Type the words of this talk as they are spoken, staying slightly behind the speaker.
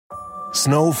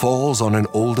Snow falls on an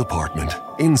old apartment.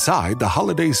 Inside, the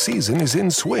holiday season is in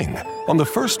swing. On the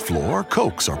first floor,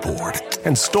 Cokes are poured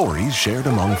and stories shared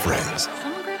among friends.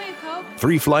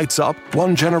 3 flights up,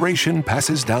 one generation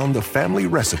passes down the family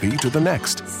recipe to the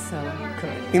next. So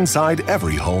good. Inside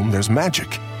every home, there's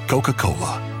magic.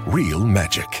 Coca-Cola, real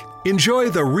magic. Enjoy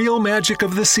the real magic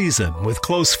of the season with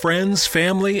close friends,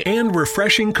 family, and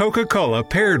refreshing Coca-Cola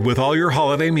paired with all your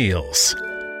holiday meals.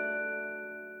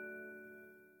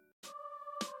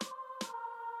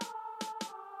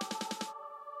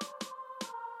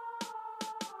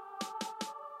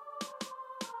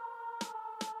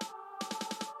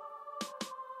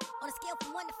 On a scale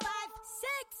from 1 to 5,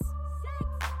 6.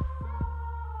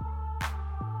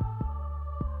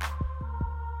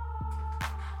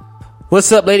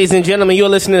 What's up, ladies and gentlemen? You're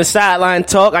listening to Sideline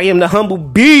Talk. I am the humble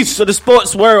beast of the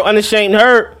sports world, Unashamed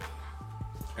Hurt.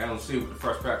 Adam C with the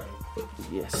Fresh Pepper.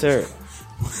 Yes, sir.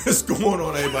 What's going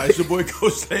on, everybody? It's your boy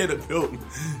Coach Tay in the building.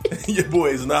 Your boy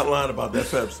is not lying about that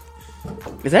Pepsi.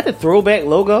 Is that the throwback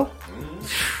logo?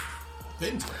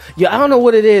 Yeah, I don't know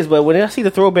what it is, but when I see the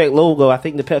throwback logo, I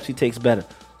think the Pepsi tastes better.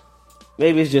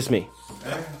 Maybe it's just me.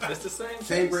 It's the same.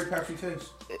 Same great Pepsi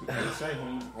taste. The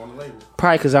same on the label.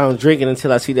 Probably because I don't drink it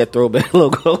until I see that throwback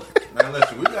logo. Man,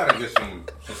 listen, we gotta get some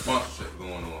sponsorship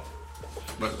going on.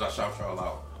 As much as I shout y'all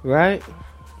out. Right?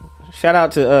 Shout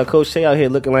out to Coach Tay out here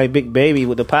looking like Big Baby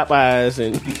with the Popeyes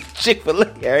and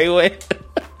Chick-fil-A everywhere.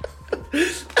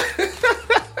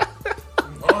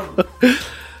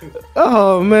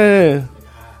 Oh, man.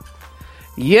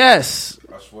 Yes.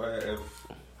 I swear, if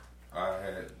I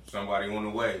had somebody on the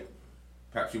way,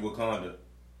 Pepsi Wakanda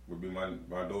would be my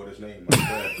daughter's name.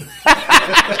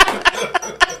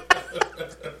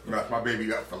 My baby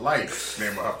got for life.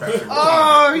 Name of her Pepsi Wakanda.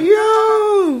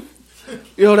 Oh,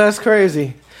 yo, that's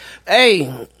crazy.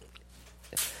 Hey,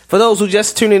 for those who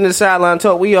just tuned into the Sideline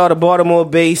Talk, we are the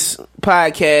Baltimore-based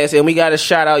podcast, and we got to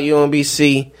shout out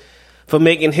UMBC for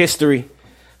making history.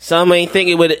 Some ain't think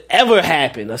it would ever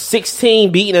happen. A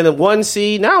 16 beating in the 1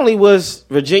 seed. Not only was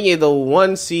Virginia the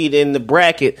 1 seed in the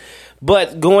bracket,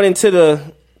 but going into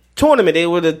the tournament, they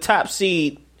were the top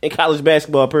seed in college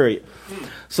basketball, period.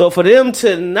 So for them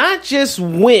to not just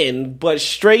win, but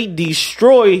straight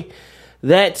destroy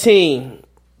that team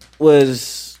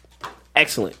was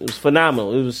excellent. It was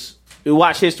phenomenal. We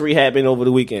watched history happen over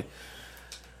the weekend.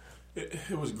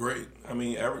 It was great. I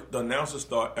mean, the announcers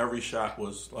thought every shot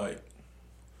was like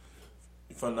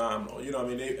phenomenal. You know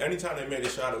what I mean? Anytime they made a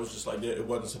shot, it was just like that. It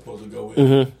wasn't supposed to go in.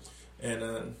 Mm-hmm.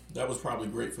 And that was probably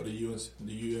great for the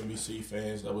UMBC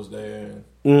fans that was there.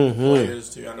 And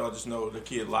players, too. I just know the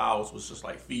kid Lyles was just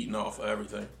like feeding off of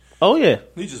everything. Oh, yeah.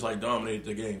 He just like dominated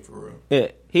the game for real.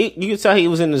 Yeah. You could tell he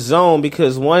was in the zone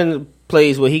because one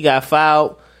plays where he got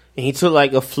fouled and he took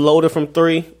like a floater from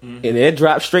 3 and it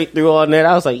dropped straight through all net.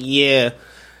 I was like, yeah,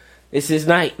 it's his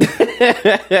night. And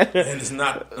it's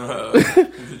not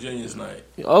Virginia's night.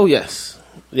 Oh, yes.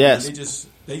 Yes. And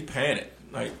they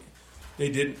panicked. Like, they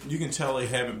didn't. You can tell they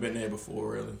haven't been there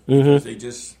before, really.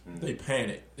 Because they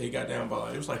panicked. They got down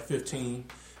by it was like 15,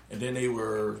 and then they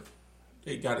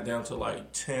got it down to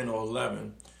like 10 or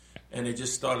 11, and they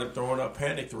just started throwing up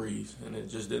panic threes, and it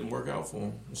just didn't work out for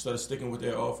them. Instead of sticking with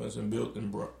their offense and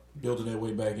building their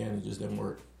way back in, it just didn't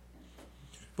work.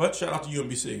 But shout out to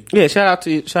UMBC. Yeah, shout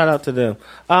out to them.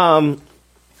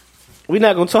 We're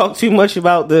not gonna talk too much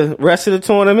about the rest of the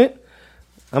tournament.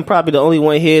 I'm probably the only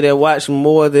one here that watched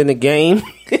more than the game.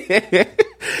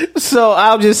 So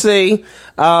I'll just say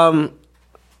my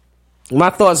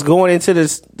thoughts going into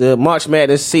the March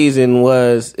Madness season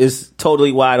is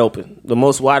totally wide open. The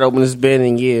most wide open it's been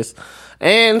in years.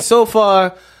 And so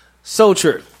far, so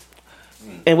true.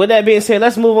 And with that being said,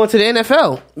 let's move on to the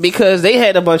NFL because they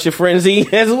had a bunch of frenzy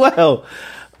as well.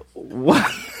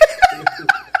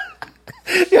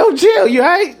 Yo, Jill, you all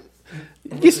right?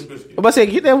 I'm about to say,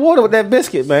 get that water with that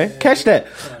biscuit, man. Catch that.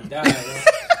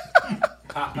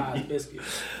 Popeye biscuit.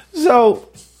 So,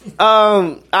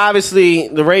 obviously,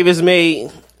 the Ravens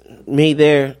made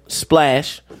their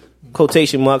splash,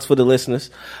 quotation marks for the listeners.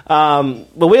 But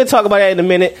we'll talk about that in a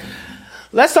minute.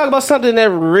 Let's talk about something that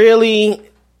really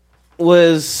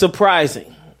was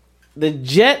surprising. The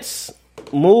Jets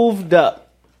moved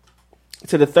up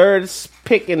to the 3rd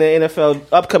pick in the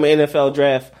upcoming NFL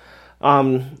draft,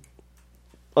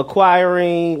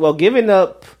 giving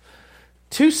up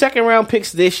 2 second-round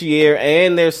picks this year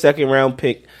and their second-round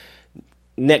pick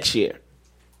next year.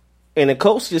 And the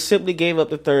Colts just simply gave up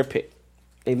the 3rd pick.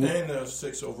 And the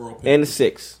 6th overall pick. And the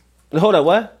 6th. Hold on,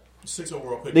 what? 6th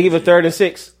overall pick. They gave a 3rd and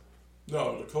 6th?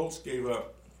 No, the Colts gave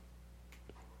up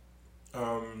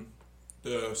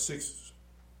the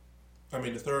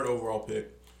 3rd overall pick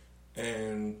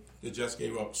and they just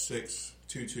gave up 6,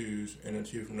 2 twos, and a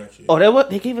 2 from next year. Oh,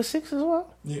 they gave us 6 as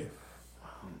well? Yeah.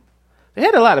 They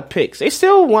had a lot of picks. They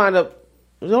still wind up.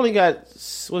 They only got,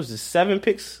 what was it, 7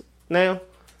 picks now?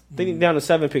 I think down to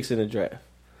 7 picks in the draft.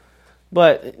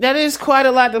 But that is quite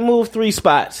a lot to move 3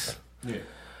 spots. Yeah.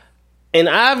 And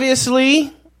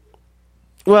obviously,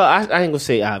 well, I ain't going to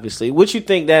say obviously. What you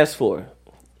think that's for?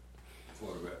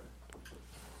 Quarterback.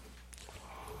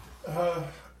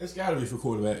 It's got to be for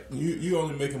quarterback. You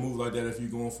only make a move like that if you're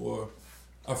going for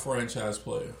a franchise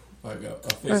player. Like a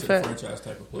face of the franchise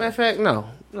type of player. Matter of fact,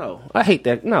 no. I hate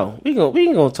that. No. We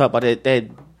ain't gonna talk about that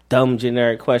dumb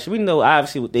generic question. We know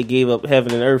obviously what they gave up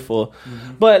heaven and earth for.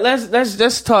 Mm-hmm. But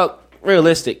let's talk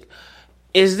realistic.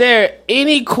 Is there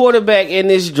any quarterback in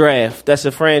this draft that's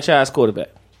a franchise quarterback?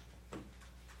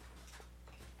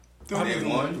 They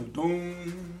won.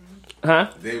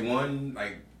 Huh? They won,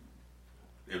 like,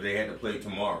 if they had to play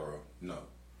tomorrow, no.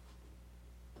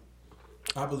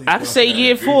 I believe I can say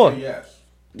year 4. Yes.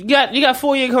 You got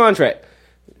 4-year contract.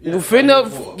 Yeah,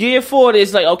 year 4,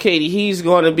 it's like, okay, he's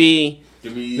going to be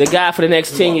the guy for the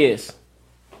next 10 years.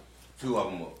 2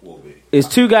 of them will be. It's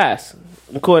 2 guys,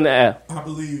 according to Al. I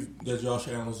believe that Josh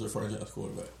Allen is a franchise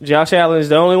quarterback. Josh Allen is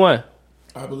the only one.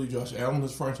 I believe Josh Allen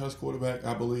is a franchise quarterback.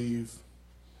 I believe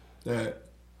that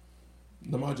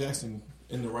Lamar Jackson,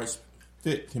 in the right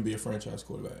fit, can be a franchise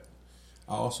quarterback.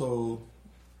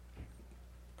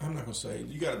 I'm not going to say,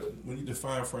 when you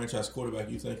define franchise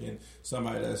quarterback, you're thinking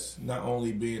somebody that's not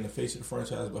only being the face of the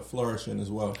franchise, but flourishing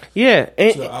as well. Yeah.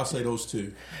 So I'll say those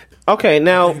 2. Okay,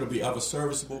 now. I think it'll be other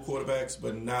serviceable quarterbacks,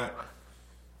 but not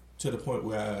to the point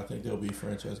where I think they'll be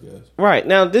franchise guys. Right.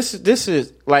 Now, this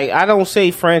is, like, I don't say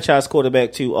franchise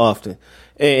quarterback too often.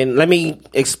 And let me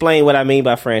explain what I mean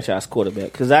by franchise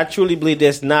quarterback, because I truly believe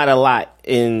there's not a lot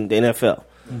in the NFL.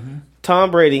 Mm-hmm.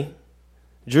 Tom Brady,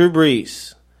 Drew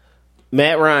Brees,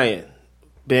 Matt Ryan,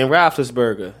 Ben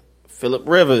Roethlisberger, Phillip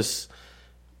Rivers,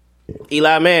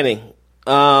 Eli Manning.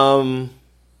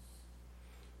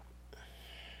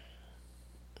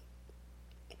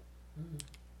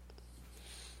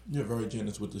 You're very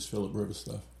generous with this Phillip Rivers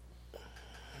stuff.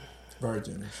 Very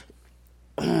generous.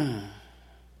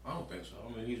 I don't think so.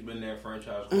 I mean, he's been there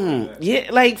franchise quarterback. Yeah,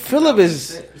 like Phillip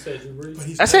is.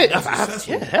 I said,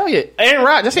 yeah, hell yeah. Aaron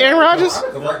Rodgers. I say Aaron Rodgers.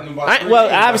 Well,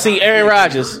 obviously Aaron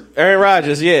Rodgers. Aaron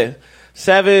Rodgers, yeah.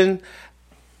 7.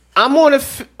 I'm on the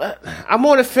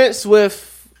fence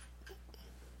with.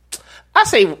 I'm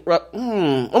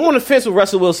on the fence with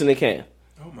Russell Wilson and Cam.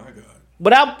 Oh my God.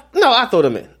 But I throw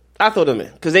them in.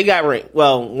 Because they got ring.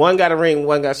 Well, one got a ring,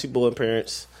 one got Super Bowl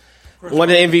appearance. One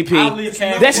of the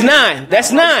MVP. That's 9.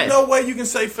 That's 9. There's no way you can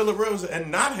say Phillip Rivers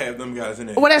and not have them guys in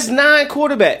there. Well, that's 9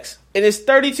 quarterbacks, and it's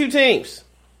 32 teams.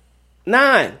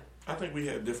 9. I think we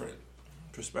have different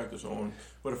perspectives on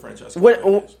what a franchise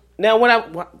quarterback is. Now,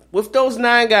 with those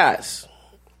 9 guys,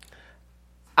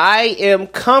 I am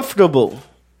comfortable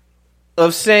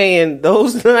of saying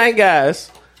those 9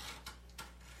 guys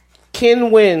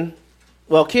can win.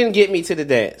 Well, can get me to the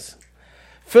dance.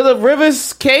 Phillip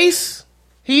Rivers' case,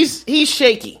 he's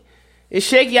shaky. It's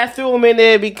shaky. I threw him in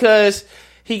there because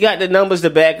he got the numbers to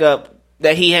back up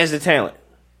that he has the talent.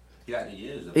 He got the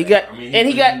years. He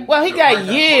got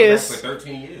years. For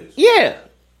 13 years. Yeah,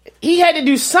 he had to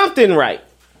do something right,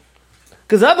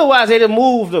 because otherwise they'd have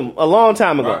moved him a long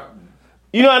time ago. Right.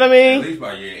 You know what I mean? At least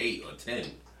by year 8 or 10.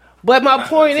 But my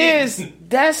point is,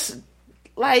 that's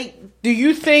like, do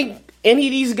you think any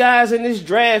of these guys in this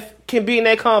draft can be in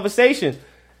that conversation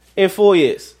in 4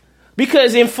 years?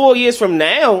 Because in 4 years from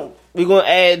now, we're going to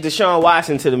add Deshaun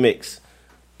Watson to the mix.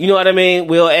 You know what I mean?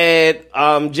 We'll add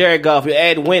Jared Goff. We'll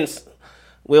add Wentz.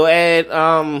 We'll add...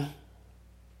 I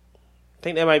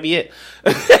think that might be it.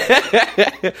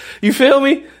 You feel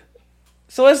me?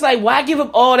 So it's like, why give up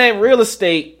all that real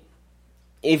estate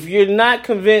if you're not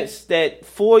convinced that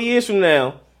 4 years from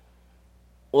now,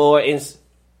 or in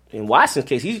Watson's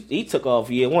case, he took off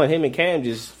year 1. Him and Cam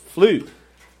just flew.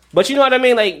 But you know what I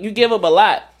mean? Like, you give up a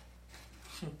lot.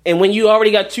 And when you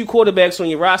already got 2 quarterbacks on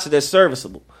your roster that's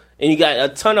serviceable, and you got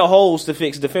a ton of holes to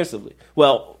fix defensively,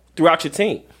 well, throughout your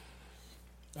team.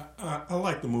 I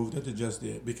like the move that they just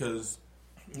did, because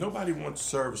nobody wants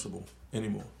serviceable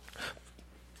anymore.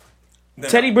 Now,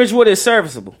 Teddy Bridgewater is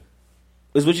serviceable,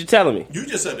 is what you're telling me. You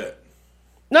just said that.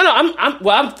 No,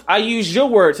 I use your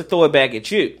word to throw it back at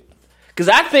you. Because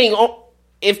I think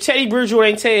if Teddy Bridgewater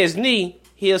ain't tear his knee,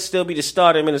 he'll still be the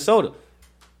starter in Minnesota.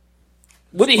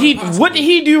 What did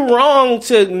he do wrong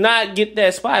to not get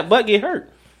that spot but get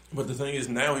hurt? But the thing is,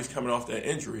 now he's coming off that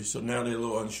injury, so now they're a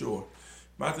little unsure.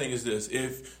 My thing is this: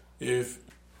 if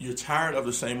you're tired of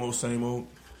the same old,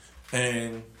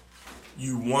 and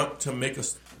you want to make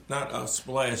not a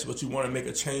splash, but you want to make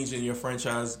a change in your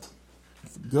franchise,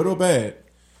 good or bad,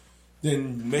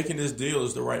 then making this deal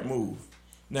is the right move.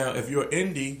 Now, if you're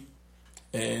Indy,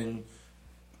 and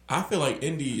I feel like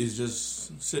Indy is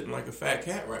just sitting like a fat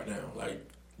cat right now. Like,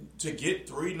 to get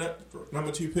 3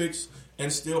 number 2 picks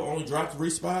and still only drop 3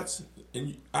 spots,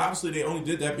 and obviously they only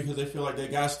did that because they feel like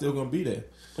that guy's still going to be there.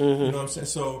 You know what I'm saying?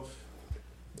 So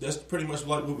that's pretty much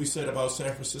like what we said about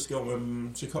San Francisco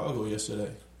and Chicago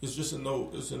yesterday. It's just a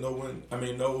no win. I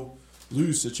mean, no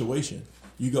lose situation.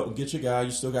 You go get your guy.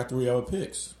 You still got 3 other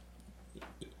picks.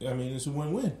 I mean, it's a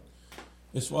win-win.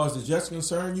 As far as the Jets are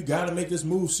concerned, you got to make this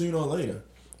move sooner or later.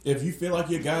 If you feel like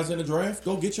your guy's in the draft,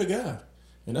 go get your guy,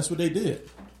 and that's what they did.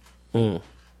 When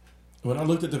I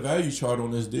looked at the value chart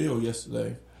on this deal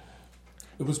yesterday,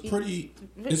 it was pretty.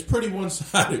 It's pretty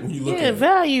one-sided when you look at it.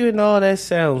 Value and all that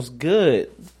sounds good,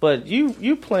 but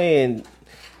you playing.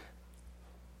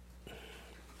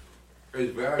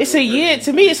 It's a year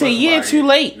to me. It's a year too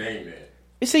late.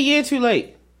 It's a year too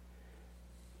late.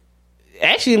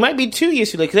 Actually, it might be 2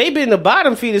 years too late because they've been the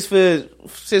bottom feeders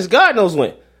since God knows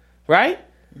when, right?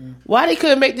 Why they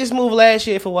couldn't make this move last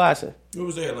year for Watson? What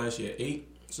was that last year? 8,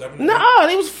 7? No,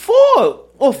 it was 4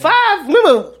 or 5.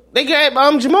 Remember, they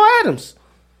got Jamal Adams.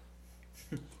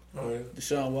 Oh, yeah.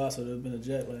 Deshaun Watson would have been a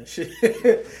Jet last year.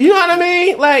 You know what I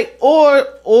mean? Like,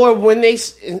 or when they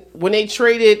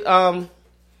traded.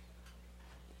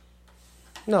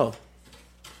 No.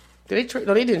 Did they trade?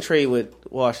 No, they didn't trade with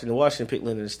Washington. Washington picked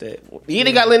Leonard instead. Yeah,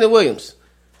 they got Leonard Williams.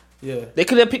 Yeah, they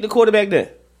could have picked the quarterback then.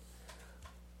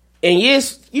 And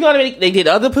yes, you know what I mean. They did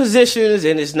other positions,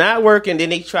 and it's not working. Then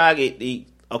they try to get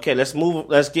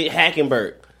let's get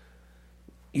Hackenberg.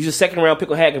 Use a second round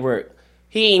pick on Hackenberg.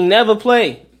 He ain't never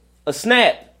played a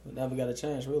snap. Never got a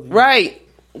chance, really. Right.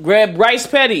 Grab Bryce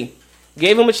Petty.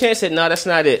 Gave him a chance. Said, no, that's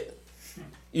not it.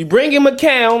 You bring him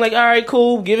McCown. Like, all right,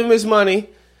 cool. Give him his money.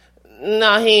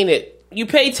 No, he ain't it. You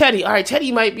pay Teddy. All right,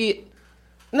 Teddy might be it.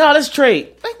 No, let's trade.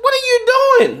 Like, what are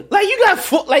you doing? Like, you got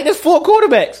there's 4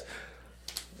 quarterbacks.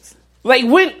 Like,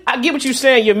 when I get what you're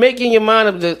saying, you're making your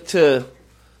mind up to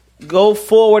go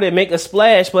forward and make a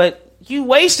splash, but you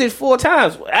wasted 4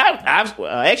 times.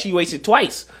 I actually wasted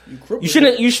twice. You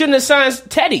shouldn't have signed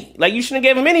Teddy. Like, you shouldn't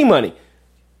have gave him any money.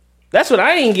 That's what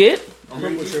I didn't get. I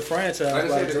mean, with your franchise, like I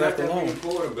said, there's not that many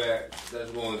quarterbacks that's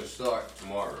going to start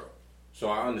tomorrow. So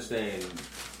I understand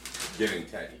getting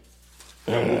Teddy.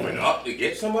 But moving up to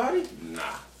get somebody? Nah.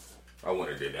 I wouldn't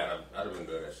have did that. I'd have been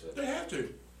good at shit. They have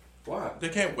to. Why? They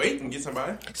can't wait and get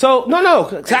somebody. So, no.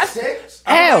 Everybody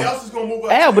else is going to move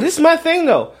up. But this is my thing,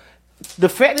 though. The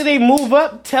fact that they move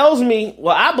up tells me,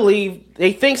 well, I believe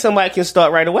they think somebody can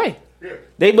start right away. Yeah.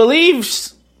 They believe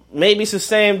maybe it's a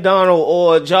Sam Darnold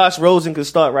or Josh Rosen can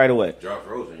start right away. Josh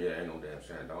Rosen, yeah, ain't no damn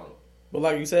Sam Darnold. But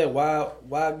like you said, why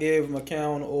give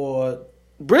McCown or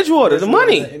Bridgewater the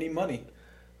money? Any money?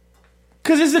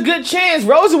 Because it's a good chance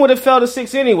Rosen would have fell to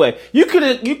 6 anyway. You could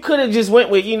have just went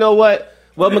with, you know what?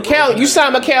 Well, McCown, you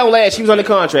signed McCown last. He was on the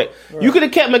contract. Right. You could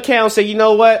have kept McCown and said, you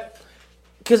know what?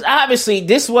 Because obviously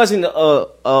this wasn't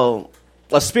a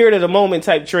spirit of the moment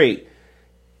type trade.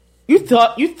 You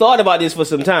thought about this for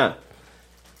some time.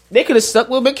 They could have stuck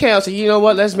with McCown and said, you know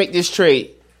what? Let's make this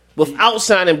trade without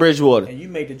signing Bridgewater. And you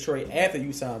made the trade after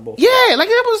you signed both. Yeah, like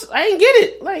that was. I didn't get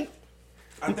it. Like,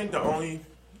 I think there's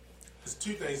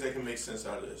 2 things that can make sense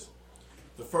out of this.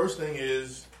 The first thing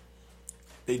is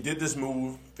they did this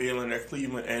move feeling that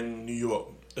Cleveland and New York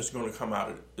is going to come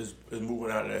out is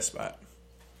moving out of that spot.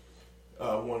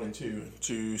 1 and 2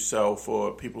 to sell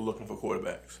for people looking for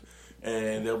quarterbacks,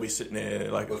 and they'll be sitting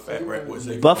there like a fat rat.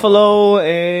 Buffalo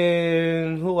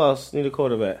and who else need a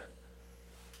quarterback?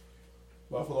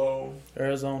 Buffalo,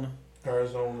 Arizona.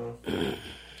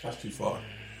 That's too far.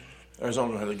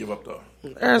 Arizona had to give up though.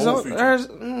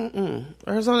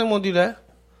 Arizona won't do that.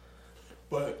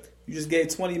 But you just gave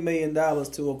 $20 million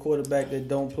to a quarterback that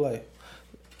don't play.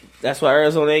 That's why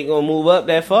Arizona ain't gonna move up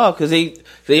that far because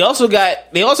they also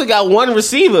got one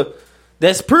receiver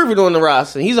that's proven on the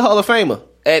roster. He's a Hall of Famer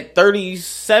at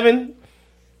 37.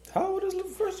 How old is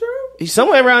Fitzgerald? He's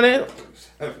somewhere around there.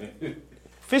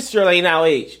 Fitzgerald ain't our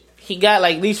age. He got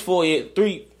like at least 4 years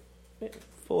on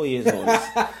this.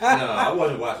 No, I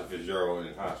wasn't watching Fitzgerald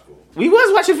in high school. We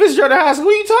was watching Fitzgerald in high school.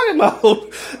 What are you talking about?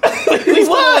 He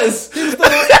was. He was still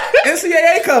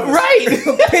NCAA covers. Right.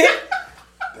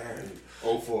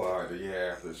 04, all right, the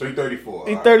year after. So he's 34.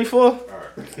 He's 34? All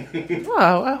right.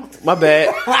 Wow. My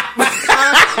bad. My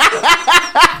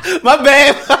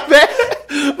bad.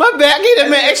 I gave that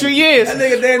man extra years. That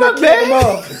nigga damn near killed him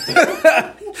off.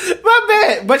 My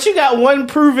bad. But you got one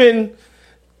proven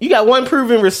You got one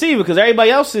proven receiver because everybody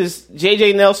else is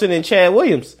J.J. Nelson and Chad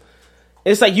Williams.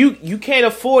 It's like you can't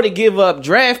afford to give up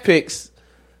draft picks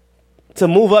to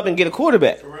move up and get a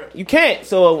quarterback. Correct. You can't.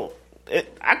 So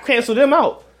I cancel them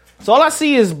out. So all I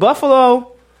see is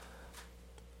Buffalo.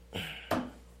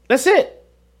 That's it.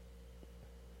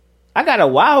 I got a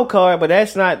wild card, but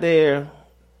that's not their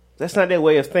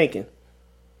way of thinking.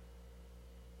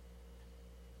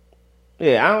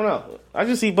 Yeah, I don't know. I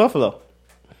just see Buffalo.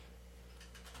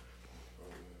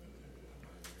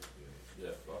 Yeah,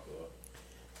 Buffalo.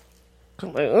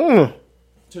 I'm like,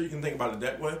 So you can think about it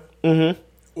that way. Mm-hmm.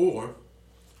 Or,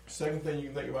 second thing you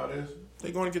can think about is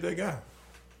they're going to get that guy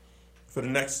for the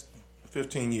next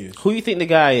 15 years. Who you think the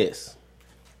guy is?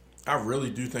 I really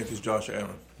do think it's Josh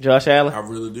Allen. Josh Allen? I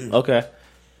really do. Okay.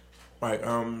 Like,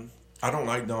 I don't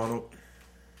like Donald.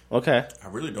 Okay. I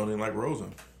really don't even like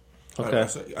Rosen. Okay.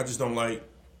 I just don't like,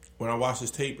 when I watched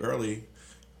his tape early,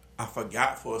 I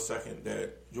forgot for a second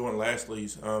that Jordan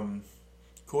Lashley's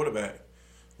quarterback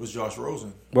was Josh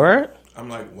Rosen. Word? I'm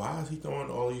like, why is he throwing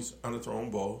all these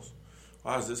underthrown balls?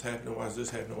 Why is this happening? Why is this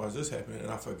happening? Why is this happening? And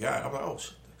I forgot. I'm like, oh,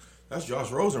 shit, that's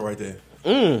Josh Rosen right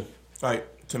there.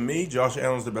 Like, to me, Josh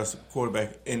Allen's the best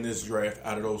quarterback in this draft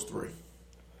out of those three.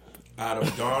 Out of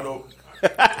Darnold.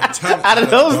 Out of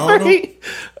those Darnold, three?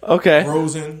 Okay.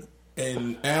 Rosen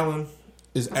and Allen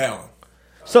is Allen.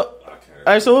 So, all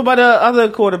right, so what about the other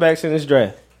quarterbacks in this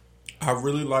draft? I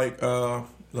really like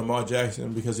Lamar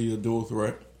Jackson because he's a dual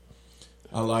threat.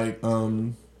 I like They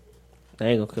ain't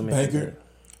gonna commit. Baker.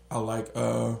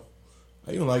 I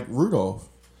even like Rudolph.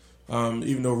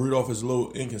 Even though Rudolph is a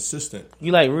little inconsistent.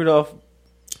 You like Rudolph?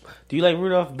 Do you like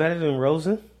Rudolph better than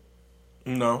Rosen?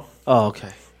 No. Oh,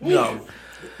 okay. No.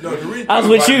 The reason I was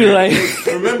with you, like.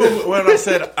 remember when I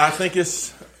said I think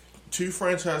it's two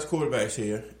franchise quarterbacks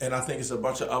here, and I think it's a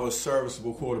bunch of other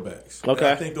serviceable quarterbacks. Okay. And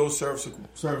I think those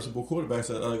serviceable quarterbacks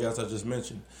are the other guys I just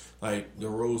mentioned, like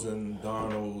DeRozan,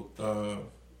 Donald,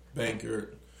 Bankert.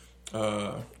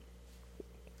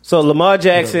 So Lamar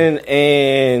Jackson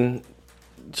and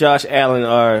Josh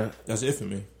Allen That's it for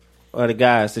me. are the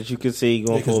guys that you could see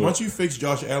going Because forward. once you fix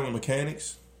Josh Allen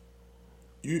mechanics,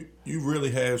 you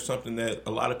really have something that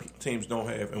a lot of teams don't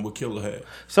have and would kill to have.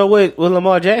 So with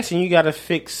Lamar Jackson, you got to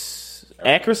fix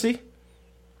accuracy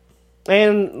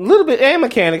and a little bit and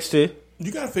mechanics too.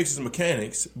 You got to fix his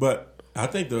mechanics, but I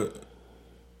think the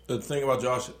thing about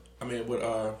with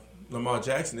Lamar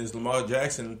Jackson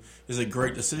is a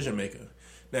great decision maker.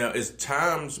 Now, it's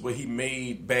times where he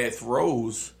made bad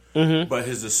throws, but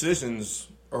his decisions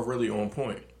are really on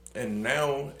point. And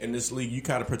now in this league, you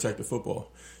got to protect the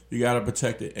football. You got to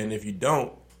protect it, and if you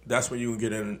don't, that's when you can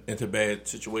get into bad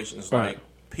situations like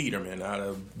Peterman out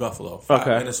of Buffalo. 5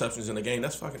 interceptions in the game.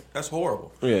 That's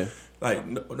horrible. Yeah, like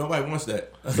nobody wants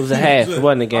that. it was a half. It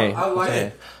wasn't a game. I like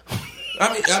it.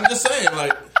 I mean, I'm just saying,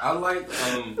 like I like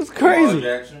it's crazy. Lamar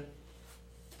Jackson.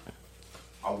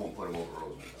 I won't put him over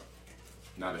Rosen.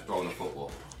 Not just throwing the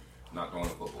football. Not throwing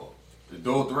the football. The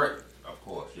dual threat, of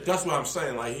course. Yeah. that's what I'm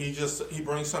saying. Like he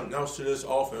brings something else to this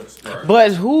offense. Right.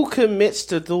 But who commits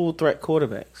to dual threat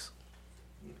quarterbacks?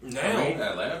 Now,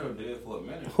 Atlanta did for a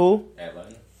minute. Who?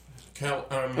 Atlanta.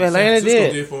 Atlanta San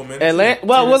Francisco did. for a minute. Atlanta. too.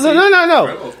 Well, Tennessee.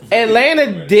 no.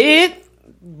 Atlanta did,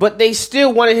 but they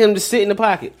still wanted him to sit in the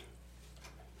pocket.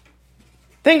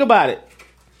 Think about it.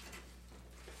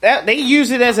 They use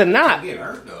it as a knock. Getting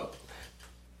hurt though.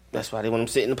 That's why they want him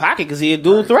to sit in the pocket because he's a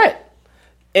dual threat.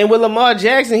 And with Lamar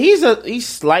Jackson, he's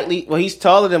slightly he's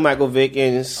taller than Michael Vick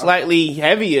and slightly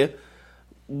heavier,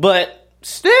 but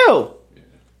still,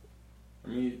 I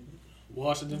mean,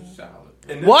 Washington.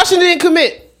 solid. Washington didn't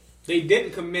commit. They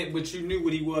didn't commit, but you knew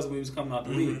what he was when he was coming out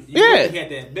the league. You Yeah. knew he had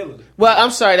that ability. Well,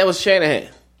 I'm sorry, that was Shanahan,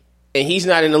 and he's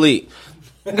not in the league.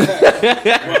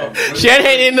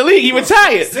 Shanahan in the league, he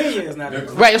retired. Senior is not.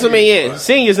 Right, that's what I mean. Yeah,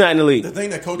 senior's not in the league. The thing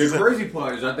that coaches The crazy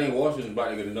part is I think Washington's about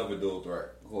to get another dual threat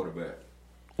quarterback.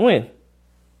 When?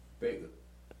 Baker.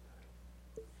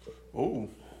 Ooh.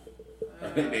 I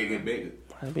think they get bigger.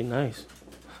 That'd be nice.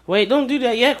 Wait, don't do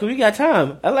that yet, because we got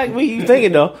time. I like what you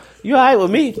thinking, though. You all right with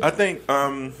me. I think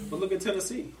But look at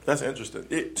Tennessee. that's interesting.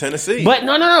 Tennessee. But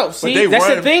no. See, they that's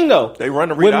run- the thing, though. they run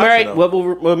the read option,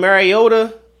 though. with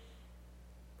Mariota,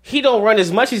 he don't run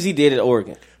as much as he did at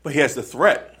Oregon. But he has the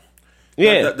threat.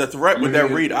 Yeah. The threat with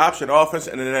that read option offense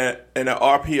and that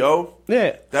RPO.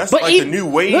 Yeah. That's But like the new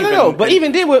wave. No. But and-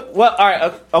 even then, all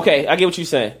right, okay, I get what you're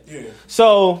saying. Yeah.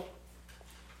 So,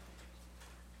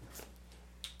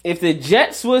 if the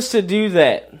Jets was to do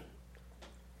that,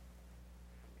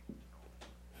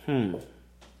 no,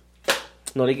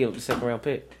 they give up the second round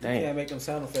pick. You can't Damn. make them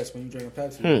sound effects when you drink a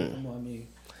Pepsi. Come on, me.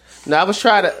 No, I was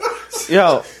trying to.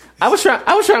 Yo, I was trying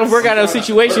to work out a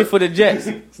situation for the Jets.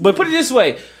 But put it this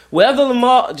way: wherever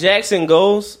Lamar Jackson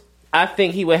goes, I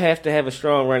think he would have to have a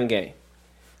strong run game.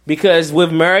 Because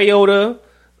with Mariota,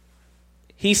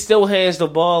 he still hands the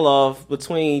ball off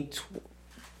between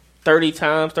 30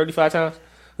 times, 35 times.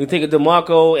 We think of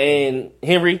DeMarco and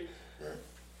Henry.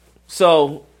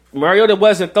 So Mariota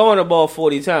wasn't throwing the ball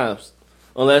 40 times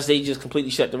unless they just completely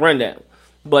shut the run down.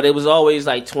 But it was always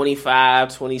like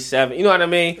 25, 27. You know what I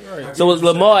mean? Right. So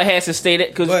Lamar has to stay there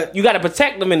because you got to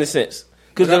protect them in a sense.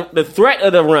 Because the threat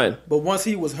of the run. But once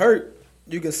he was hurt,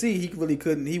 you can see he really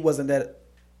couldn't. He wasn't that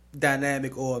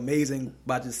dynamic or amazing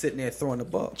by just sitting there throwing the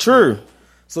ball. True.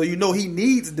 So you know he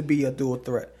needs to be a dual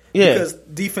threat. Yeah. Because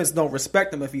defense don't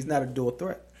respect him if he's not a dual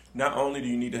threat. Not only do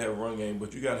you need to have a run game,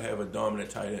 but you got to have a dominant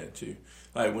tight end too.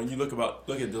 Like when you look at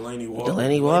Delaney Walker.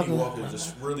 Delaney Walker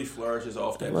just really flourishes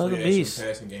off that play action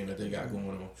passing game that they got going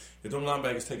on. If them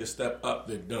linebackers take a step up,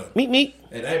 they're done. Meet.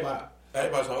 And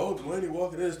everybody's like, oh, Delaney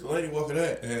Walker this, Delaney Walker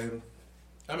that. And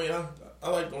I mean, I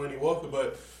like Delaney Walker,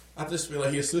 but I just feel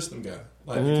like he's a system guy.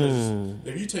 Like because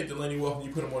if you take Delaney Walker and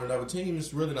you put him on another team,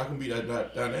 it's really not going to be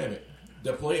that dynamic.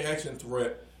 The play action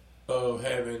threat of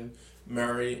having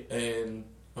Murray and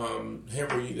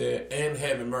Henry there and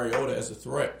having Mariota as a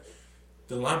threat,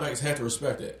 the linebackers have to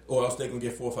respect that, or else they're going to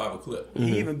get 4 or 5 a clip.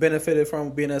 He even benefited from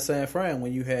being at San Fran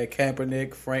when you had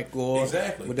Kaepernick, Frank Gore, with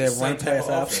that run pass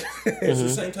option. It's the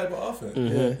same type of offense.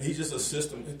 Yeah. He's just a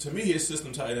system. To me, he's a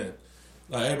system tight end.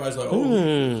 Like everybody's like, oh,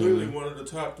 he's clearly one of the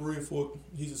top 3 or 4.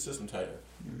 He's a system tight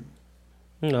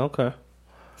end. Okay.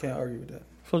 Can't argue with that.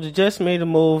 So the Jets made a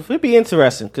move. It'd be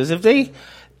interesting because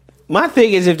my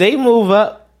thing is if they move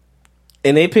up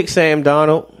and they pick Sam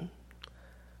Darnold.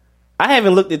 I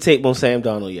haven't looked at tape on Sam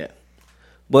Darnold yet.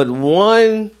 But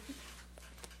one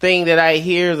thing that I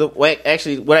hear, what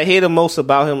I hear the most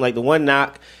about him, like the one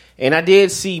knock, and I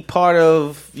did see part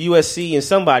of USC and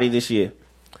somebody this year.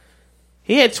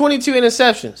 He had 22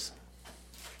 interceptions.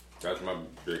 That's my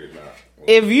biggest knock.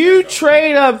 If you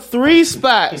trade up 3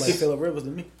 spots like Phillip Rivers to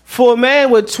me. For a man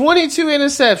with 22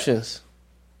 interceptions,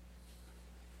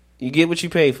 you get what you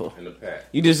pay for. In the pack.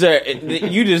 You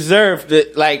deserve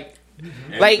the like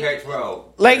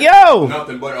Pac-12, yo,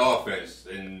 nothing but offense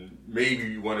and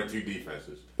maybe 1 or 2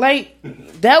 defenses. Like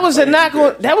that was a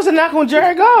knock on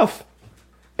Jared Goff.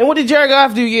 And what did Jared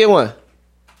Goff do year 1?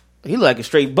 He looked like a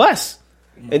straight bust.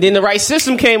 And then the right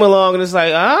system came along and it's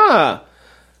like,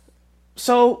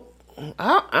 So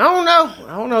I don't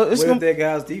know. Where's that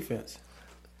guy's defense?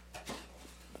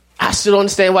 I still don't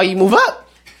understand why you move up.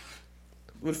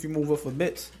 What if you move up for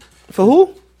Mitch? For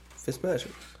who?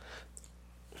 Fitzpatrick.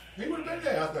 He would have been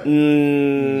there, I think.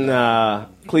 Nah.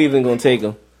 Cleveland gonna take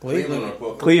him. Cleveland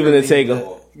will take him.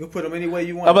 You can put him any way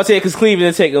you want. I'm about to say because Cleveland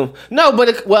will take him. No, but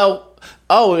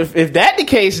if that's the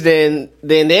case, then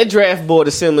their draft board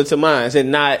is similar to mine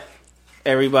and not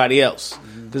everybody else.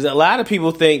 Because a lot of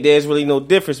people think there's really no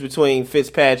difference between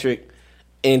Fitzpatrick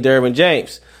and Derwin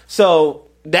James. So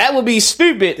that would be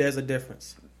stupid. There's a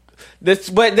difference.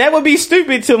 But that would be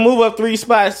stupid to move up 3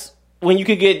 spots when you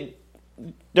could get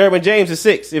Derwin James at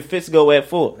 6 if Fitz go at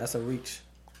 4. That's a reach.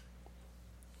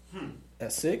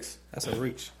 At 6? That's a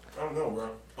reach. I don't know, bro.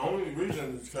 Only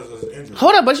reason is because of his injury.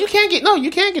 Hold up, but you can't get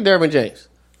Derwin James.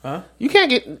 Huh? You can't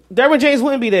get Derwin James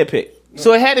wouldn't be their pick. No.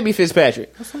 So it had to be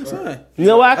Fitzpatrick. That's what I'm saying. You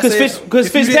know why? Because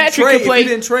Fitzpatrick could play. If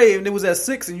you didn't trade and it was at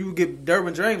 6 and you would get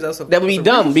Derwin James, that would be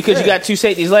dumb reach. Because you got 2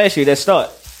 safeties last year that start.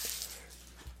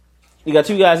 You got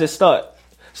 2 guys that start.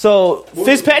 So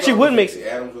Fitzpatrick wouldn't make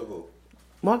Adams or who?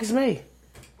 Marcus May.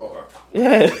 Okay.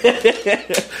 Yeah.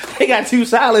 They got 2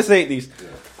 solid safeties. Yeah.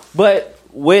 But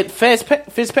with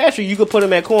Fitzpatrick, you could put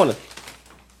him at corner.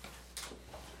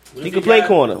 He could play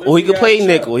corner. Or he could play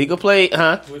nickel. He could play,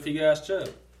 What if he got Chubb?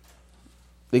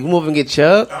 They can move and get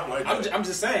Chubb. I'm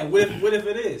just saying, what if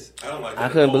it is? I don't like that. I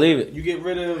couldn't believe it. You get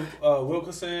rid of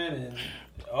Wilkerson and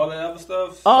all that other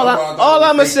stuff? All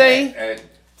I'm going to say... At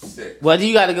 6. Well,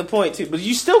 you got a good point, too. But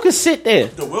you still can sit there.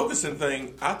 The Wilkerson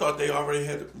thing, I thought they already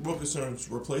had Wilkerson's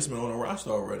replacement on the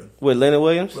roster already. With Leonard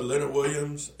Williams? With Leonard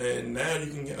Williams. And now you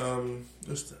can get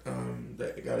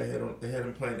that guy they had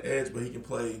him playing edge, but he can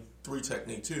play 3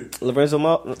 technique, too. Lorenzo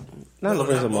Malden? Not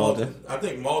Lorenzo Malden. I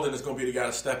think Malden is going to be the guy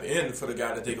to step in for the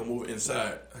guy that they can move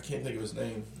inside. I can't think of his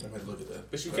name. I might look at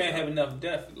that. But you can't have enough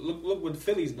depth. Look what the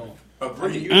Philly's doing.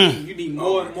 Agreed. You need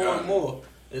more and more and more.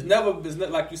 There's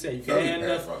not like you said, you can't have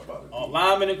enough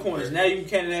linemen and corners. Now you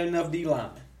can't have enough D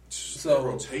linemen. So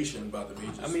rotation about to be.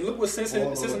 I mean, look what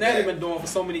Cincinnati been doing for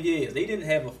so many years. They didn't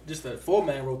have just a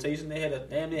 4-man rotation. They had a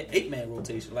damn near 8-man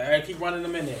rotation. Like, all right, keep running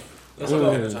them in there. That's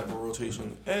another type of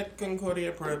rotation. At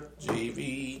Concordia Prep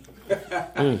JV.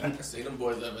 I see them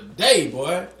boys every day,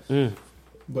 boy.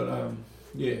 But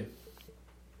yeah,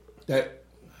 that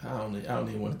I don't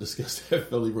even want to discuss that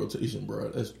Philly rotation, bro.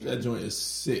 That joint is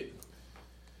sick.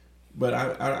 But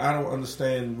I don't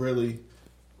understand really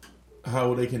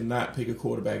how they can not pick a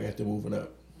quarterback after moving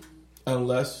up,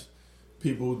 unless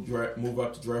people move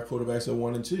up to draft quarterbacks at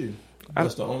 1 and 2.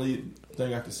 That's the only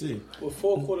thing I can see. With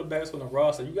 4 quarterbacks on the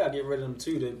roster, you gotta get rid of them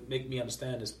too to make me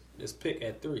understand this pick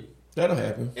at 3. That'll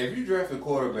happen. If you draft the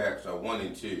quarterbacks at 1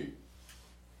 and 2,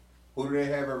 who do they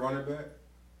have at running back?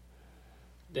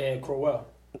 They had Crowell.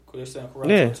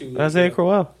 Yeah, Isaiah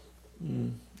Crowell.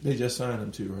 They just signed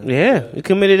him too, right? Yeah, you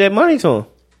committed that money to him.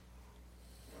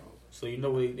 So you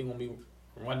know they're gonna be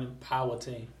running power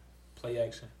team, play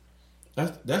action.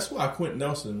 That's why Quentin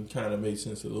Nelson kind of made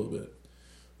sense a little bit.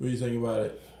 What do you think about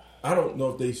it? I don't know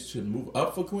if they should move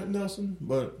up for Quentin Nelson,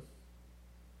 but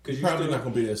he's probably not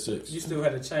going to be at 6. You still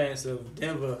had a chance of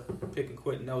Denver picking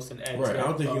Quentin Nelson at right. I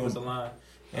don't think offensive line,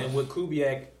 and with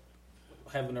Kubiak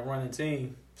having a running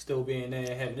team, still being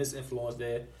there, having this influence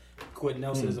there, Quentin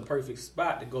Nelson is a perfect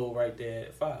spot to go right there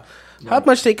at 5. How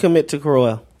much they commit to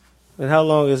Crowell, and how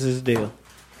long is his deal?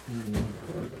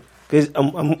 Because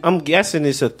I'm guessing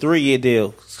it's a 3-year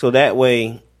deal, so that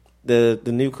way the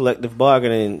new collective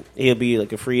bargaining, he'll be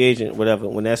like a free agent, whatever,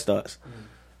 when that starts.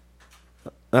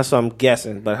 That's what I'm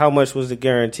guessing. But how much was the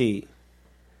guaranteed?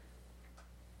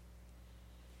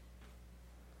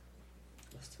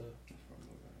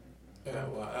 Yeah,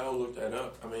 well, I'll look that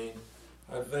up. I mean,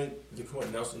 I think the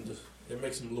Quentin Nelson it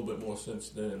makes him a little bit more sense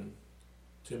to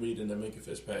me than Minkah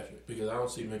Fitzpatrick, because I don't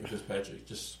see Minkah Fitzpatrick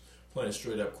just playing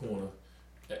straight up corner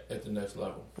at the next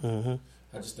level. Mm-hmm.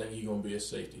 I just think he's gonna be a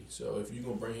safety. So if you're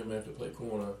gonna bring him in to play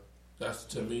corner, that's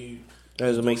to me that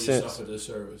doesn't make sense. A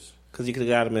disservice. Because you could have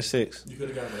got him at 6. You could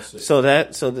have got him at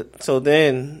 6. So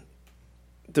then,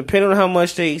 depending on how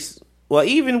much well,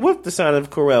 even with the sign of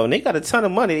Corral, and they got a ton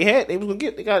of money.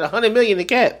 They got $100 million in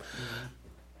cap.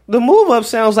 Mm-hmm. The move up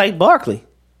sounds like Barkley.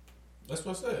 That's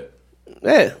what I said.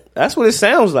 Yeah, that's what it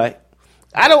sounds like.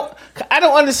 I don't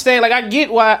understand. Like, I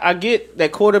get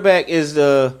that quarterback is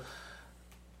the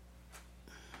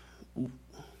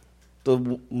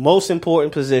most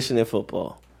important position in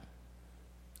football.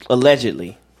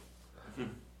 Allegedly.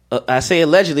 I say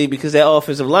allegedly because that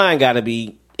offensive line got to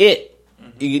be it.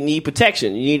 You need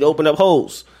protection. You need to open up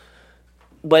holes.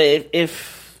 But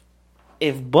if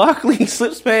Barkley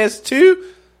slips past 2,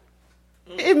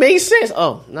 it makes sense.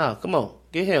 Oh, no, come on.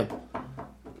 Get him.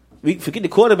 We forget the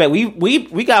quarterback.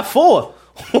 We got 4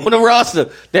 on the roster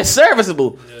that's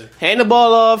serviceable. Yeah. Hand the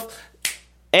ball off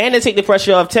and they take the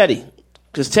pressure off Teddy.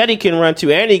 Because Teddy can run too,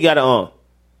 and he got an arm.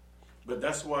 But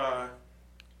that's why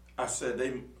I said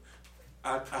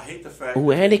I hate the fact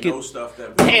that they know stuff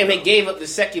that... Damn, they gave up the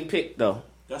second pick, though.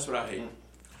 That's what I hate.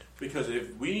 Because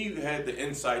if we had the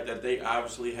insight that they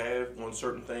obviously have on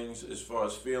certain things as far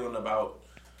as feeling about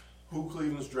who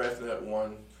Cleveland's drafting at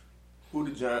 1, what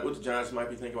the Giants might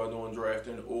be thinking about doing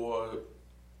drafting or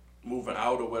moving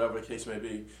out or whatever the case may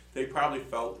be, they probably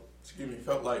felt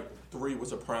like 3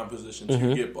 was a prime position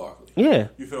to get Barkley. Yeah.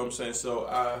 You feel what I'm saying?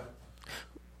 So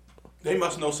they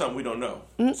must know something we don't know.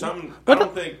 Something.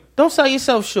 But don't sell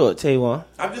yourself short, Taywan.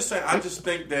 I'm just saying. I just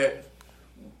think that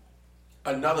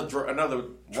another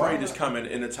trade is coming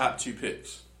in the top 2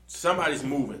 picks. Somebody's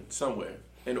moving somewhere.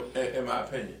 In my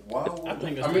opinion.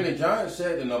 The Giants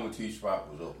said the number 2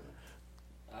 spot was open.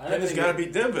 Then it's got to be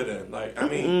Denver then. Like, I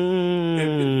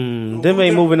mean... Denver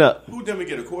ain't moving up. Who Denver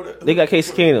get a quarter? They got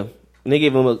Case Keenum. And they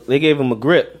gave him a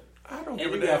grip. I don't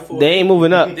give a damn. They ain't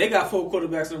moving up. They got 4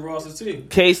 quarterbacks in the roster too.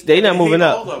 Case, they not moving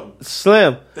up. All of them.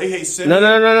 Slim. They hate Simeon.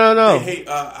 No. They hate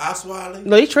Osweiler.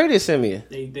 No, he traded Simeon.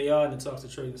 They are in the talks to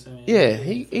trade Simeon. Yeah,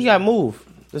 he got moved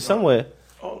to somewhere.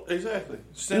 Oh, exactly.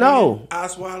 Simeon, no.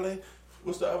 Osweiler.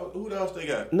 What's the other? Who else they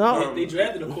got? No. They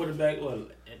drafted a quarterback at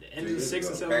the end of the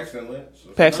 6th and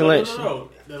 7th. Paxton Lynch. No.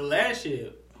 The last year,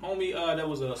 homie, that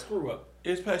was a screw up.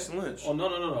 It's Paxton Lynch. Oh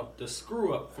no. The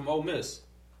screw up from Ole Miss.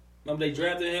 Remember they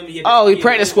drafted him? He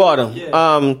practice squad him.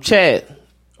 Yeah. Chad.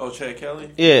 Oh, Chad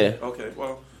Kelly? Yeah. Okay,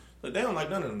 well, they don't like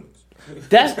none of them.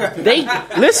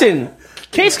 Listen,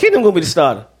 Case Keenum gonna be the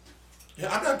starter.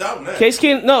 Yeah, I'm not doubting that. Case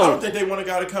Keenum, no. I don't think they want a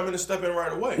guy to come in and step in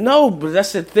right away. No, but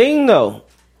that's the thing though.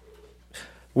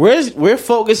 We're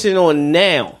focusing on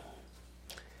now.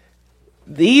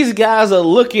 These guys are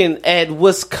looking at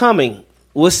what's coming.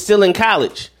 What's still in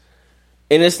college.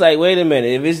 And it's like, wait a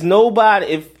minute. If it's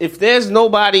nobody, if there's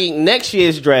nobody next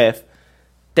year's draft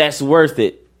that's worth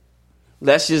it,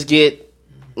 let's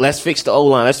fix the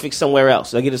O-line. Let's fix somewhere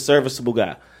else. Let's get a serviceable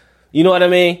guy. You know what I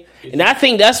mean? And I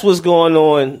think that's what's going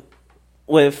on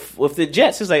with the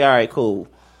Jets. It's like, all right, cool.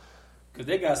 Because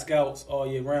they got scouts all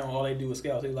year round. All they do is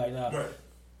scouts. They like, nah,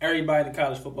 everybody in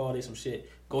college football, they some shit.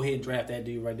 Go ahead and draft that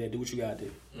dude right there. Do what you got to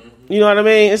do. You know what I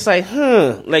mean? It's like,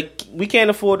 like we can't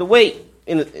afford to wait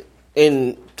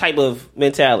in type of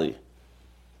mentality.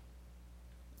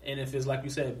 And if it's like you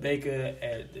said, Baker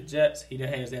at the Jets, he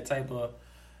has that type of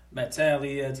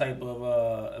mentality, that type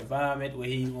of environment where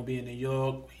he's going to be in New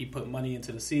York. He put money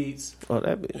into the seats. Oh,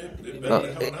 that be.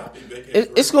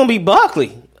 It's going to be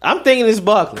Barkley. I'm thinking it's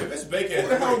Barkley. If it's Baker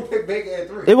at 3. Baker at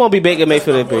 3. It won't be Baker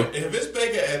Mayfield at 3. If it's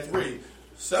Baker at 3,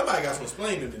 somebody got some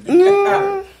explaining to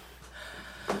do.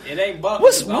 It ain't Barkley.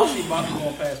 I don't see Barkley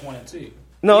going past 1 and 2.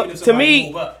 No,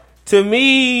 to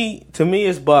me,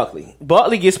 it's Barkley.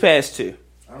 Barkley gets past 2.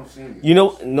 I don't see him. You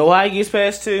know why he gets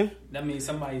past 2? That means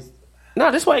somebody's. No,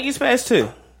 that's why he gets past 2.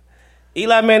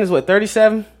 Eli Manning is what,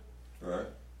 37? Right.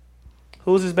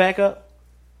 Who's his backup?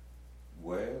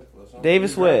 Webb or something?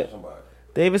 Davis Webb.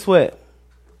 Davis Webb.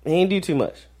 He ain't do too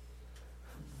much.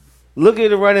 Look at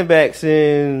the running backs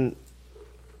in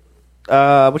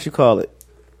what you call it?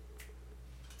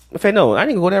 In fact, no, I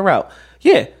didn't go that route.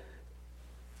 Yeah.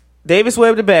 Davis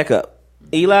Webb the backup.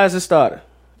 Eli's the starter,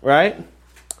 right?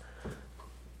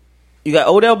 You got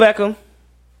Odell Beckham.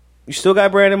 You still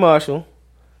got Brandon Marshall.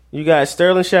 You got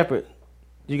Sterling Shepard.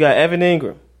 You got Evan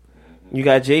Ingram. You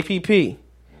got JPP.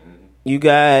 You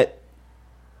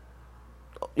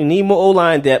need more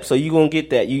O-line depth, so you're going to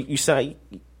get that. You're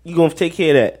going to take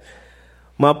care of that.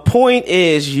 My point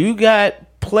is you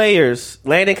got players,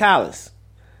 Landon Collins.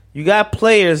 You got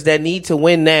players that need to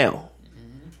win now.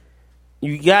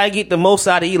 You got to get the most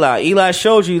out of Eli. Eli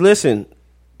showed you, listen,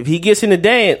 if he gets in the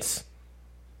dance,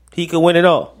 he could win it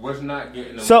all. Was not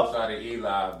getting the most out of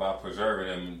Eli by preserving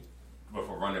him with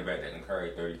a running back that can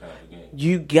carry 30 pounds a game.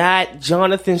 You got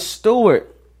Jonathan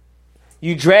Stewart.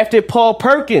 You drafted Paul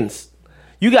Perkins.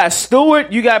 You got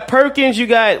Stewart. You got Perkins. You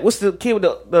got, what's the kid with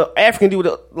the African dude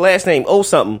with the last name? Oh,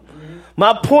 something. Mm-hmm.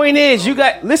 My point is, you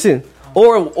got, listen,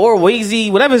 or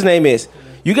Wazy, whatever his name is.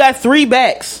 You got 3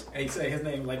 backs. Hey, say his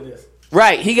name like this.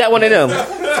 Right, he got one of them.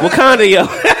 Wakanda, yo.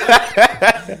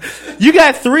 You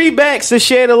got 3 backs to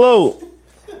share the load.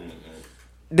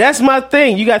 That's my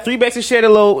thing. You got 3 backs to share the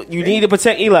load. You need to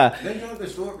protect Eli. Then Jonathan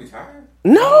Stewart retired?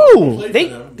 No,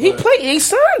 he played. He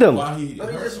signed him. While he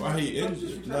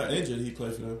injured, not injured, he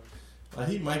played for them.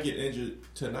 He might get injured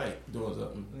tonight doing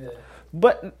something. Yeah.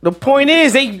 But the point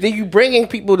is, you bringing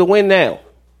people to win now.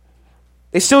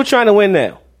 They still trying to win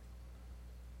now.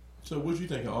 So, what do you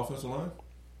think? An offensive line?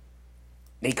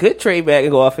 They could trade back and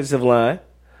go offensive line,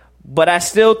 but I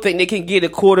still think they can get a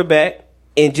quarterback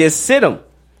and just sit him.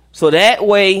 So that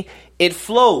way it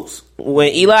flows. When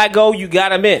Eli go, you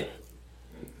got him in.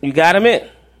 You got him in.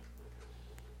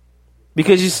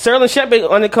 Because you Sterling Shepard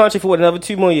on the contract for another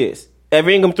 2 more years.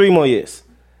 Evan Ingram 3 more years.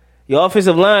 Your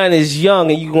offensive line is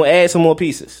young and you're going to add some more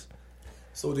pieces.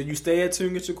 So did you stay at 2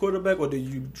 and get your quarterback, or did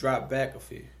you drop back a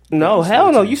few? No,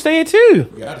 hell no. You stay at 2. You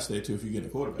got to stay at 2 if you get a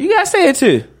quarterback. You got to stay at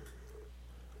 2.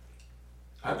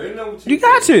 I didn't know you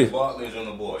got to. Barkley's on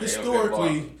the board.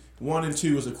 Historically, 1 and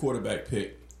 2 is a quarterback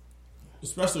pick,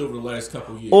 especially over the last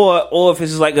couple of years. Or if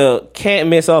it's like a can't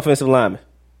miss offensive lineman.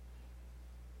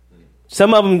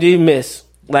 Some of them did miss.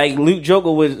 Like Luke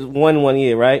Joker was one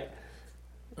year, right?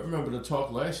 I remember the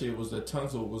talk last year was that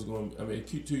Tunsil was going.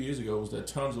 2 years ago was that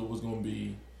Tunsil was going to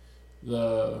be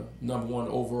the number 1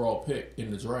 overall pick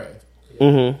in the draft.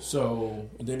 Mm-hmm. So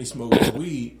and then he smoked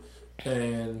weed,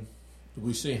 and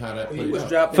we seen how that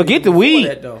played out. Forget the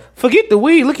weed. Forget the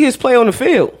weed. Look at his play on the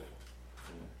field.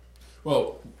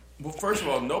 Well, first of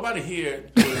all, nobody here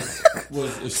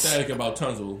was ecstatic about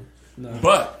Tunsil,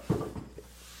 but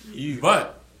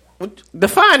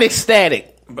define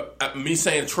ecstatic. But me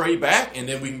saying trade back and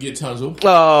then we can get Tunsil.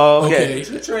 Oh, okay.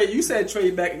 You said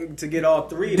trade back to get all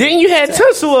 3. Then you had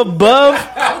Tunsil above.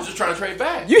 I was just trying to trade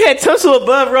back. You had Tunsil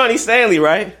above Ronnie Stanley,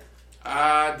 right?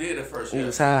 I did at first. He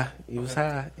was high. He was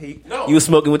high. No, he was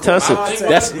smoking with Tunsil.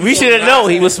 We should have known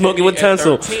he was smoking with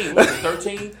Tunsil.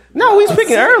 13? No, he was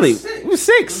picking early. He was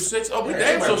 6. Oh, we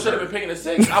damn sure should have been picking at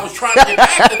 6. I was trying to get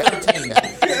back to 13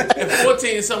 and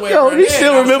 14 somewhere. Yo, he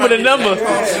still remember the number.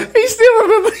 He still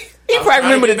remember. He probably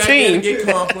remember the team.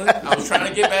 I was trying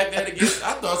to get back there to get.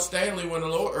 I thought Stanley went a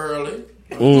little early.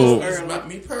 This is about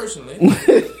me personally,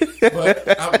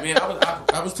 but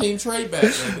I was team trade back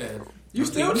then. You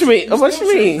still? What you mean? What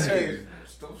you mean?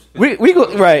 We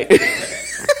go right.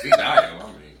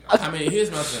 I mean,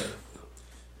 here's my thing.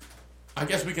 I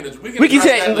guess we can chat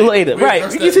that later. Right.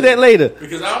 We get to that later.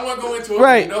 Because I don't want to go into it.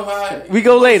 Right. You know how we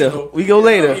go later. We go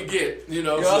later.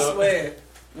 I swear,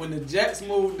 when the Jets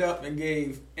moved up and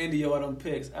gave Indy all them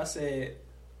picks, I said,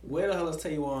 where the hell is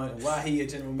Taywan and why he a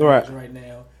general manager right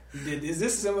now? Is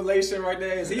this simulation right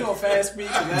there? Is he on fast speed?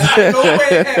 No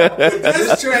way hell.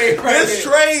 This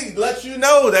trade lets you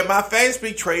know that my fast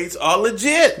speed trades are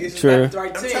legit. True.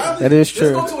 Right team. That is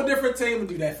true. Let's go to a different team and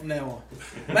do that from now on.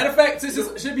 Matter of fact, this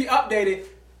should be updated.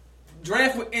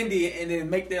 Draft with Indy and then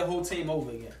make their whole team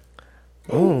over again.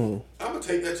 Ooh. I'm gonna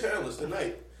take that challenge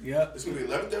tonight. Yep. It's gonna be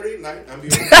 11:30 at night. I'm be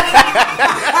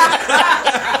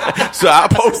so I'll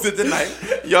post it tonight.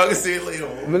 Y'all can see it later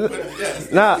on.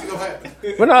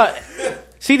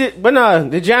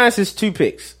 The Giants is 3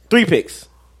 picks.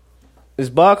 It's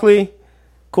Barkley,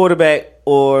 quarterback,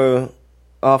 or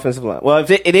offensive line. Well,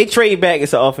 if they trade back,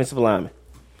 it's an offensive lineman.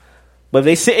 But if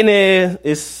they sitting there,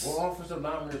 it's... Well, offensive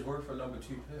lineman is worth for number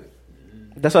 2 pick.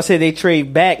 That's why I said they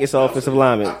trade back, it's offensive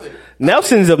lineman.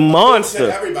 Nelson's a monster.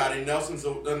 Everybody, Nelson's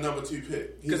the number 2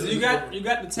 pick. Because you got the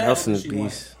talent Nelson's that you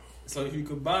want. beast. So if you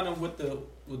combine them with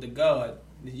the guard,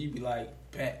 then you'd be like,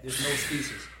 Pat, there's no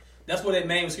excuses. That's what their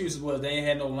main excuses was. They ain't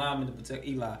had no lineman to protect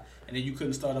Eli, and then you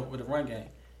couldn't start up with a run game.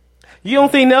 You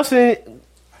don't think Nelson?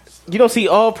 You don't see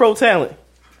all pro talent.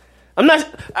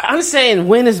 I'm saying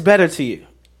when is better to you.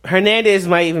 Hernandez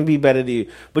might even be better to you,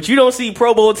 but you don't see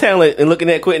Pro Bowl talent in looking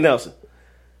at Quentin Nelson.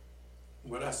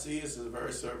 What I see is a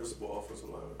very serviceable offensive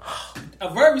lineman.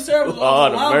 A very serviceable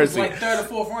offensive lineman is like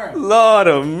 3rd or 4th round. Lord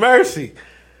of mercy.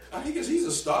 I think he's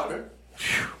a starter.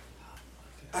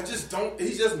 I just don't.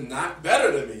 He's just not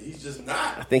better than me. He's just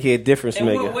not. I think he's a difference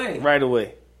maker right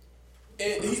away.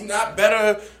 And he's not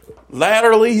better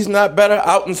laterally. He's not better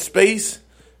out in space.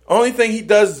 Only thing he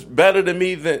does better than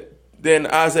me than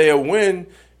Isaiah Wynn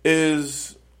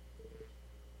is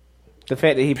the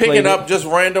fact that he picking up just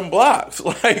random blocks.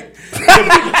 Like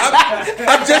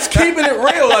I'm just keeping it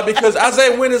real, because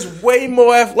Isaiah Wynn is way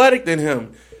more athletic than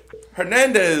him.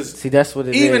 Hernandez. See, that's what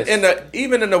it is.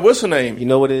 Even in the whistle name, you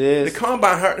know what it is. The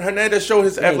combine, Hernandez showed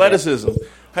his athleticism.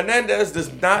 Hernandez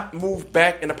does not move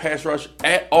back in the pass rush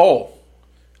at all.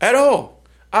 At all.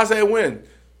 Isaiah Wynn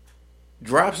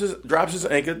drops his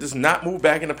anchor, does not move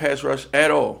back in the pass rush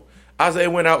at all. Isaiah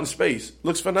Wynn out in space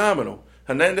looks phenomenal.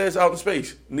 Hernandez out in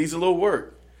space needs a little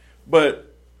work,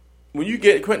 but when you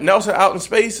get Quentin Nelson out in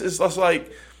space, it's just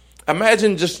like,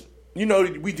 imagine just,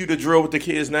 we do the drill with the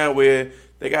kids now where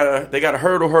they gotta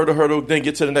hurdle, then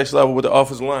get to the next level with the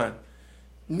offensive line.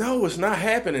 No, it's not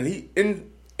happening. He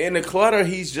in the clutter,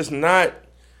 he's just not.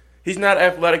 He's not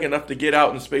athletic enough to get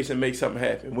out in space and make something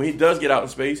happen. When he does get out in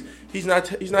space, he's not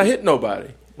hitting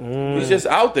nobody. He's just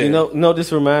out there.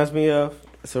 This reminds me of?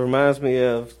 It reminds me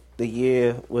of the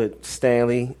year with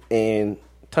Stanley and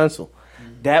Tunsil.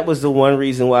 That was the one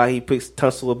reason why he picked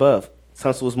Tunsil above.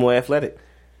 Tunsil was more athletic.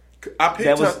 I picked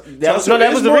that was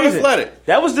the reason. Athletic.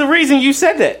 That was the reason you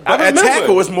said that. But at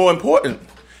tackle is more important.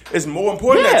 It's more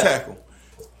important at tackle.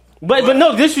 But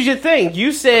no, this was your thing.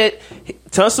 You said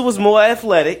Tunsil was more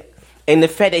athletic, and the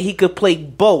fact that he could play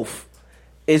both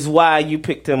is why you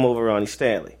picked him over Ronnie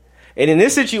Stanley. And in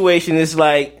this situation, it's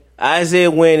like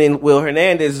Isaiah Wynn and Will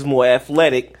Hernandez is more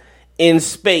athletic in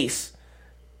space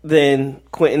than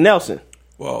Quentin Nelson.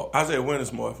 Well, Isaiah Wynn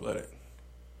is more athletic.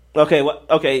 Okay,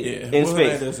 yeah, in Will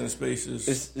space. Hernandez in space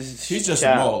he's just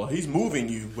smaller. He's moving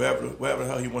you wherever the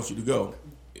hell he wants you to go.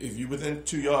 If you're within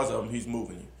 2 yards of him, he's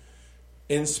moving you.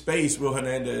 In space, Will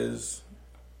Hernandez,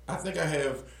 I think I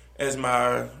have as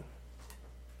my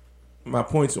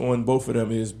points on both of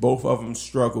them is both of them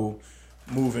struggle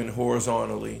moving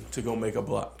horizontally to go make a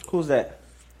block. Who's that?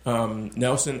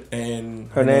 Nelson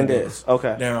and Hernandez.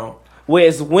 Okay. Now,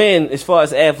 whereas Wynn, as far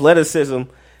as athleticism,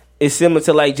 is similar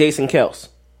to like Jason Kels,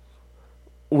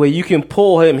 where you can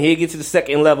pull him, he'll get to the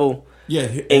second level,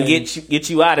 and get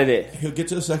you out of there. He'll get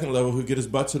to the second level, he'll get his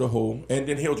butt to the hole, and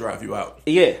then he'll drive you out.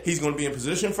 Yeah, he's going to be in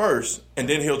position first, and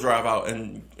then he'll drive out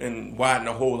and widen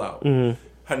the hole out. Mm-hmm.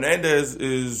 Hernandez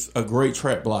is a great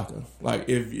trap blocker. Like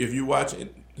if you watch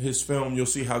his film, you'll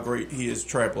see how great he is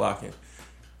trap blocking.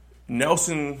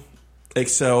 Nelson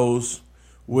excels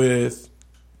with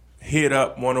head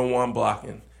up one-on-one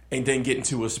blocking and then getting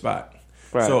to a spot.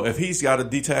 Right. So if he's got a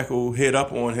D-tackle head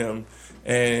up on him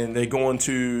and they're going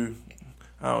to,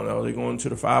 they're going to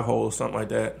the 5-hole or something like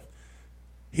that,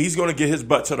 he's going to get his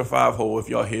butt to the 5-hole if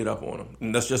y'all head up on him.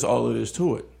 And that's just all it is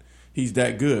to it. He's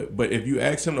that good. But if you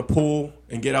ask him to pull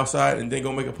and get outside and then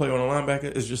go make a play on a linebacker,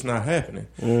 it's just not happening.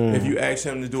 If you ask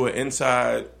him to do an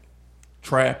inside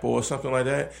trap or something like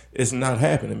that, it's not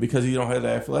happening because he don't have the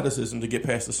athleticism to get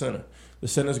past the center. The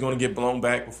center's going to get blown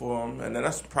back before him, and then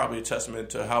that's probably a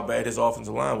testament to how bad his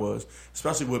offensive line was,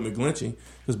 especially with McGlinchey,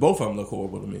 because both of them look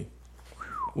horrible to me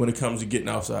when it comes to getting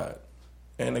outside.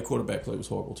 And the quarterback play was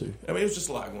horrible, too. I mean, it was just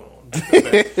a lot going on.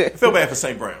 I feel bad for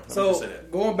St. Brown. So,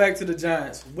 going back to the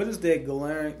Giants, what is their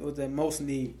glaring, what they most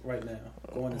need right now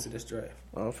going into this draft?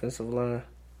 Offensive line.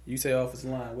 You say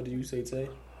offensive line. What do you say, Tay?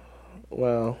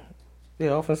 Well,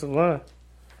 yeah, offensive line.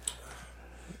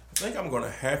 I think I'm going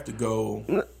to have to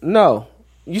go. No.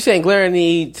 You saying glaring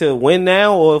need to win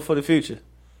now or for the future?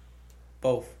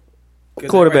 Both.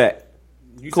 Quarterback.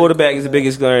 Quarterback is the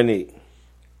biggest glaring need.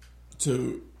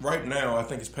 Right now, I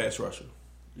think it's pass rusher.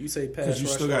 You say pass rusher. Because you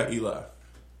still got Eli.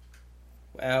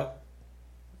 Al,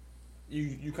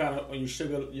 you kind of, when your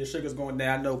sugar's going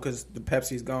down, I know because the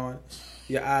Pepsi's gone.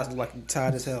 Your eyes look like you're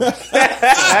tired as hell. Like,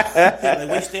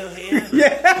 we still here?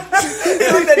 Yeah.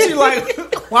 That you like,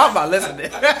 why am I listening?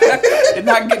 You're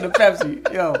not getting the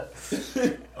Pepsi. Yo.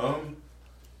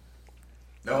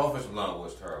 The offensive line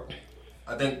was terrible.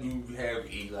 I think you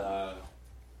have Eli.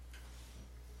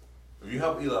 If you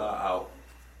help Eli out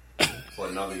for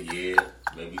another year,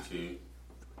 maybe 2,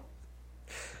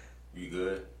 you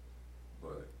good.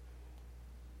 But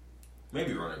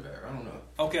maybe running back. I don't know.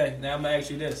 Okay, now I'm going to ask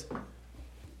you this.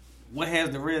 What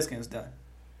has the Redskins done?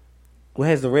 What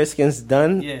has the Redskins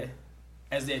done? Yeah.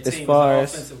 As their team, as far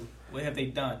as offensively. What have they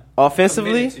done?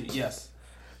 Offensively? Yes.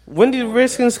 When did the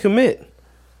Redskins commit?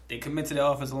 They commit to the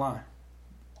offensive line.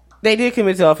 They did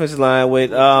commit to the offensive line with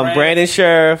Brandon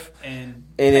Sheriff and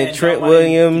then Trent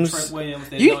Williams. Trent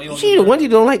Williams. You the one you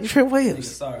don't like the Trent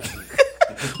Williams. Sorry.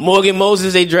 Morgan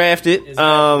Moses they drafted.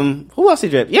 Who else they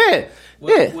drafted? Yeah.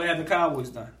 What have the Cowboys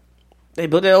done? They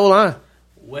built their O-line.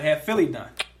 What have Philly done?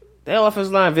 Their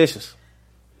offensive line vicious.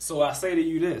 So I say to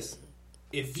you this.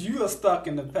 If you are stuck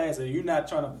in the past and you're not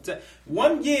trying to protect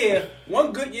one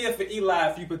good year for Eli,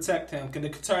 if you protect him, can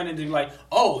it turn into like,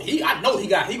 I know he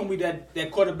gonna be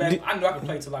that quarterback. I know I can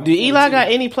play till like. Do Eli got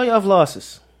any playoff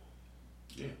losses?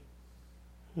 Yeah.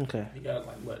 Okay. He got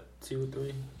like what, 2 or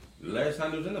 3? Last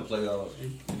time he was in the playoffs,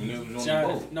 when they was on the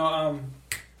boat. No,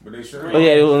 But they sure. Oh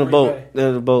yeah, they was on the boat. They was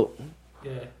on the boat.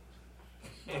 Yeah.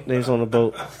 They was on the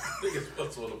boat. Niggas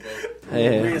was on the boat.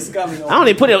 Yeah. I don't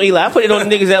even put it on Eli. I put it on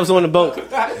the niggas that was on the boat.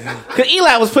 Because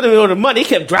Eli was putting it on the money. He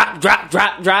kept drop. Damn,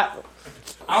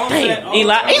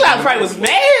 Eli probably was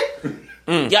mad.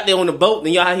 Y'all there on the boat,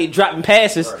 and y'all out here dropping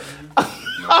passes.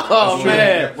 Oh,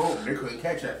 man. They couldn't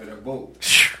catch after that boat.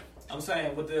 I'm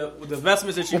saying, with the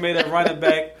investments that you made at running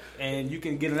back, and you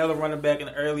can get another running back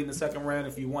early in the second round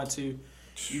if you want to,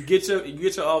 you get your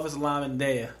offensive lineman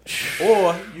there,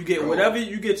 or you get whatever,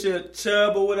 you get your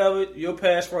Chubb or whatever, your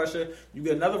pass rusher. You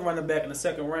get another running back in the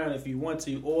second round if you want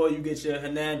to, or you get your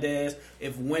Hernandez.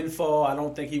 If Windfall, I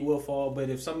don't think he will fall, but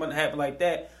if something happen like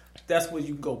that, that's where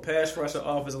you can go pass rusher,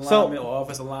 offensive lineman, or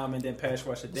offensive lineman, then pass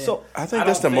rusher. Then so I think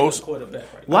that's the most quarterback.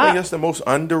 Right I think that's the most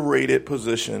underrated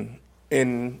position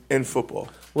in football.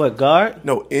 What, guard?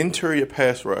 No, interior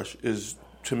pass rush is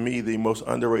to me the most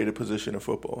underrated position in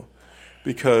football.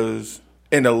 Because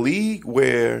in a league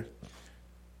where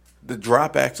the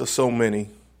dropbacks are so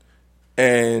many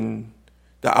and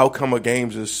the outcome of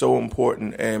games is so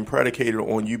important and predicated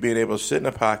on you being able to sit in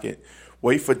a pocket,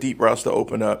 wait for deep routes to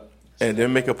open up, and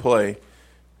then make a play,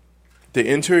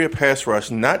 the interior pass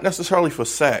rush, not necessarily for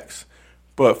sacks,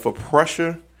 but for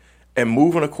pressure and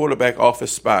moving a quarterback off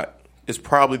his spot, is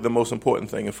probably the most important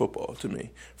thing in football to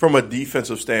me from a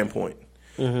defensive standpoint.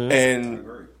 Mm-hmm.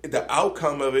 And the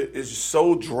outcome of it is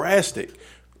so drastic.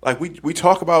 Like we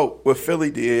talk about what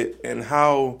Philly did and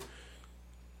how,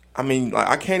 I mean, like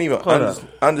I can't even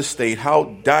understate how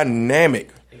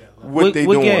dynamic what they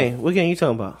doing. What game you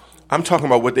talking about? I'm talking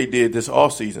about what they did this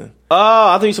offseason. Oh,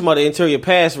 I thought you were talking about the interior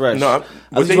pass rush. No,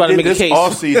 what they did this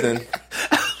offseason.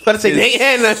 But I say they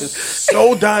had nothing.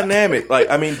 So dynamic.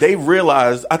 Like, I mean,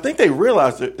 I think they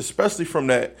realized it, especially from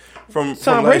that. From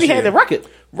Brady had the record.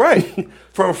 Right.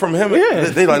 From him. Yeah.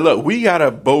 They like, look, we got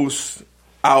to boast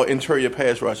our interior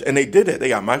pass rush. And they did it. They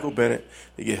got Michael Bennett.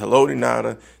 They get Haloti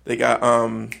Ngata. They got,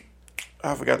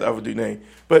 I forgot the other dude's name.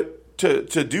 But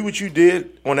to do what you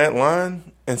did on that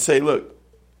line and say, look,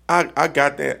 I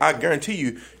got that. I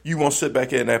guarantee you won't sit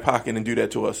back in that pocket and do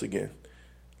that to us again.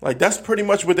 Like, that's pretty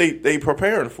much what they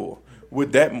preparing for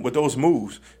with those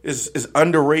moves. Is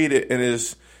underrated and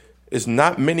is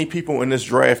not many people in this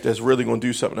draft that's really going to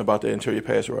do something about the interior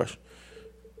pass rush.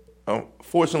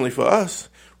 Fortunately for us,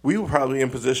 we were probably in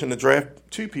position to draft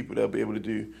 2 people that'll be able to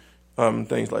do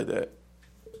things like that.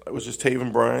 It was just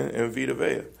Taven Bryan and Vita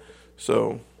Vea.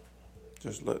 So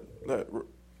just let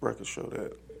records show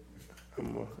that.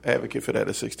 I'm an advocate for that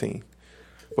at 16.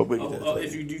 But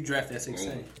if you do draft at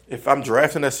 16. If I'm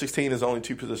drafting at 16, there's only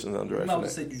 2 positions I'm drafting. I'm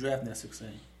not say you drafting at 16.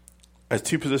 There's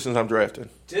 2 positions I'm drafting.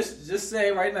 Just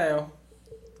say right now,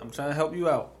 I'm trying to help you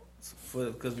out.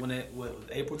 Because when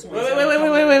April 20th.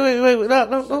 Wait.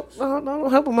 No,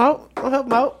 don't help him out. Don't help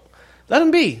him out. Let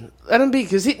him be. Let him be.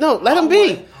 Let him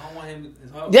be. I don't want him.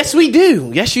 Yes, we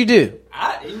do. Yes, you do.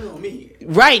 You know me.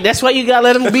 Right. That's why you gotta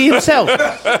let him be himself.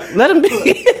 Let him be.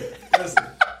 Listen,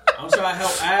 I'm trying to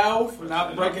help Al for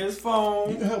not breaking his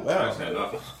phone. You can help Al.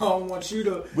 I don't want you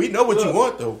to. We know what you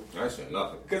want, though. I said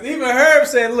nothing. Because even Herb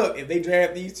said, look, if they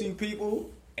draft these 2 people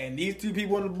and these 2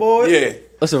 people on the board, yeah,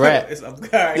 it's a wrap. It's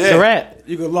a wrap.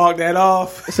 You can log that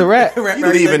off. It's a wrap. You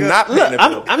could even not pay Look,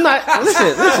 I'm not.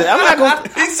 Listen. I'm not going.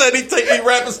 He said he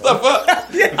wrapping stuff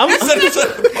up. He said he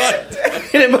shut the button.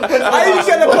 How you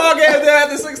shut the podcast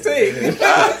down after 16?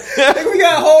 I think we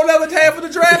got a whole other half of the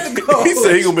draft to go. He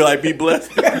said he gonna be like, be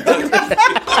blessed. I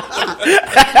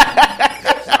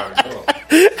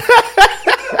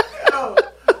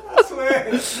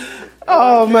swear.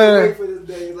 Oh man. Wait for this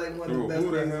day. It's like one of the best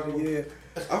days of the year.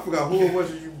 I forgot who it was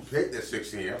that you picked at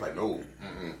 16. I was like, no.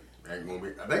 Ain't gonna be.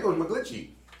 I think it was McGlinchey.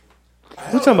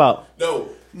 What you talking about? No.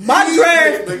 My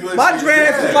draft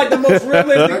is like the most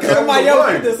realistic. Somebody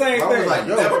else did the same I was thing. like,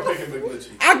 yo. Never picking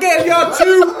McGlinchey. I gave y'all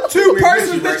two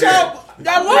persons that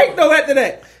y'all like though after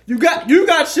that. You got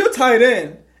your tight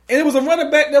end. And it was a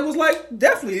running back that was like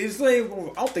definitely I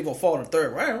don't think gonna fall in the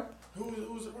 3rd round. Who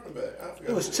was the running back? I forgot.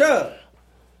 It was Chubb.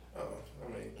 Oh, I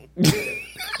mean, yeah.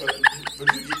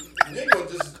 but you ain't gonna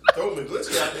just throw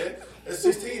McGlinchey out there. At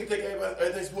 16, you think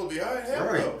everything's supposed to be all right? Hell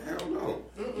no. Hell no.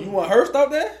 You want Hurst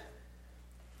out there?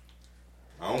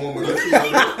 I don't want McGlinchey.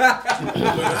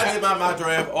 When I did my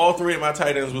draft, all 3 of my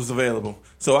tight ends was available.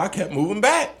 So I kept moving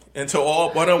back until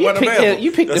all one available.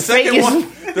 You picked the second fakest. one.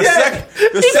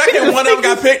 The second one of them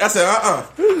got picked. I said,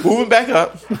 moving back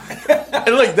up.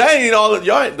 And look, that ain't all.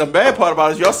 Y'all. The bad part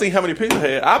about it is y'all seen how many picks I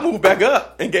had. I moved back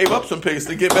up and gave up some picks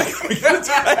to get back.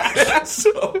 So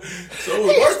it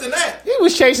was worse than that. He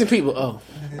was chasing people. Oh,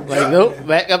 like nope,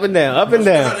 back up and down, up and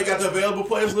down. How they got the available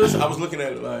players list? I was looking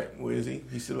at it like, where is he?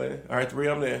 He's still there. All right, 3,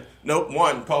 I'm there. Nope,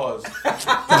 1. Pause. 3.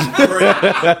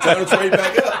 Tell him to trade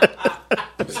back up.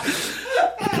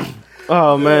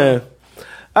 Oh man!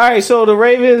 All right, so the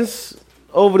Ravens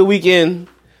over the weekend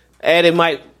added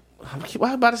Mike. Why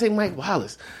am I about to say Mike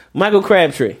Wallace? Michael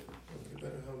Crabtree.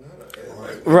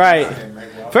 Right.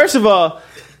 First of all,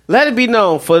 let it be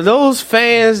known for those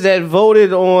fans that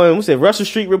voted on what's it, Russell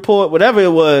Street Report, whatever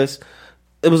it was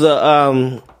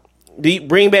a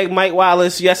bring back Mike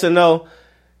Wallace, yes or no.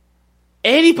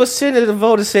 80% of the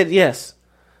voters said yes.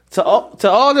 To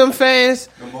all them fans,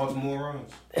 The Baltimore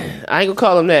runs. I ain't gonna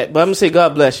call them that, but I'm gonna say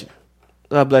God bless you.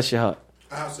 God bless your heart.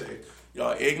 I'll say,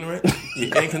 y'all ignorant,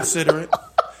 you're inconsiderate,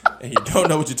 and you don't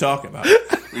know what you're talking about.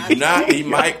 We do not need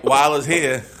Mike Wallace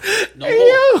here. No Hey, more.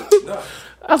 yo.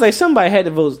 I was like, somebody had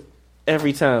to vote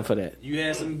every time for that. You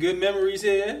had some good memories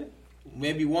here.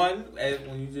 Maybe one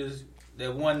when you just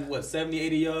that one 70,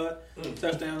 80 yard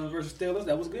touchdown versus Steelers.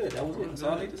 That was good. That was it. That's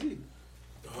all I need to see.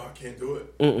 Oh, I can't do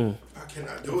it. Mm-mm. I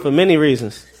cannot do it. For many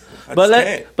reasons. I But just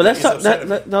can't. let's It's talk. upsetting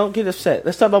me. Don't get upset.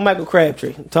 Let's talk about Michael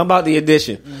Crabtree. Talk about the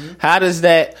addition. Mm-hmm. How does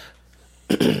that?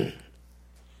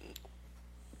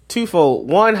 Twofold.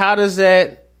 One, how do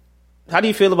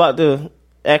you feel about the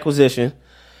acquisition?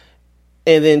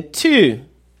 And then 2,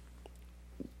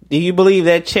 do you believe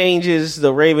that changes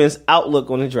the Ravens'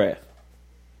 outlook on the draft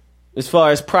as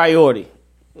far as priority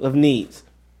of needs?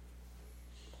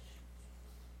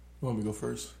 You want me to go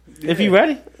first? If you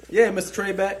ready, Yeah, Mr.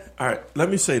 Treyback. All right, let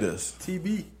me say this.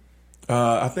 TB.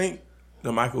 I think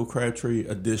the Michael Crabtree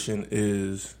addition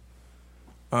is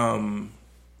an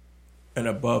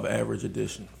above average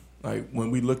addition. Like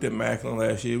when we looked at Macklin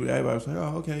last year, everybody was like,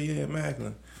 "Oh, okay, yeah,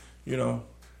 Macklin," you know,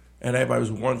 and everybody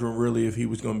was wondering really if he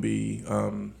was going to be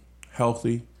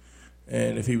healthy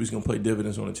and if he was going to play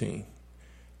dividends on the team.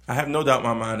 I have no doubt in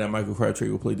my mind that Michael Crabtree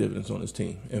will play dividends on his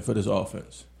team and for this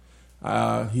offense.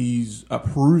 He's a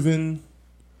proven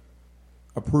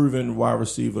wide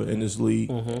receiver in this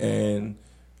league, and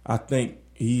I think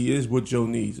he is what Joe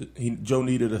needs. Joe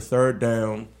needed a third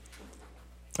down.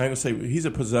 I ain't gonna say he's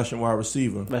a possession wide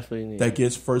receiver that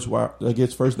gets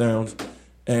first downs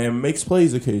and makes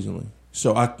plays occasionally.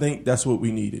 So I think that's what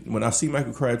we needed. When I see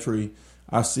Michael Crabtree,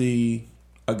 I see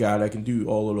a guy that can do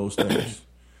all of those things.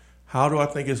 How do I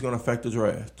think it's going to affect the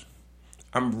draft?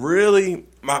 I'm really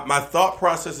my thought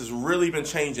process has really been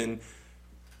changing.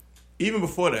 Even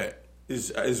before that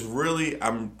is really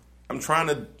I'm trying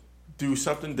to do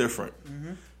something different.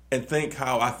 and think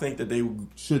how I think that they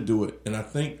should do it. And I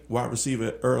think wide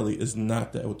receiver early is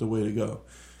not the way to go.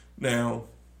 Now,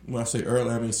 when I say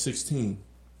early, I mean 16.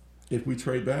 If we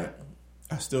trade back,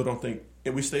 I still don't think.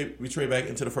 If we trade back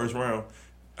into the first round,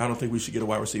 I don't think we should get a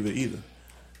wide receiver either.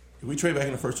 If we trade back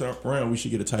in the first round, we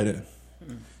should get a tight end.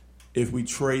 If we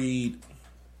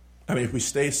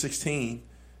stay 16,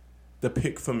 the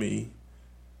pick for me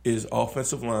is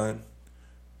offensive line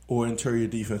or interior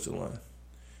defensive line.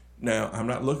 Now, I'm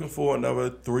not looking for another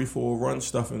 3-4 run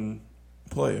stuffing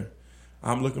player.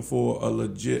 I'm looking for a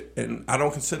legit, and I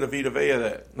don't consider Vita Vea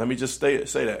that. Let me just say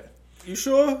that. You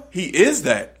sure? He is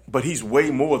that, but he's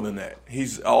way more than that.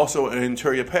 He's also an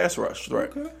interior pass rush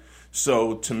threat. Okay.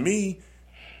 So, to me,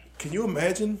 can you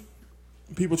imagine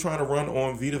people trying to run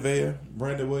on Vita Vea,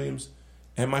 Brandon Williams,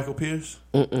 and Michael Pierce?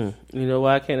 You know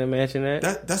why I can't imagine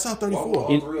that? That's our 34.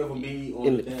 All three of them be on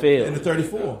in the field. In the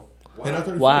 34.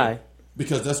 Why?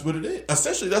 Because that's what it is.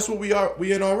 Essentially, that's what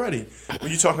we in already. When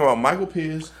you're talking about Michael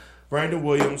Pierce, Brandon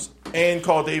Williams, and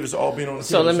Carl Davis all being on the field.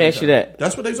 So let me ask you that.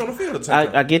 That's what they was on the field at the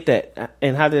time. I get that.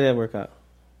 And how did that work out?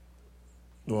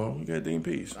 Well, you got Dean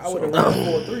Pease. I would have run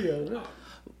 4-3 of that.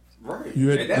 Right. You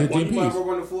had At that point, Dean you might Pease.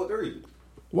 run the 4-3.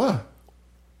 Why?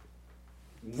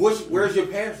 Where's your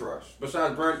pass rush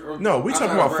besides Brandon? No, we talking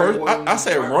about first. I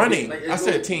said running. I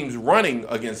said teams running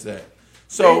against that.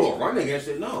 So they won't run against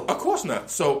it. No, of course not.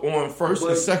 So on first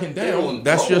and second down,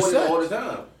 that's your set. All the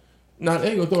time. No, they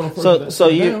ain't gonna throw on first.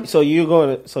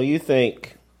 So you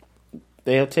think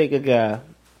they'll take a guy,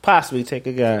 possibly take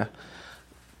a guy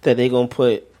that they gonna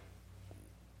put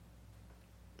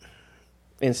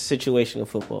in situational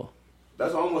football?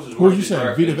 That's almost as. Who are you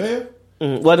saying, Vita Vea?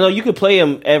 Well, no, you could play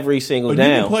him every single down.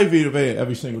 You can play Vita Vea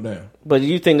every single down. But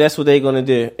you think that's what they're going to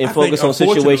do and focus on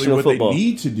situational football? What they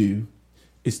need to do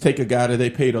is take a guy that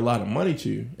they paid a lot of money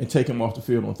to and take him off the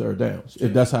field on third downs,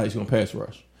 if that's how he's going to pass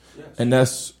rush. Yes. And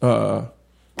that's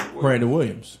Brandon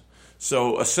Williams.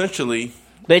 So, essentially...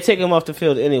 They take him off the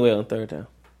field anyway on third down.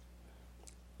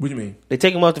 What do you mean? They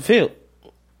take him off the field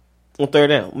on third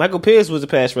down. Michael Pierce was a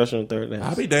pass rusher on third down.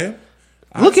 I'll be damned.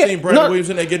 I've seen Brandon Williams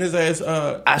in there getting his ass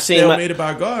stalemated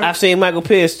by a guard. I've seen Michael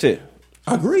Pierce too.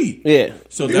 Agreed. Yeah.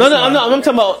 So I'm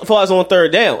talking about as far as on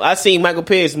third down. I've seen Michael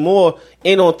Pierce more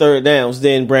in on third downs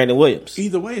than Brandon Williams.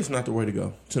 Either way, it's not the way to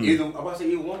go. To me, I'm about to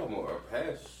say either one of them or a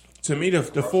pass. To me, the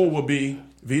four will be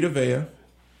Vita Vea,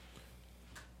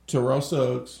 Terrell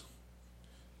Suggs,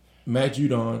 Matt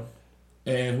Judon,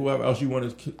 and whoever else you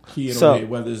want to key in on,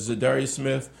 whether it's Zadarius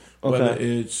Smith. Whether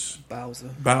it's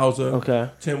Bowser, okay,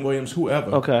 Tim Williams,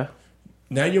 whoever. Okay.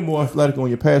 Now you're more athletic on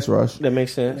your pass rush. That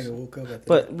makes sense.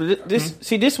 But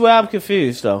this is where I'm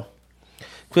confused though,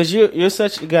 because you're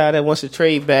such a guy that wants to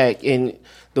trade back, and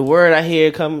the word I hear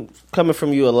coming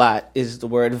from you a lot is the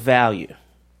word value.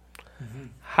 Mm-hmm.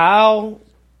 How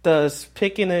does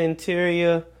picking an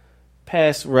interior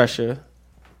pass rusher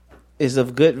is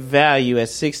of good value at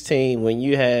 16 when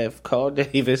you have Carl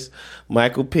Davis,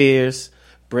 Michael Pierce,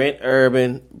 Brent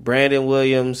Urban, Brandon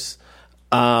Williams,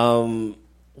 who's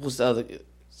the other?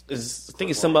 I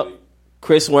think it's somebody,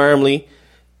 Chris Wormley.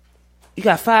 You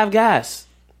got 5 guys.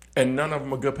 And none of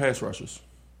them are good pass rushers.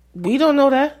 We don't know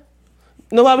that.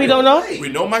 Know why we don't know? We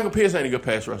know Michael Pierce ain't a good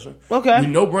pass rusher. Okay. We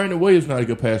know Brandon Williams not a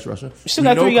good pass rusher. Still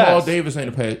got 3 guys. Carl Davis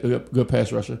ain't a good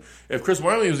pass rusher. If Chris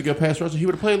Wormley was a good pass rusher, he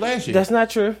would have played last year. That's not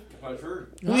true. Not true.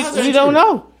 We don't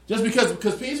know. Just because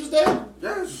Pierce was there?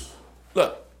 Yes.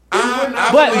 Look.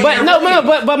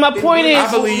 But my point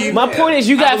is,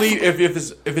 you got. I believe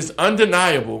if it's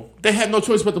undeniable, they have no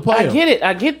choice but to play him.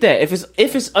 I get that.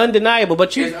 If it's undeniable,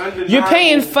 but you're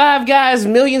paying 5 guys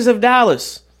millions of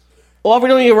dollars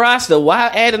already on your roster. Why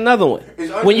add another one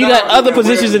when you got other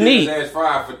positions in need?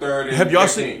 Have y'all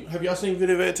seen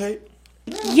Vita Vea tape?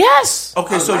 Yes.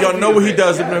 Okay, so y'all know what he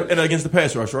does against the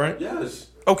pass rush, right? Yes.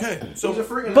 Okay, so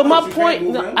but my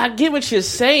point, I get what you're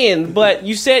saying, but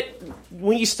you said.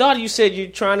 When you started, you said you're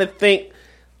trying to think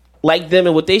like them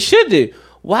and what they should do.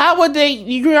 Why would they?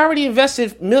 You already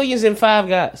invested millions in 5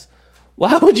 guys.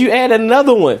 Why would you add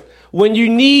another one when you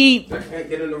need? They can't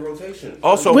get in the rotation.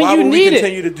 Also, why would we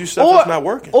continue to do stuff that's not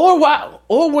working?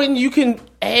 Or when you can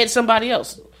add somebody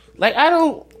else? I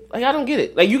don't get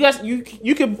it. Like you guys,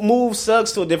 you can move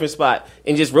Suggs to a different spot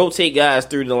and just rotate guys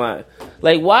through the line.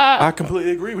 Like why? I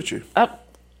completely agree with you. I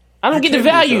don't get the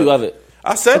value of it.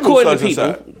 I said according to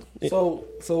people.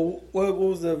 So what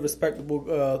was the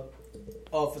respectable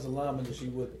offensive lineman that you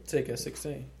would take at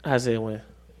 16? Isaiah Wynn.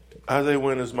 Isaiah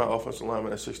Wynn is my offensive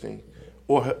lineman at 16,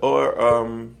 or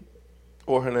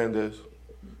Hernandez.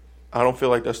 I don't feel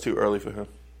like that's too early for him.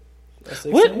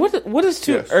 What is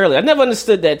too early? I never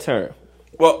understood that term.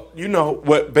 Well, you know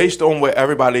what? Based on what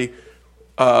everybody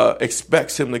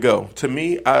expects him to go. To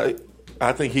me, I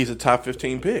think he's a top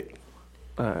 15 pick.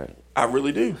 All right. I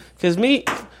really do. Because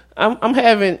I'm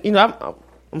having,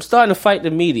 I'm starting to fight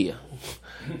the media.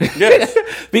 Yes.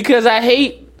 Because I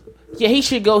hate, he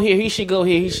should go here, he should go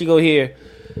here, he should go here.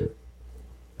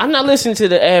 I'm not listening to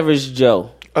the average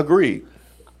Joe. Agreed.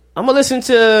 I'm going to listen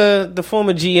to the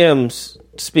former GMs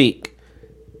speak.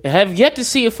 I have yet to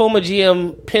see a former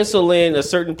GM pencil in a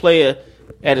certain player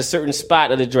at a certain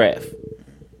spot of the draft.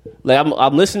 Like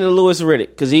I'm listening to Louis Riddick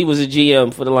because he was a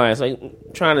GM for the Lions. Like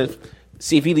trying to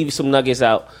see if he leaves some nuggets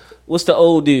out. What's the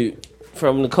old dude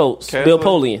from the Colts? Castle? Bill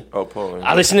Polian. Oh, Polian.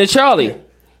 I listen to Charlie.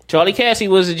 Charlie Cassie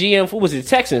was a GM for the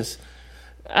Texans.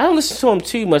 I don't listen to him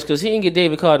too much because he didn't get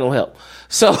David Carr no help.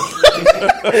 So,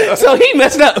 so he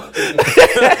messed up. He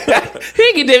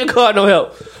didn't get David Carr no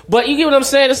help. But you get what I'm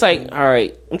saying? It's like, all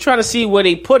right, I'm trying to see where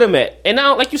they put him at. And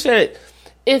now, like you said,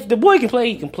 if the boy can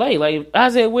play, he can play. Like, if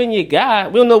Isaiah Wynn, your guy,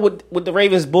 we don't know what the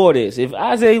Ravens board is. If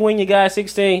Isaiah Wynn, your guy,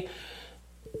 16,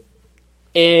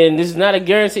 and this is not a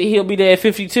guarantee he'll be there at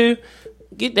 52,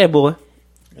 get that boy.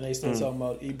 And they still talking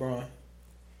about Ebron.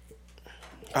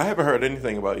 I haven't heard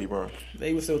anything about Ebron.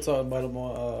 They were still talking about him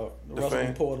on the Russell Fan.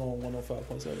 Report on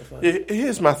 105.75. Yeah,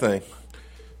 here's my thing.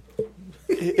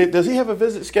 Does he have a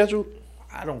visit scheduled?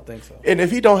 I don't think so. And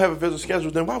if he don't have a visit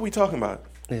scheduled, then why are we talking about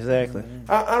it? Exactly.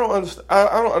 I don't understand.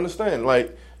 I don't understand.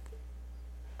 Like,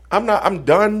 I'm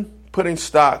done putting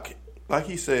stock, like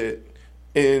he said,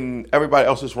 in everybody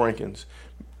else's rankings.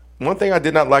 One thing I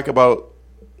did not like about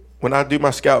when I do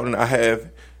my scouting, I have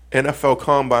NFL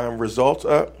Combine results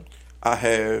up. I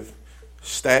have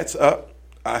stats up.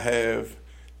 I have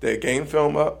their game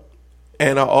film up.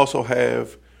 And I also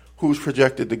have who's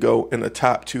projected to go in the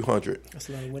top 200.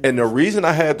 And the reason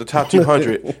I have the top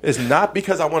 200 is not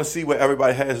because I want to see where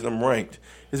everybody has them ranked.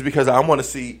 It's because I want to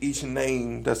see each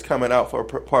name that's coming out for a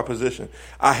part position.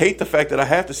 I hate the fact that I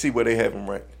have to see where they have them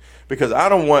ranked because I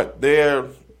don't want their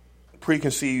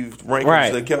preconceived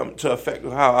rankings to affect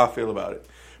how I feel about it.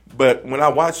 But when I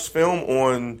watch film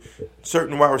on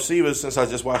certain wide receivers, since I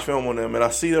just watched film on them, and I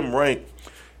see them ranked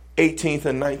 18th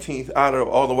and 19th out of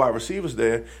all the wide receivers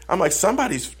there, I'm like,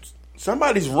 somebody's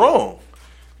wrong.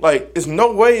 Like, there's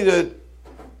no way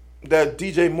that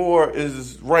DJ Moore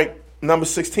is ranked number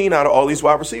 16 out of all these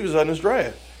wide receivers on this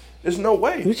draft. There's no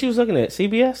way. Who she was looking at?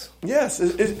 CBS? Yes.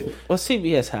 Well,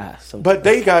 CBS high. But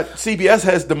CBS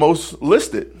has the most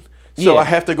listed. So I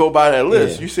have to go by that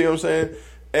list. Yeah. You see what I'm saying?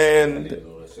 And I didn't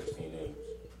know that 16 names.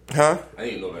 Huh? I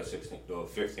didn't know that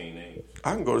 15 names.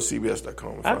 I can go to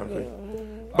CBS.com and find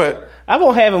it. But I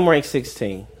won't have him ranked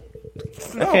 16.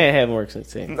 No. I can't have him ranked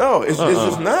 16. No, it's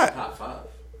just not. Top 5.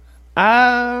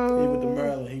 He with the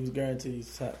Maryland, he was guaranteed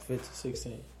top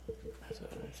 16. So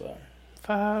I'm sorry.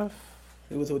 5.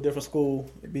 He went to a different school,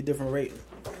 it'd be a different rate.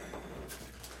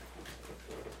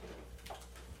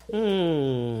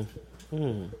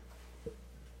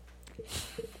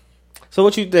 So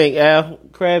what you think, Al?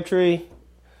 Crabtree?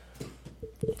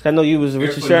 I know you was a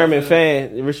Richard Sherman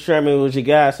fan. Richard Sherman was your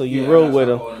guy, so you rode with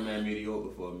him. I called him man mediocre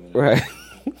for a minute. Right.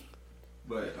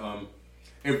 But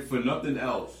if for nothing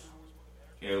else,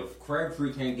 if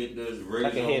Crabtree can't get this red zone,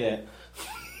 I can hear that.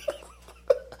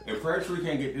 If Crabtree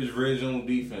can't get this red zone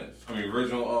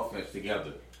offense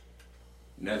together,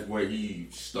 and that's where he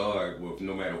started with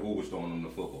no matter who was throwing him the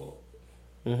football.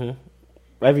 Mm-hmm.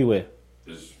 Everywhere.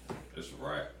 It's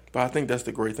right. But I think that's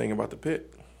the great thing about the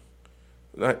pick.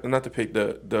 Not the pick,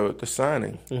 the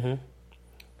signing. Mm-hmm.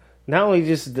 Not only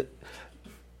just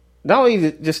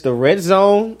the red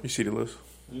zone. You see the list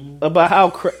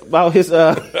about his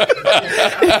Yo,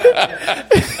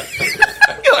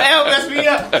 Al messed me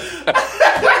up.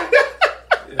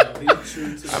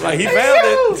 I'm like, he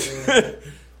found it.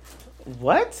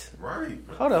 What? Right.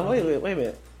 Hold on, wait a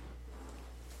minute.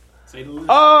 Say the list.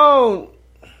 Oh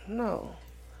no,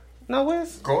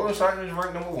 where's Cortland Sutton is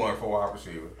ranked number 1 for wide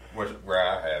receiver, where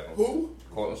I have him. Who?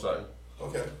 Cortland Sutton.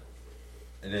 Okay.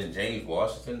 And then James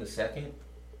Washington the second.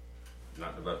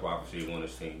 Not the best wide receiver on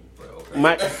this team, but okay.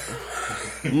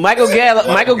 Michael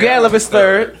Gallup is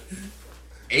third.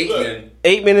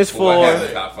 Aitman is 4. I have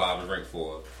the top 5 is ranked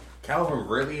 4. Calvin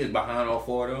really is behind all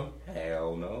 4 of them?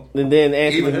 Hell no. And then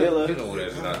Anthony Miller.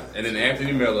 And then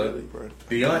Anthony Miller,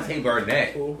 Deontay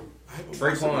Burnett,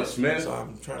 Traquan Smith,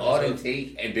 Auden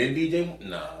Tate, and then DJ.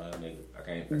 Nah, nigga, I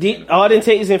can't. Auden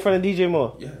Tate is in front of DJ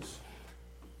Moore. Yes.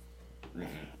 Mm-hmm.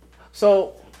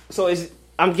 So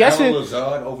I'm guessing Alan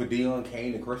Lazard over Deion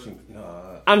Kane and Christian.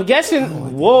 Nah. I'm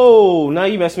guessing. Whoa! Now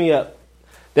you messed me up.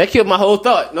 That killed my whole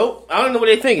thought. Nope, I don't know what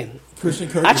they're thinking. Christian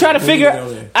Kirk. I try to figure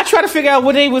out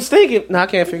what they was thinking. No, I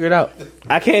can't figure it out.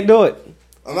 I can't do it.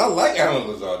 And I like Alan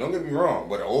Lazard. Don't get me wrong,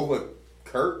 but over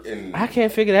Kirk and I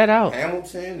can't figure that out.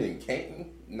 Hamilton and Canton.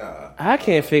 Nah, I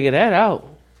can't figure that out.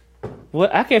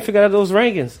 What? I can't figure out those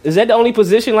rankings. Is that the only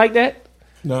position like that?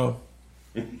 No.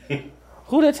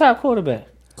 Who the top quarterback?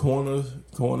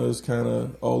 Corners kind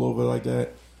of all over like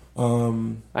that.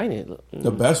 I didn't look.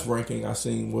 The best ranking I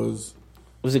seen was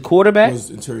it quarterback? Was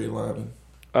interior lineman.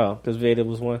 Oh, because Vader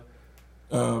was one.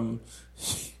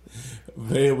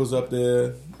 Vader was up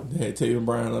there. They had Taven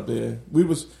Bryan up there.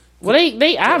 Well,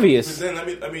 they obvious. But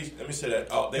then let me say that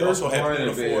they also had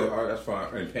Poona Ford. That's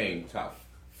fine. And paying top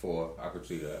 4, I could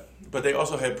see that. But they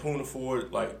also had Poona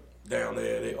Ford like down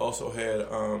there. They also had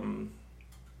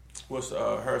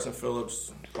Harrison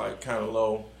Phillips like kind of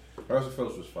low. Harrison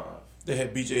Phillips was 5. They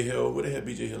had B.J. Hill. Where they had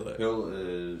B.J. Hill at? Hill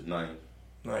is 9.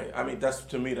 9. I mean,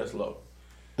 to me that's low.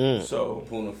 So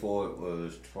Poona Ford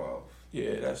was 12.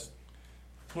 Yeah,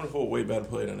 Poona Ford way better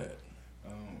player than that.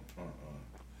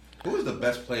 Who is the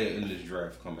best player in this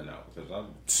draft coming out?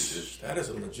 Because that is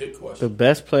a legit question. The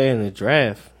best player in the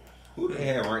draft. Who they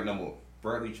have ranked number?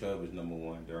 Bradley Chubb is number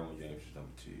 1. Derwin James is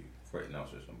number 2. Quentin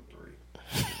Nelson is number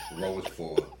 3. Rowe is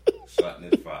 4. Sutton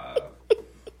is 5.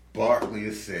 Barkley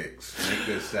is 6.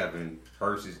 Minka is 7.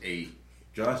 Hurst is 8.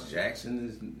 Josh Jackson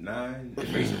is 9.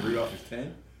 And Mason Rudolph is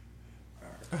 10.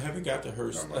 I haven't got to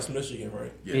Hurst. That's Michigan,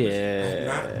 right? Yeah.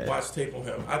 I have not watched tape on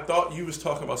him. I thought you was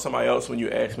talking about somebody else when you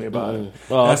asked me about it.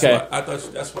 Oh, okay. I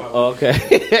thought that's why.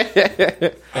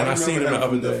 Okay. And I seen him the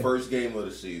other day. The first game of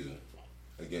the season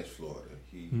against Florida.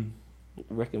 He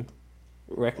record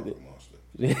it.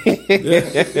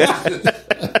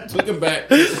 Took him back.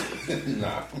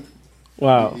 Nah.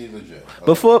 Wow. He's legit.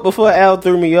 Before Al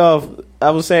threw me off, I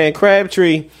was saying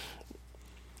Crabtree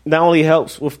not only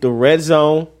helps with the red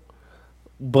zone,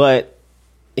 but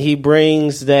he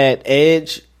brings that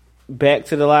edge back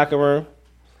to the locker room.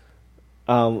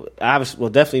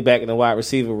 Definitely back in the wide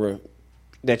receiver room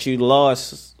that you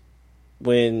lost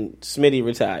when Smitty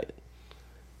retired.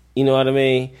 You know what I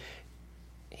mean?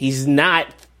 He's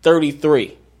not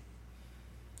 33.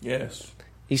 Yes.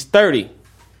 He's 30.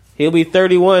 He'll be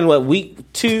 31,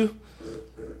 week 2?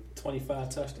 25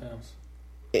 touchdowns.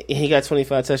 He got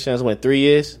 25 touchdowns in 3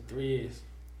 years? 3 years.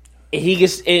 He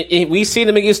gets. And we seen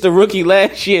him against the rookie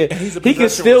last year. He can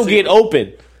still get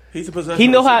open. He's a possession.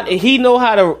 He know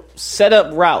how to set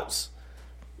up routes.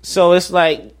 So it's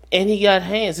like, and he got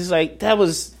hands. It's like that.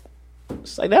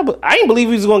 I didn't believe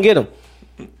he was gonna get him.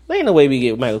 There ain't no way we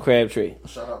get Michael Crabtree.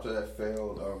 Shout out to that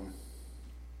failed.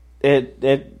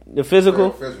 The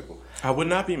physical. I would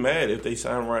not be mad if they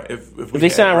sign Ryan. If they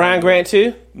sign Ryan Grant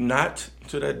too. Not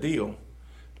to that deal.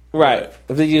 Right.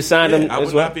 If they just signed him, I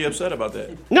would not be upset about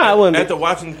that. No, I wouldn't. After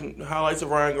watching highlights of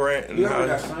Ryan Grant, and he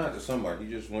got signed to somebody.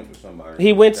 He just went to somebody.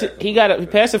 He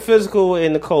passed a physical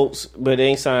in the Colts, but they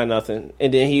ain't signed nothing.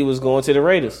 And then he was going to the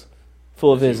Raiders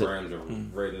for a visit.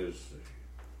 Raiders.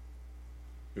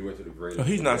 He went to the Raiders. Oh,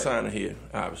 he's not signing here,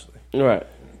 obviously. Right.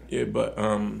 Yeah, but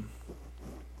Well,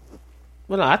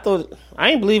 no, I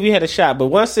didn't believe he had a shot. But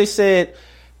once they said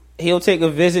he'll take a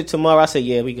visit tomorrow, I said,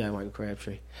 yeah, we got Michael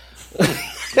Crabtree.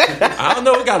 I don't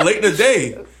know. It got late in the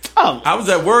day. Oh, I was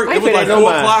at work. It was like 4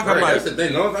 o'clock. I'm like, that's the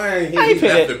thing. No, I ain't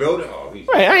pay that.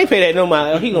 Right, I ain't pay that no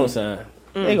mind. He gonna sign.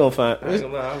 They gonna find. I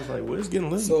was like, well, it's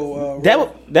getting late. So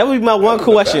that would be my one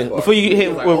question before you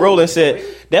hit what Roland said.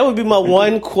 That would be my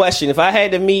one question. If I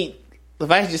had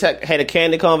just had a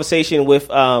candid conversation with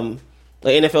an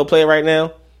NFL player right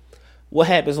now, what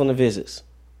happens on the visits?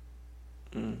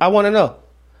 I want to know.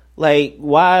 Like,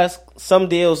 why some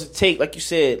deals take, like you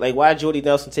said, like why Jordy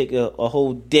Nelson take a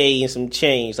whole day and some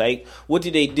change? Like, what do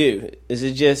they do? Is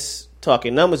it just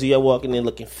talking numbers? Or you're walking in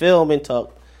looking film and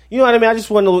talk? You know what I mean? I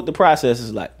just want to know what the process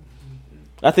is like.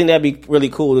 I think that'd be really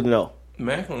cool to know.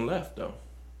 Macklin left though.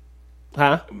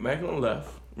 Huh? Macklin left.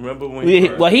 Remember when? He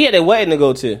had a wedding to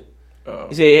go to.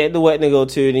 He said he had the wedding to go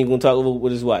to, and he's gonna talk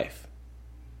with his wife.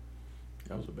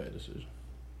 That was a bad decision.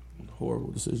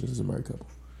 Horrible decision as a married couple.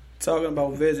 Talking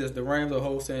about visits, the Rams are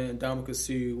hosting Ndamukong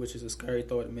Suh, which is a scary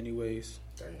thought in many ways.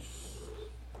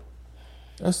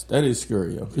 That is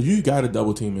scary, yo. Because you got to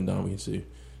double team in Ndamukong Suh,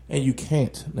 and you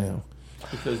can't now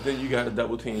because then you got to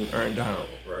double team Aaron Donald,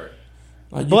 right?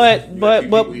 Like but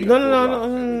no.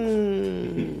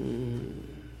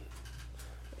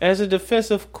 As a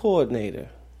defensive coordinator,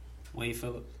 Wade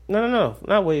Phillips. No,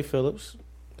 not Wade Phillips.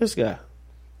 This guy. I'm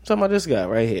talking about this guy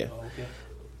right here. Oh, okay.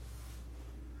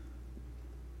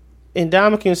 And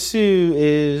Ndamukong Suh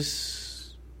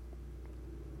is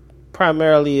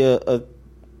primarily I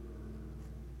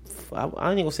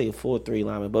ain't gonna say a 4-3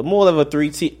 lineman, but more of a 3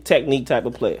 technique type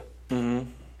of player. Mm-hmm.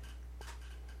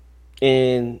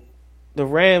 And the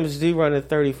Rams do run a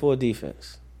 34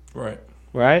 defense. Right.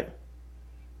 Right?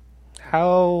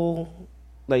 how,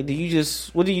 like,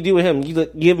 what do you do with him? You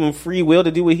give him free will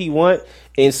to do what he want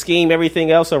and scheme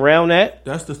everything else around that?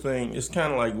 That's the thing. It's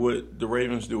kind of like what the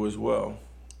Ravens do as well.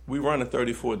 We run a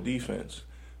 34 defense,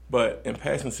 but in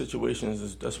passing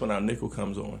situations, that's when our nickel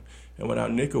comes on. And with our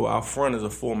nickel, our front is a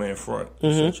 4-man front,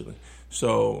 essentially.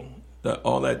 So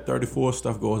all that 34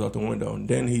 stuff goes out the window. And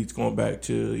then he's going back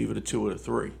to either the 2 or the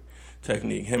 3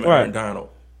 technique, him and Aaron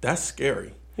Donald. That's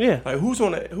scary. Yeah. Like, who's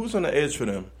on the edge for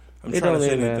them? I'm trying to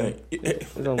say anything.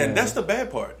 And that's the bad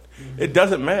part. It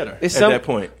doesn't matter at that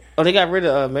point. Oh, they got rid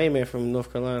of main man from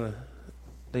North Carolina.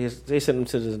 They sent him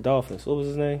to the Dolphins. What was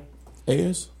his name?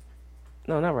 Ayers?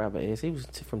 No, not Robert Ayers. He was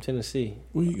from Tennessee.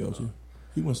 Where he go to?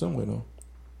 He went somewhere, though.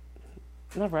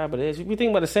 Not Robert Ayers. We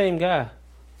think about the same guy. I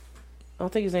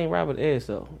don't think his name Robert Ayers,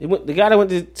 though. The guy that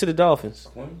went to the Dolphins.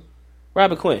 Quinn?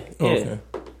 Robert Quinn. Yeah. Oh, okay.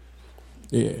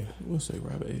 Yeah, we'll say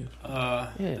Robert Ayers.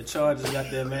 The Chargers got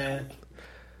their man.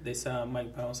 They signed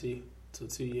Mike Pouncey to a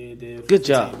 2-year deal. Good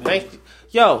job. Thank you.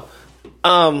 Yo,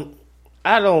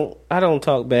 I don't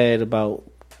talk bad about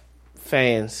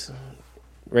fans,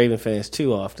 Raven fans,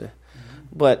 too often.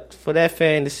 But for that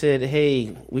fan that said,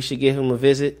 hey, we should give him a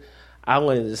visit, I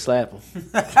wanted to slap him.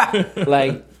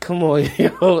 Like, come on,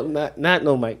 yo. Not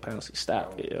no Mike Pouncey.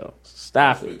 Stop it, yo.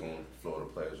 Stop it. Going to Florida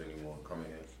players anymore coming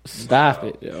in. Stop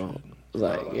it, yo.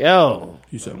 Like, yo.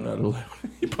 You said I'm not allowed.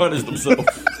 He punished himself.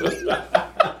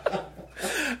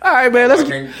 All right, man. Let's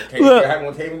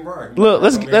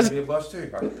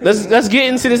get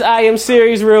into this IM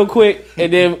series real quick,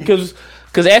 and then because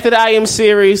after the IM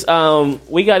series,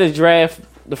 we got to draft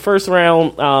the first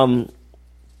round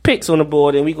picks on the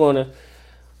board, and we're gonna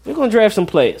draft some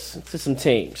players to some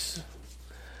teams.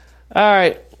 All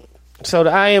right. So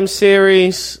the IM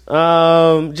series,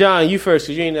 John, you first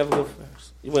because you ain't never go first.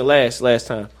 You went last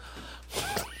time.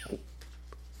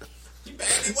 You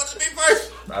want to be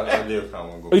first? I did kind of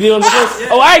want to go. You did want to go first? Yeah.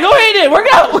 Oh, all right, go ahead then. Work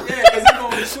out. Yeah, because he's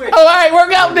going to be quick. All right,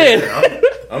 work out then.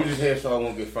 I'm just here so I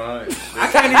won't get fined. I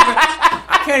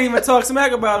can't even talk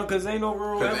smack about him because ain't no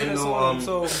real evidence on him.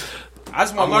 So I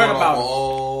just want to learn about him.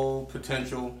 All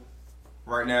potential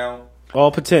right now.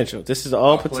 All potential. This is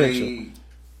all potential.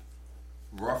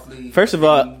 Roughly. First of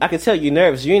all, I can tell you're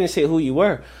nervous. You didn't say who you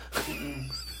were.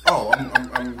 Oh,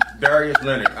 I'm Darius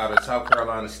Leonard out of South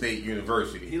Carolina State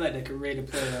University. He like that creative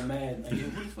player on Madden. Like,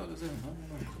 who the fuck is him?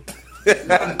 I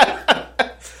don't know.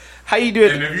 How you do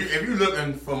it? And if you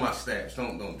looking for my stats,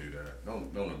 don't do that.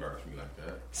 Don't embarrass me like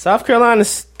that. South Carolina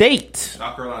State.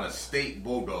 South Carolina State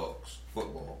Bulldogs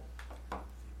football.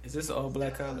 Is this an all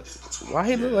black college? Why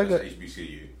he look like a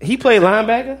HBCU? He played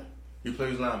linebacker. He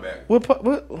plays linebacker.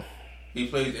 What? He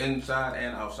plays inside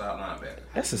and outside linebacker.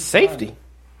 That's a safety.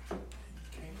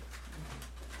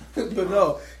 But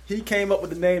no, he came up with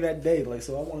the name that day. Like,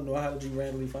 so I want to know, how did you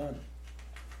randomly find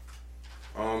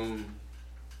him?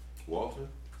 Walter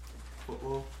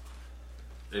football.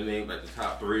 They named like the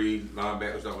top 3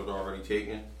 linebackers that was already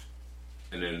taken,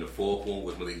 and then the 4th one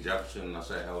was Malik Jefferson. And I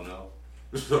said, hell no.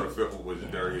 So the 5th one was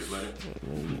Darius Leonard.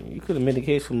 You could have made the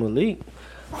case for Malik.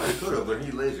 Oh, he could have, but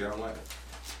he's lazy. I don't like it.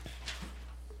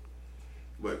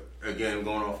 But again,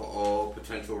 going off of all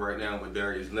potential right now with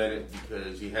Darius Leonard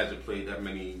because he hasn't played that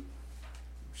many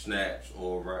snaps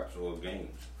or reps or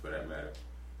games, for that matter,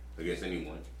 against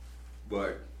anyone.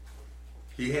 But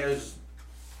he has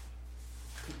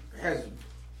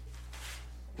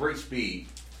great speed.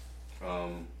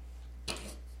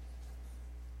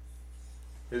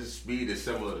 His speed is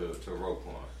similar to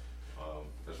Roquan,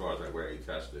 as far as like where he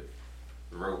tested.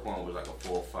 Roquan was like a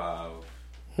 4.5.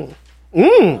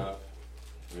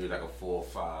 He was like a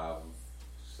 4.57,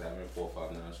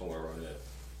 4.59, somewhere around there.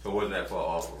 So it wasn't that far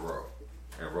off of Rowe.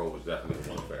 And Rowe was definitely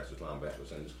one of the fastest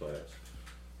linebackers in his class.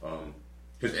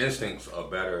 His instincts are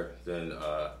better than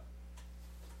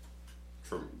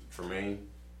Tremaine.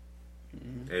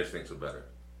 Mm-hmm. Instincts are better.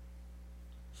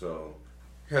 So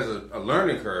he has a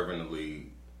learning curve in the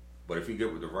league. But if you get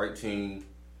with the right team,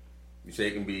 you say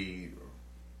it can be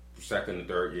second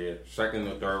or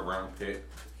third round pick.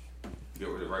 Get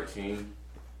with the right team.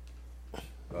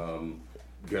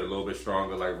 Get a little bit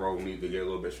stronger, like Rogue needs to get a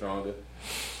little bit stronger.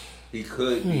 He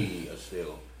could be a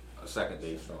second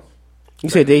day strong. You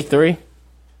said day 3?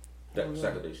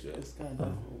 Second day still. It's kind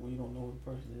of when you don't know who the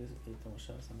person is if they throwing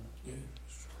shots or not. Yeah.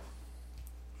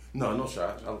 No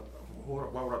shots.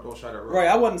 Why would I throw a shot at Rogue? Right,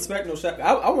 I wasn't expecting no shot.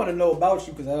 I want to know about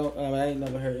you because I ain't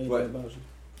never heard anything about you.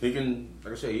 He can,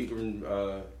 like I said,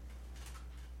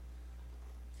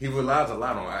 he relies a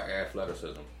lot on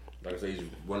athleticism. Like I say, he's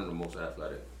one of the most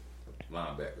athletic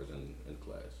linebackers in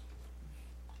class.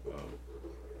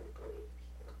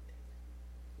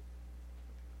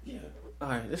 Yeah. All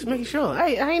right, let's make sure. I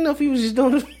ain't know if he was just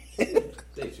doing it.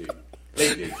 Day 2.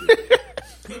 Day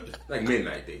 2. Like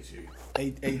midnight, day 2.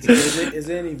 Is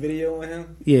there any video on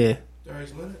him? Yeah.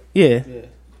 Darius Leonard? Yeah.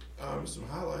 Some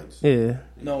highlights. Yeah.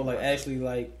 No, like actually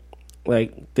like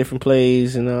different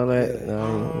plays and all that.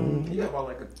 You got about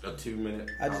like a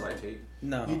 2-minute highlight tape?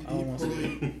 No, I don't want to see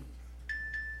it.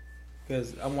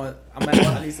 Because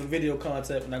I need some video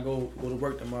content when I go to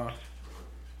work tomorrow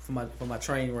for my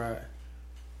train ride.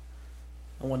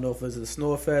 I want to know if it's a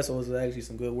snore fest or is it actually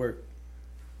some good work.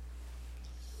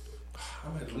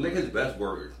 I think his best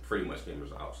work pretty much came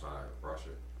was outside Russia,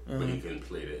 but he couldn't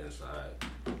play the inside.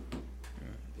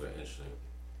 But interesting.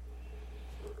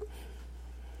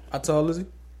 How tall is he?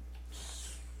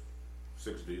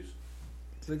 6 dudes.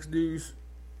 6 dudes.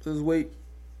 His weight?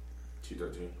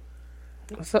 213.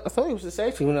 I thought he was the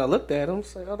safety when I looked at him. I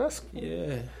was like, oh, that's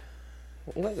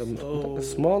like a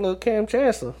small little Cam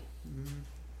Chancellor.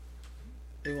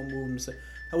 They gonna move him.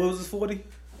 How old was this? 40?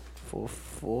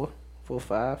 4'5".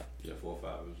 Yeah, 4'5"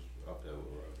 is up there.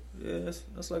 Yeah,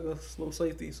 that's like a slow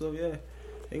safety. So yeah,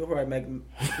 they gonna probably make him.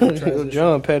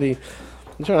 John Petty.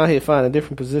 I'm trying out here finding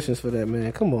different positions for that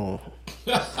man. Come on,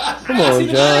 John,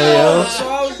 yo.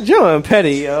 John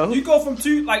Petty, yo. You go from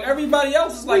 2 like everybody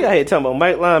else is like. We out here talking about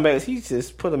Mike linebackers. He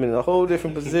just put him in a whole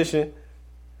different position.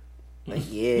 Like,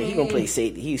 yeah, he gonna play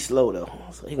safety. He's slow though,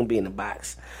 so he gonna be in the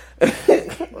box.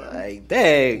 Like,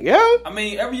 dang, yo. I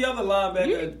mean, every other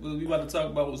linebacker we about to talk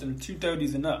about was in the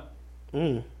 230s and up.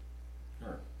 So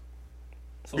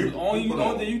the only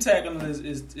thing you tackling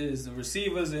is the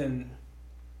receivers and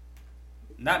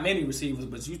not many receivers,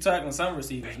 but you tackling some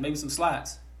receivers, maybe some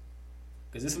slots.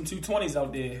 Because there's some 220s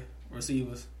out there,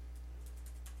 receivers.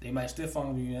 They might stiff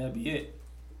on you, and that'll be it.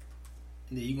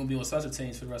 And then you're going to be on such a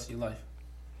team for the rest of your life.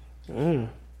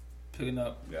 Picking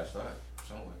up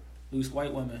somewhere. Loose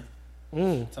white women.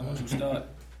 Talking about you start.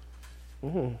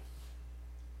 I'm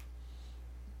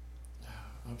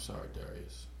sorry,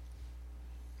 Darius.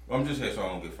 I'm just here so I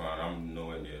don't get fined. I'm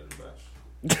nowhere near the best.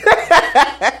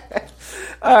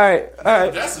 All right.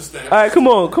 That's a stamp. All right, come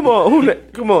on. Come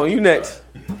on, you next.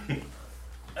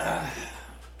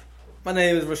 My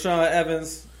name is Rashawn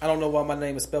Evans. I don't know why my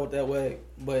name is spelled that way,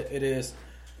 but it is.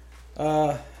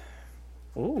 I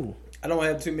don't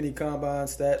have too many combine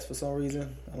stats for some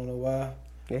reason. I don't know why.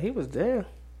 Yeah, he was there.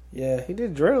 Yeah. He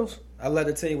did drills. I led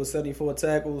the team with 74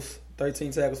 tackles,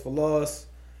 13 tackles for loss,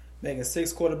 making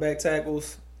 6 quarterback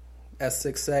tackles. That's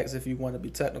 6 sacks if you want to be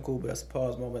technical, but that's a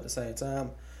pause moment at the same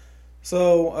time.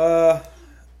 So,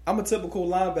 I'm a typical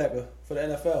linebacker for the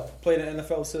NFL. Played in the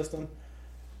NFL system.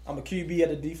 I'm a QB at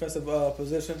the defensive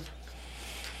position.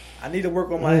 I need to work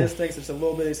on my instincts. It's a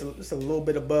little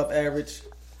bit above average.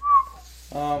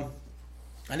 I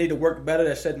need to work better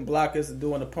at shedding blockers and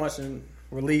doing the punch and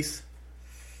release.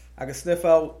 I can sniff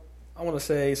out, I want to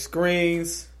say,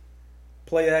 screens,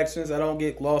 play actions. I don't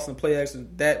get lost in play actions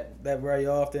that very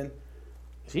often.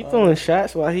 Is he throwing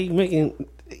shots while he making?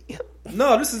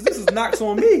 No, this is knocks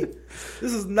on me.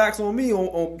 This is knocks on me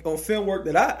on film work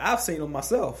that I've seen on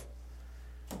myself.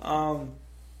 The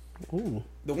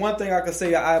one thing I can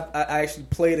say, I actually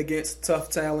played against tough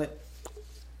talent.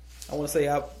 I want to say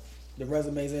the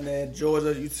resume's in there.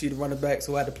 Georgia, you see the running backs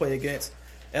who I had to play against.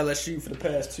 LSU for the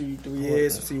past 2-3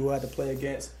 years to see who I had to play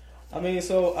against. I mean,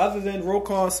 so other than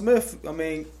Roquan Smith, I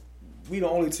mean, we the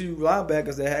only 2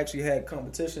 linebackers that actually had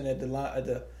competition at the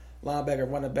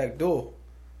linebacker running back door.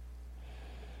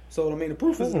 So I mean, the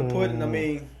proof is in the pudding. I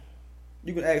mean,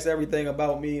 you can ask everything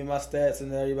about me and my stats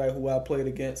and everybody who I played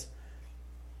against.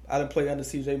 I didn't play under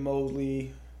C.J.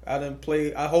 Mosley.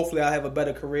 Hopefully I have a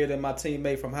better career than my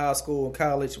teammate from high school and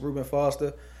college, Reuben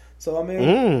Foster. So I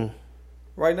mean,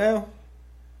 right now,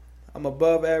 I'm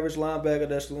above average linebacker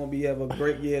that's going to have a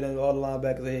great year than all the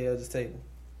linebackers ahead of this table.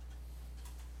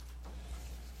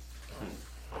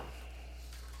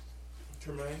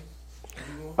 Tremaine?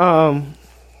 I'm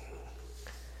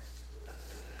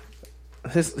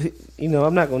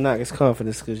not gonna knock his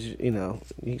confidence because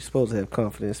you're supposed to have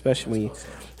confidence, especially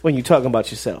when you're talking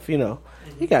about yourself.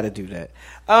 You got to do that.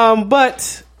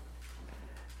 But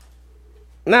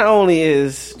not only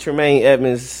is Tremaine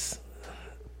Edmonds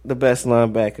the best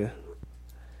linebacker,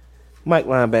 Mike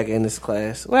linebacker in this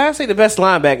class. Well, I say the best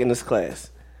linebacker in this class.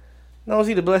 Not only is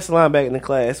he the best linebacker in the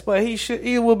class, but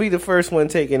he will be the first one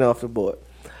taken off the board.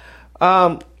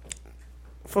 For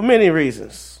many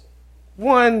reasons.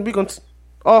 One, we're going to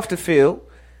off the field.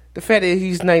 The fact that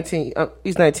he's 19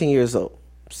 years old.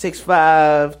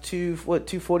 6'5",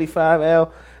 245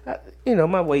 L.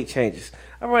 My weight changes.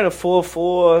 I ran a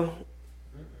 4.4.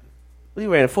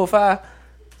 You ran a 4.5?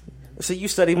 So you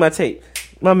studied my tape.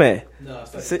 My man. No,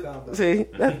 See,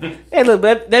 hey, look,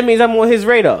 that means I'm on his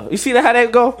radar. You see how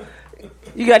that go?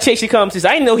 You got to chase your competition.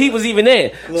 I didn't know he was even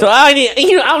there, so I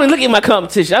don't look at my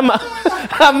competition.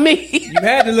 I'm me. You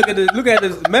had to look at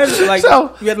the measure, like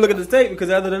so, you had to look at the statement because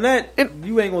other than that,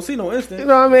 you ain't gonna see no instant. You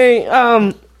know what I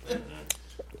mean?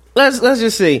 Let's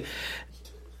just see.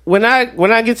 When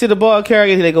I get to the ball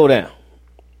carrier, they go down.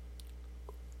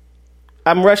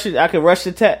 I'm rushing. I can rush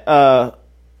the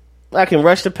I can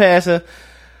rush the passer.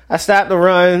 I stop the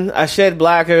run. I shed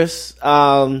blockers.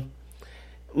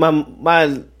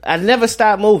 I never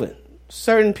stop moving.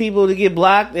 Certain people to get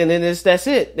blocked, and then that's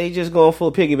it. They just going for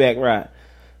a piggyback ride.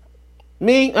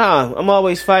 Me, I'm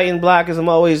always fighting blockers. I'm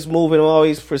always moving. I'm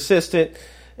always persistent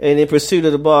and in pursuit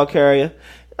of the ball carrier.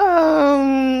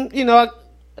 I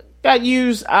got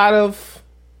used out of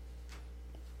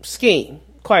scheme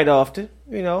quite often.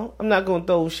 I'm not going to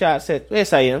throw shots at.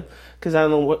 Yes, I am, because I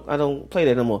don't play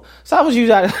that no more. So I was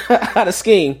used out of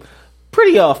scheme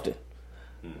pretty often.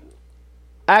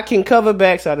 I can cover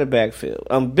backs out of the backfield.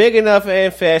 I'm big enough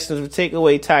and fast enough to take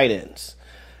away tight ends.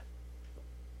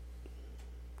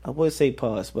 I would say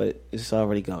pause, but it's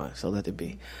already gone, so let it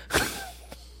be.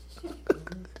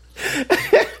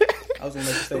 I was gonna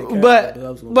say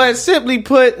but simply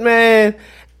put, man,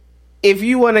 if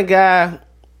you want a guy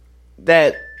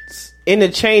that's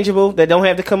interchangeable, that don't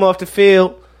have to come off the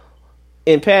field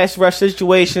in pass rush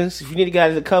situations, if you need a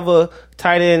guy to cover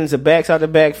tight ends or backs out the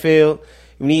backfield,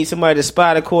 you need somebody to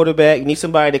spot a quarterback, you need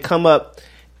somebody to come up,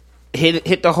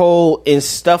 hit the hole and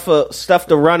stuff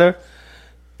the runner,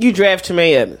 you draft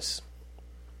Tremaine Edmunds.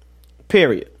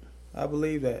 Period. I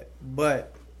believe that.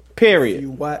 But period. If you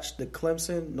watch the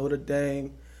Clemson, Notre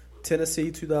Dame,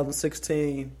 Tennessee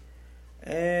 2016,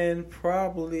 and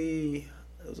probably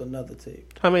there was another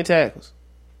tape. How many tackles?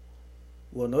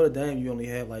 Well, Notre Dame, you only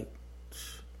had like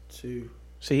 2.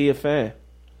 So he a fan.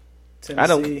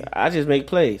 Tennessee, I just make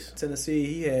plays. Tennessee,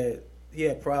 he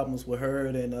had problems with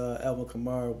Hurd and Alvin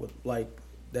Kamara with like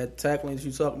that tackling that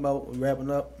you talking about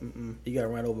wrapping up. He got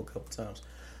run over a couple times.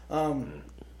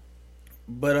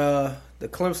 But the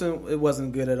Clemson, it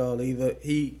wasn't good at all either.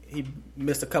 He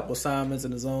missed a couple assignments in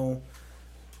the zone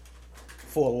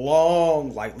for a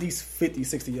long, like at least 50,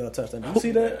 60-yard touchdown. Did you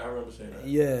see that? I remember seeing that.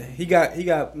 Yeah, he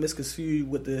got misconfused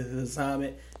with his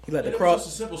assignment. He let the cross. It was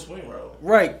just a simple swing route.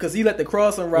 Right, because he let the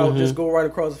crossing route just go right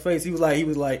across the face. He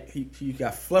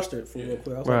got flustered for real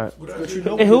quick. I was right. Like, but you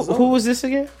know and who was this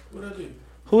again? What I do?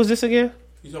 Who was this again?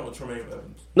 He's talking about Tremaine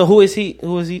Evans. No, who is he?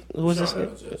 Who is this?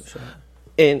 Evans, yes.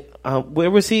 And where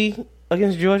was he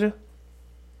against Georgia?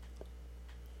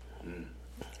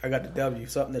 I got the W,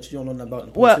 something that you don't know nothing about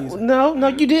in the postseason. Well, no,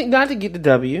 you didn't. Not to get the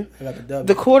W. I got the W.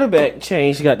 The quarterback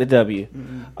change got the W.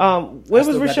 Where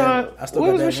was Rashawn?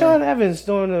 Where was Rashawn Evans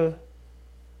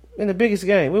in the biggest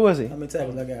game? Where was he? How many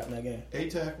tackles I got in that game? 8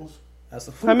 tackles.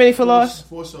 How many for loss?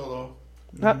 4 solo.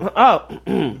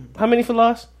 How many for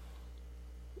loss?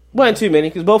 Wasn't too many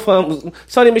because both of them.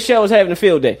 Sonny Michel was having a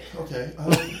field day. Okay.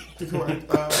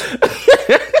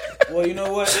 Well, you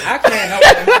know what? I can't help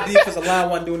it. My defensive line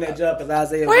wasn't doing that job because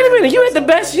Isaiah. Wait a minute, you at the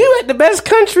best. You at the best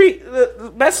country,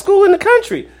 the best school in the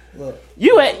country. Look,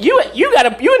 you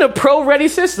in a pro ready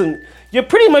system. You're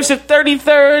pretty much the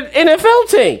 33rd NFL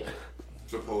team.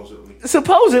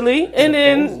 Supposedly, and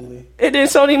then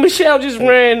Sonny Michel just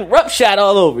ran roughshod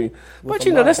all over you. But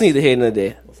that's neither here nor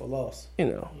there. For loss,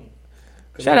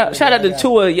 Shout out to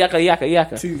Tua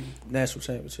Yaka. 2 national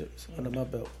championships under my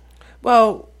belt.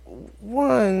 Well,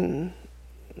 1,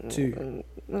 2.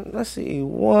 Let's see.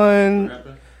 One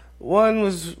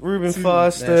was Reuben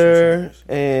Foster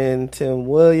and Tim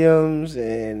Williams,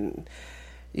 and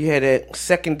you had that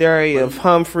secondary of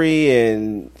Humphrey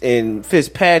and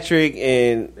Fitzpatrick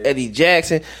and Eddie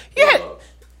Jackson. Yeah,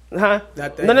 huh?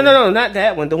 No, not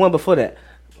that one. The one before that.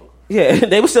 Yeah,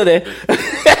 they were still there.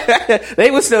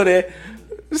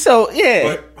 So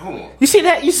yeah, but, hold on. You see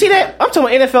that? I'm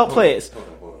talking about NFL players. Hold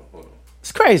on.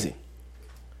 It's crazy.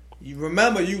 You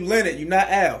remember, you Leonard, you not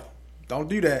Al. Don't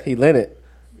do that. He Leonard.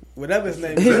 Whatever his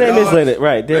name. His name is Leonard,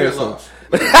 right? There's some.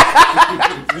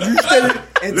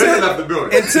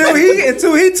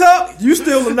 Until he talk, you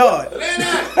still Leonard.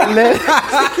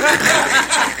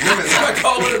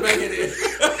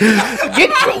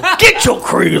 Get your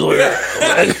crazy.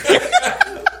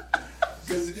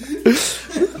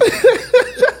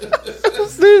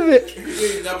 Stupid. He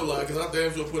ain't never lied because I'm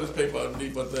damn sure put his paper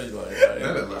underneath my thing.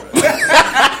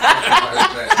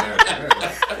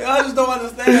 I just don't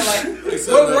understand.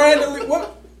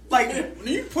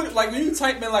 When you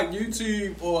type in like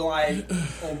YouTube or like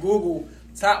on Google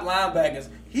top linebackers,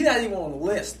 he not even on the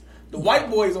list. The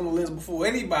white boy's on the list before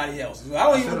anybody else. I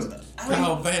don't even.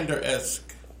 Kyle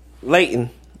Vander-esque. Leighton.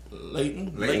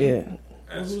 Leighton? Yeah.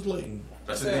 Who's Leighton?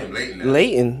 That's his name, Leighton.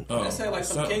 Leighton. That sound like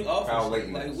some King office. Like,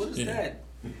 what is that?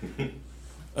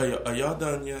 Are y'all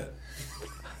done yet?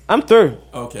 I'm through.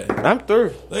 Okay. I'm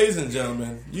through. Ladies and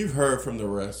gentlemen, you've heard from the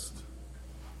rest.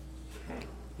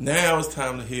 Now it's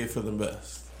time to hear from the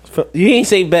best. You ain't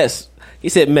say best. You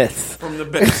said myth. From the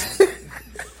best.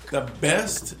 The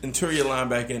best interior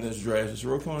linebacker in this draft is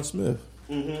Roquan Smith.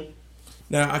 Mm-hmm.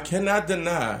 Now, I cannot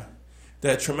deny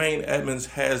that Tremaine Edmonds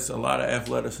has a lot of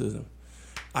athleticism.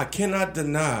 I cannot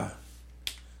deny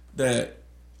that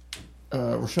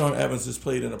Rashaan Evans has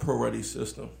played in a pro-ready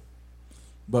system.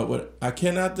 But what I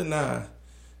cannot deny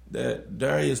that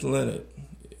Darius Leonard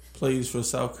plays for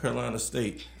South Carolina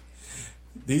State.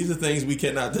 These are things we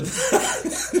cannot deny.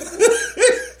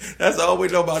 That's all we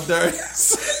know about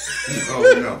Darius. Oh,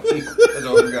 no. That's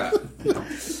all we got.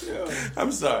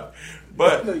 I'm sorry.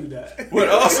 But No, you not.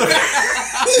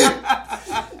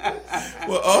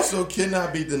 what also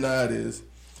cannot be denied is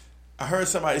I heard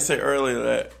somebody say earlier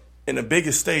that in the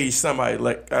biggest stage somebody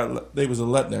they was a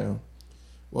letdown.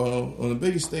 Well, on the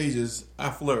biggest stages, I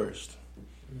flourished.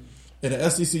 In the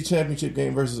SEC championship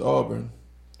game versus Auburn,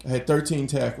 I had 13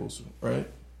 tackles, right?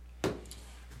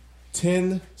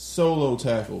 10 solo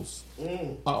tackles.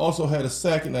 I also had a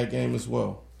sack in that game as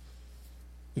well.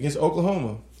 Against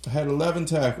Oklahoma, I had 11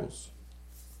 tackles.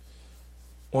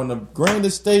 On the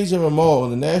grandest stage of them all,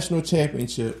 in the national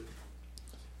championship,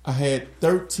 I had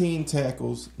 13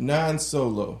 tackles, 9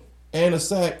 solo, and a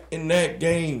sack in that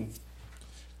game.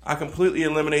 I completely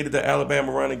eliminated the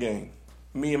Alabama running game.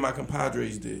 Me and my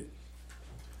compadres did.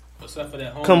 Except for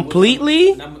that home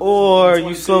Completely? Or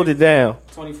you slowed it down?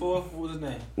 24? What was his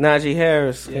name? Najee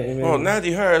Harris. Well,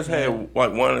 Najee Harris had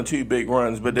like 1 or 2 big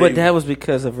runs, but that was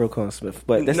because of Roquan Smith.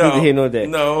 But that's neither here nor there.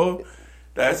 No,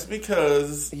 that's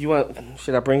because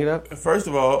should I bring it up? First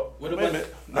of all, wait a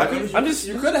minute.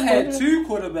 You could have had 2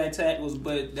 quarterback tackles,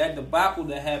 but that debacle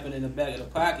that happened in the back of the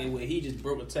pocket where he just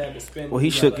broke a tackle, spin. Well,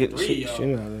 he shook it.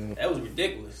 That was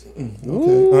ridiculous.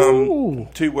 Okay.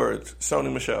 2 words.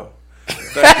 Sony Michel.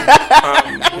 And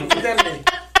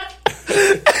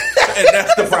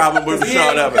that's the problem with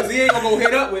Rashaan Evans. Because he ain't gonna go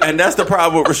hit up with him. And that's the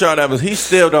problem with Rashaan Evans. He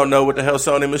still don't know what the hell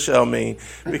Sony Michel mean,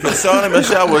 because Sony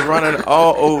Michel was running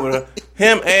all over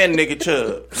him and Nigga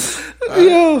Chubb.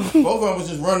 Both of them was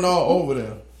just running all over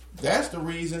them. That's the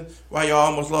reason why y'all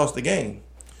almost lost the game.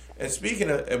 And speaking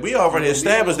of, we already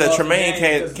established that Tremaine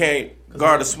can't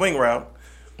guard a swing route.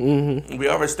 Mm-hmm. We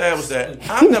already established that.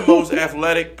 I'm the most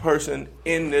athletic person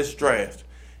in this draft.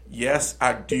 Yes,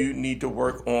 I do need to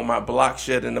work on my block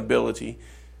shedding ability.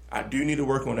 I do need to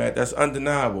work on that. That's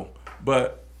undeniable.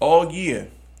 But all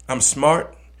year, I'm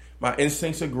smart. My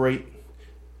instincts are great.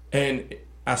 And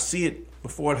I see it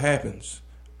before it happens.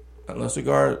 Unless the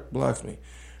guard blocks me.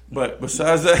 But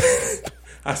besides that,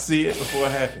 I see it before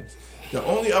it happens. The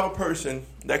only other person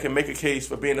that can make a case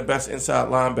for being the best inside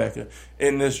linebacker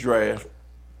in this draft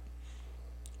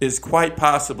is quite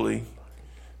possibly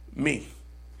me.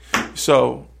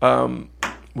 So,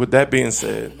 with that being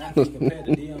said, Not compared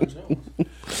to Deion Jones.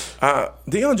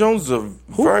 Deion Jones is a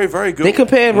very, very good. They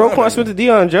compared Roquan Smith to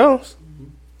Deion Jones.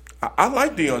 I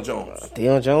like Deion Jones.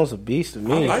 Deion Jones is a beast to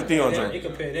me. I like Deion Jones. They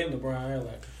compared him to Brian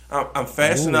Urlacher. I'm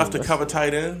fast enough to cover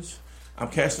tight ends. I'm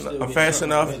fast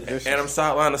enough, and I'm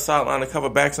sideline to sideline to cover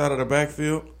backs out of the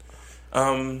backfield.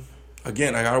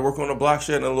 Again, I got to work on the block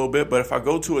shedding a little bit, but if I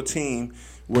go to a team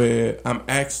where I'm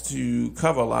asked to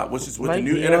cover a lot, which is what the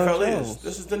new NFL is.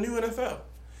 This is the new NFL.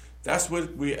 That's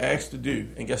what we're asked to do.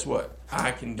 And guess what?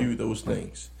 I can do those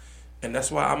things. And that's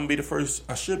why I'm going to be the first.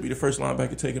 I should be the first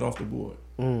linebacker taken off the board.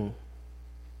 I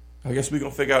guess we're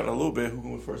going to figure out in a little bit who's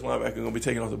going to be the first linebacker going to be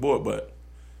taken off the board, but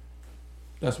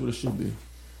that's what it should be.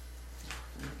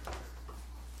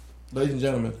 Ladies and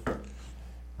gentlemen,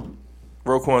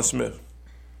 Roquan Smith,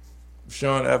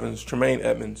 Rashaan Evans, Tremaine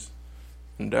Edmonds,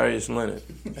 and Darius Leonard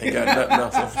ain't got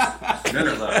nothing else.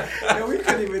 Yeah, we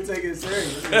couldn't even take it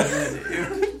serious.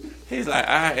 He's like,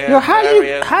 I am. Yo, how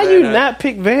you not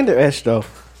pick Van Der Esch though?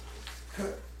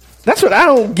 That's what I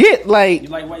don't get. Like, You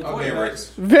like white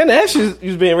quarterbacks? Van Der Esch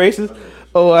is being racist.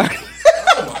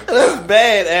 That's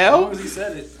bad, As Al. long as he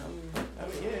said it.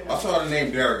 I saw the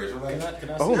name Darius. I'm like,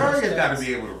 Can I see Darius got to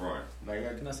be able to run.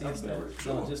 Can I see his stats?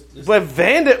 No, just But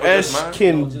Van Der Esch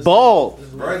can ball.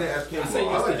 Brandon Eskimo.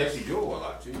 I like Jesse Jewell a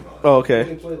lot too. Oh, okay.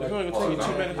 I feel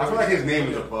like his name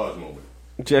is a buzz moment.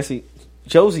 Josie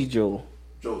Jewell.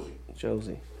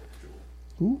 Josie.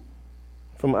 Who?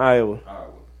 From Iowa.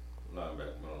 Linebacker.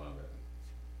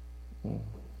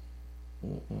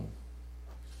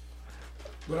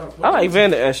 I like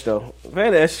Van Der Esch though.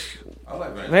 Van Der Esch. I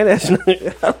like Van Der Esch.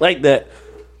 I like that.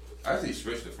 I actually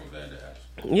switched it from that.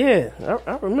 Yeah,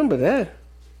 I remember that.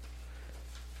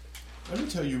 Let me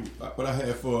tell you what I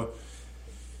had for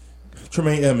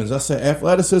Tremaine Edmonds. I said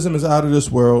athleticism is out of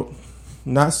this world.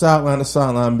 Not sideline to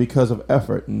sideline because of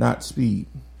effort, not speed.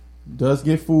 Does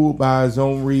get fooled by his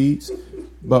own reads,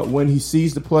 but when he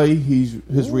sees the play,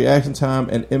 his reaction time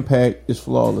and impact is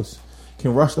flawless.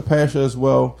 Can rush the passer as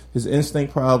well. His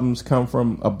instinct problems come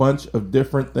from a bunch of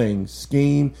different things: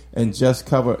 scheme and just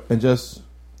cover and just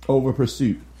over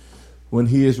pursuit. When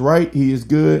he is right, he is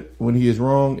good. When he is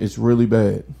wrong, it's really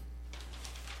bad.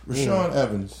 Rashaan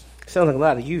Evans. Sounds like a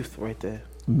lot of youth right there.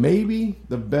 Maybe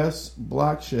the best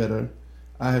block shedder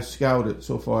I have scouted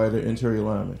so far at the interior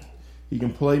lineman. He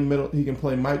can play middle. He can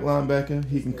play Mike linebacker.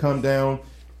 He can come down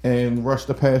and rush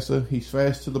the passer. He's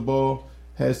fast to the ball.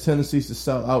 Has tendencies to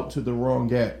sell out to the wrong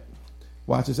gap.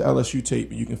 Watch his LSU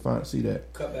tape and you can see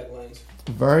that. Cutback lanes.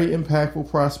 Very impactful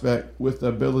prospect with the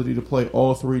ability to play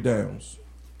all three downs.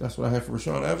 That's what I have for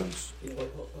Rashaan Evans.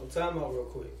 Time out real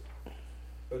quick.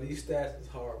 But these stats is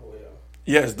horrible, y'all.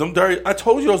 Yes, them Darius. I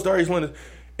told you those Darius Leonard.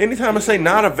 Anytime I say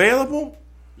not available,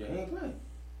 Yeah, he ain't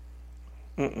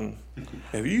playing.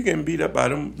 If you getting beat up by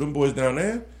them boys down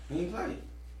there, He ain't playing.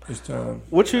 it's time.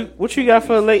 What you got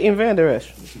for Leighton Vander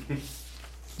Esch?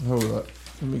 Hold up.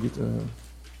 Let me get to him.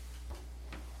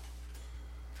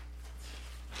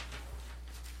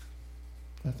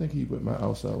 I think he with my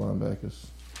outside linebackers.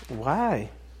 Why?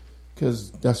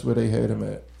 Because that's where they had him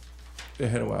at. They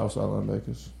had him with outside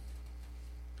linebackers.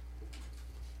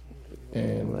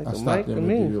 And Like I a stopped Mike them to and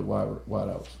me. do the wide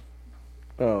outs.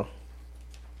 Oh.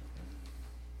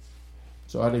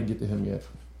 So I didn't get to him yet.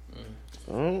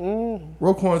 Mm-mm.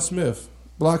 Roquan Smith.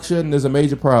 Block shedding is a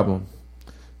major problem.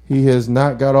 He has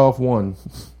not got off one.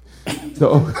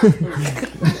 No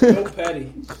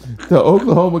petty. The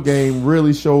Oklahoma game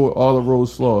really showed all of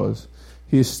Rose's flaws.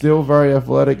 He is still very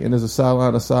athletic and is a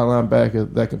sideline backer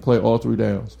that can play all three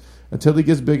downs. Until he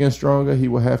gets bigger and stronger, he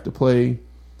will have to play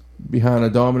behind a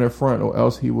dominant front, or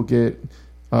else he will get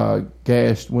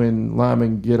gashed when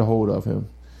linemen get a hold of him.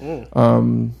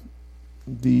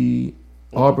 The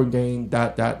Auburn game, ...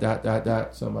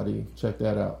 Somebody check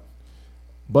that out.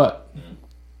 But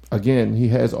again, he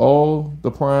has all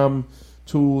the prime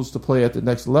tools to play at the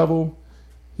next level.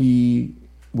 He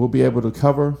will be able to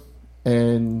cover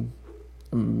and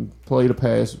play the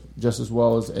pass just as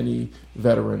well as any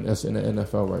veteran that's in the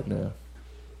NFL right now.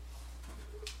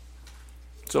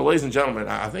 So, ladies and gentlemen,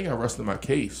 I think I rested my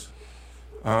case.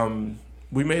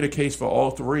 We made a case for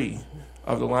all three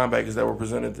of the linebackers that were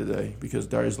presented today because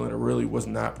Darius Leonard really was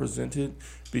not presented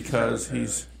because he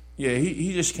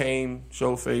just came,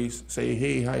 show face, say,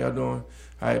 hey, how y'all doing?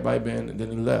 How everybody been? And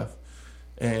then he left.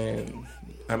 And,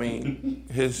 I mean,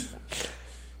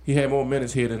 he had more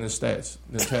minutes here than his stats,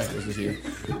 than tackles this year.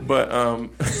 But,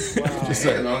 just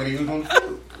saying.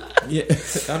 Yeah,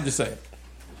 I'm just saying.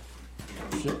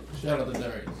 Shout out to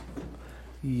Darius.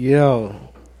 Yo,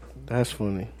 that's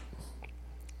funny.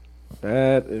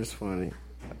 That is funny.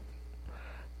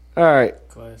 All right.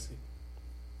 Classic.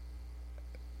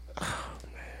 Oh,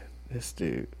 man. This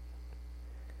dude.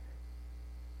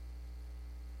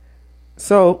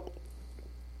 So,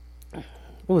 what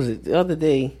was it? The other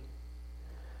day,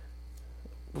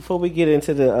 before we get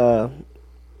into the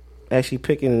actually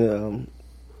picking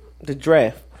the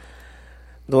draft,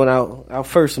 doing our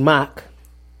first mock.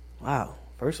 Wow.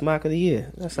 First mock of the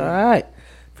year. That's all right.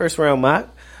 First round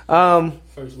mock.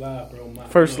 First live, bro. Mock.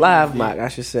 First live mock, I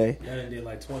should say. Y'all done did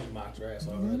like 20 mock drafts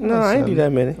already. No, I didn't do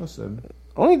that many. That's 7.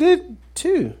 Only did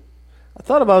 2. I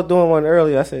thought about doing one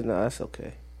earlier. I said, no, that's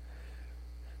okay.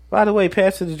 By the way,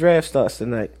 Path to the Draft starts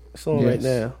tonight. It's on right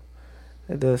now.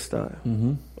 It does start.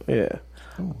 Mm-hmm. Yeah.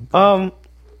 Oh, okay.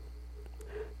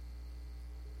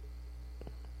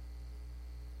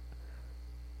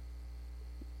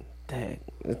 Dang,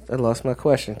 I lost my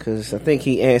question because I think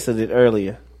he answered it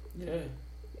earlier. Yeah.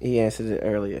 He answered it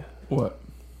earlier. What?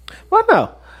 Well,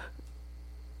 no.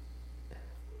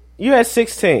 You at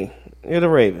 16. You're the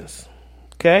Ravens.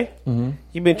 Okay? Mm-hmm.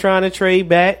 You've been trying to trade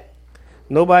back.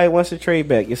 Nobody wants to trade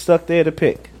back. You're stuck there to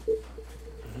pick.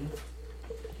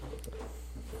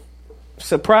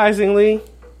 Surprisingly,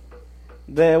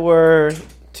 there were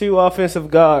 2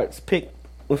 offensive guards picked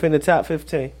within the top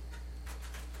 15.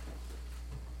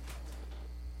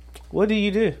 What do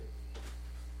you do?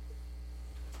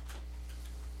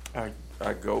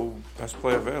 I go best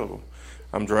player available.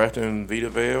 I'm drafting Vita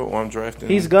Vea or I'm drafting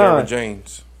He's gone. Derwin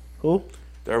James. Who?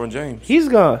 Derwin James. He's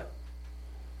gone.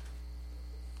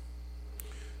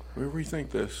 We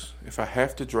rethink this. If I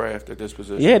have to draft at this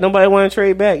position. Yeah, nobody want to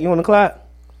trade back. You on the clock?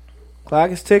 Clock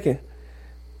is ticking.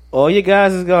 All your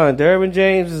guys is gone. Derwin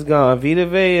James is gone. Vita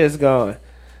Vea is gone.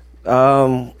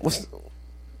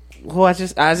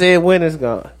 Isaiah Wynn is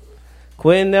gone.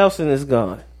 Quentin Nelson is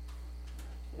gone.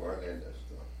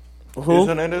 Who? Is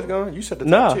Hernandez gone? You said the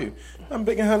No. top two. I'm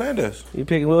picking Hernandez. You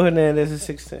picking Will Hernandez at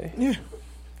 16? Yeah.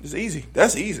 It's easy.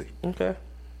 That's easy. Okay.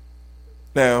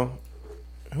 Now,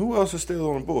 who else is still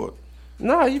on the board?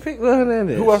 No, you picked Will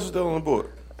Hernandez. Who else is still on the board?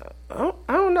 I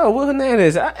don't know. Will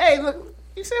Hernandez. Hey, look.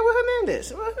 You said Will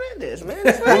Hernandez. Will Hernandez, man.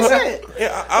 That's what I said.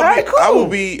 Yeah, Cool. I will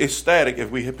be ecstatic if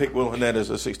we had picked Will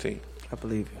Hernandez at 16. I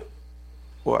believe you.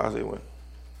 Or Isaiah Wynn.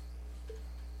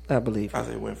 I believe you.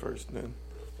 Isaiah Wynn first, then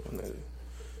Hernandez.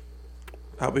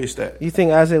 I'll be ecstatic. You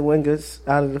think Isaiah Wynn gets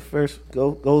out of the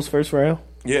goes first round?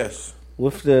 Yes.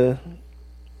 With the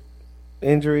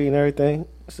injury and everything?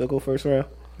 Still go first round?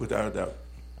 Without a doubt.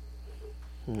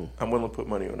 I'm willing to put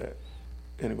money on that.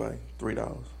 Anybody? $3.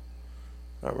 All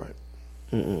right.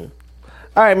 All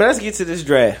right, man. Let's get to this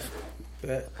draft.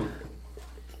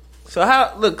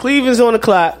 So look, Cleveland's on the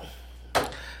clock.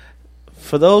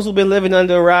 For those who've been living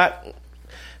under a rock,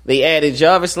 they added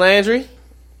Jarvis Landry.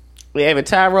 They added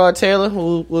Tyrod Taylor,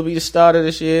 who will be the starter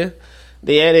this year.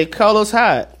 They added Carlos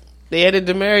Hyde. They added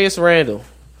Demarius Randall.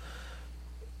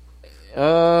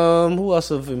 Who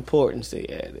else of importance they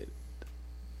added?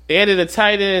 They added a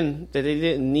tight end that they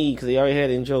didn't need because they already had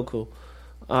Njoku.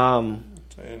 I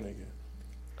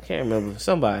can't remember.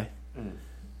 Somebody.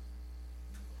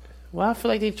 Well, I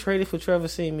feel like they traded for Trevor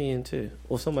Siemian too.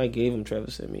 Or somebody gave him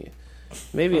Trevor Siemian.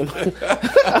 Maybe I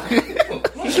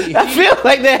feel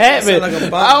like that happened. Like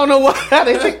I don't know why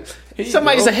they think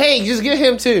somebody said, "Hey, just get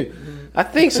him too." I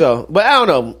think so, but I don't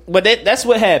know. But that's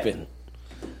what happened.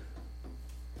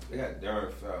 They got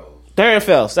Darren Fells. Darren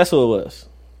Fells, that's who it was.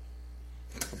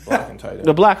 The blocking tight end.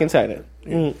 The blocking tight end.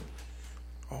 Yeah.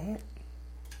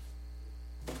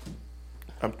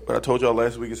 But I told y'all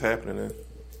last week it's happening. Then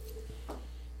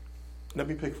let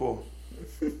me pick 4.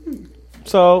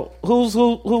 So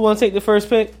who want to take the first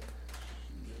pick?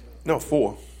 No,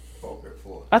 4.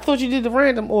 I thought you did the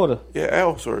random order. Yeah,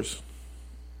 Al's first.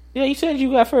 Yeah, you said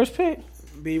you got first pick.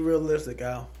 Be realistic,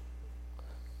 Al.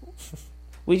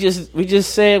 We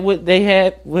just said what they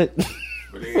had. What?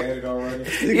 But they added already.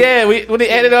 Yeah, they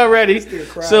added already.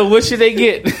 So what should they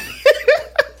get?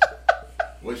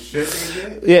 What should they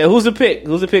get? Yeah, who's the pick?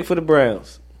 Who's the pick for the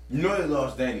Browns? You know they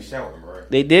lost Danny Shelton, right?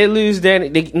 They did lose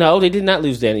Danny. No, they did not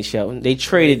lose Danny Shelton. They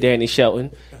traded Danny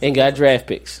Shelton and got draft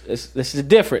picks. This is the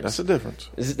difference. That's the difference.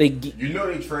 You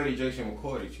know they traded Jason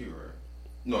McCourty too, right?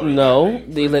 No,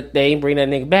 they ain't bring that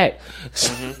nigga back.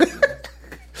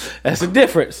 That's the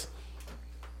difference.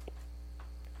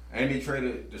 And they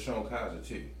traded Deshaun Kaiser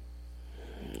too.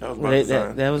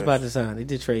 That was by design. They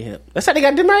did trade him. That's how they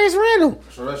got Demarius Randall.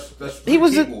 So that's that's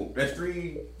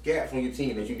 3 gaps on your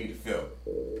team that you need to fill.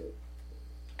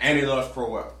 And they lost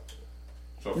Crowell.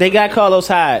 So they got Carlos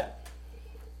Hyde,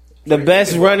 the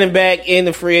best running back in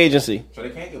the free agency. So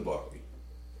they can't get Barkley.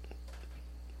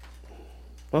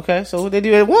 Okay, so what they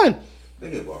do at 1?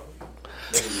 They get Barkley.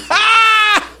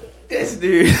 This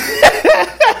dude.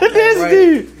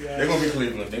 Dude. They're gonna be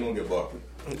Cleveland. They're gonna get Barkley.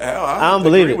 I don't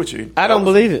believe it. With you. I don't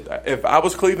believe it. If I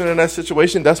was Cleveland in that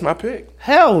situation, that's my pick.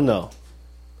 Hell no.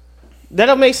 That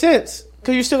don't make sense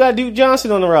because you still got Duke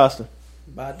Johnson on the roster.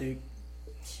 Bye, Duke.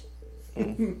 Who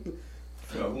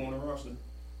on the roster?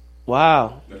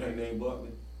 Wow. That ain't named Barkley.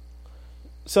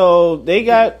 So they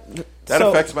got that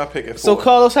affects my pick at 4. So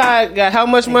Carlos Hyde got how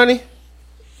much money?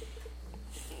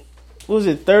 What was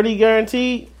it 30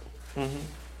 guaranteed? Mm-hmm.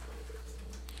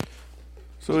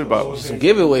 So we about some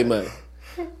giveaway money.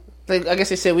 I guess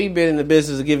they said we've been in the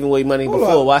business of giving away money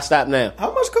before. Why stop now?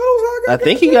 How much Carlos Hyde got? I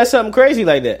think he got something crazy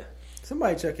like that.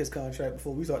 Somebody check his contract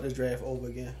before we start this draft over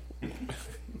again. He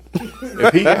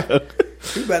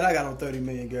better not got no $30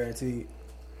 million guaranteed.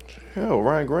 Hell,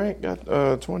 Ryan Grant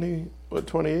got 28?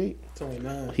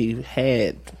 29. He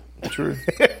had. True.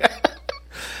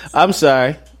 I'm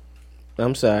sorry.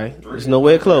 There's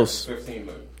nowhere close. 15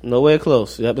 million. Nowhere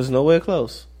close. Yep, there's nowhere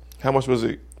close. How much was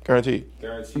it guaranteed?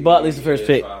 Barkley's the first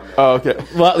pick. Oh, okay.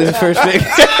 Barkley's the first pick.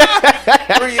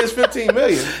 3 years, $15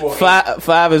 million.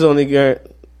 5 is only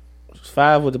guaranteed.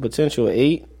 5 with the potential of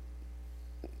 8.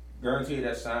 Guaranteed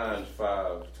that signs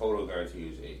 5. Total guarantee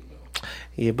is 8.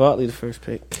 Yeah, Barkley the first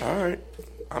pick. All right,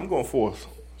 I'm going 4th.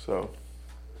 So,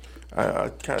 he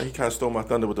kind of stole my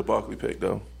thunder with the Barkley pick,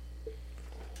 though.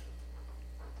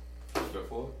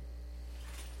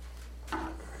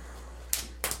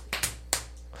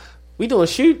 We doing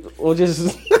shoot or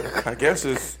just? I guess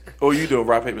it's. Oh, you doing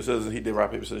rock paper scissors? And he did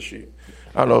rock paper scissors shoot.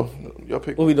 I don't know. Y'all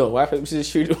pick. What we doing? Rock paper scissors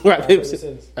shoot. Rock paper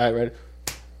scissors. All right, ready.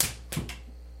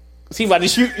 See, about to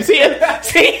shoot. See, he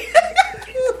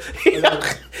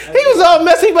was all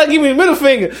messy. He about to give me the middle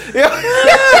finger.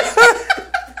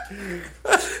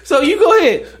 So you go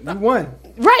ahead. You won.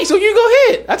 Right, so you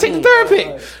go ahead. I take the third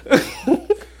pick.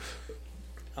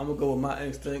 I'm going to go with my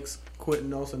instincts. Quentin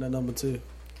Nelson at number 2.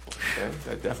 Yeah,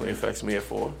 that definitely affects me at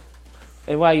 4.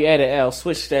 And while you at it, Al,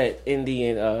 switch that Indy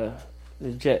and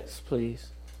the Jets, please.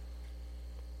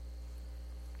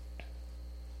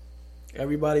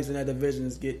 Everybody's in that division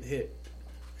is getting hit.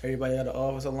 Everybody got the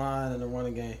offensive line and the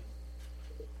running game.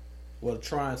 Well,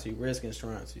 trying to. Redskins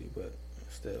trying to, but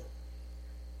still.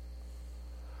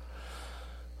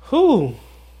 Who?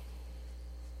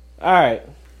 All right.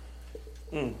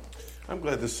 I'm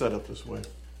glad this set up this way.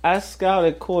 I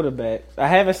scouted quarterbacks. I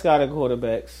haven't scouted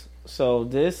quarterbacks. So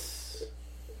this,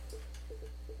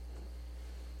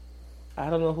 I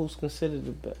don't know who's considered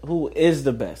the best. Who is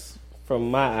the best from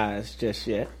my eyes just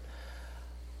yet.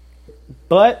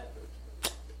 But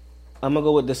I'm going to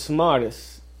go with the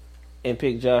smartest and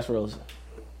pick Josh Rosen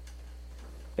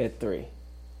at 3.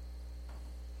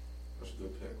 That's a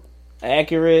good pick.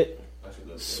 Accurate, That's a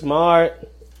good pick. smart,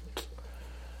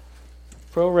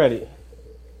 pro ready.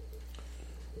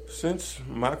 Since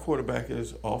my quarterback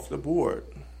is off the board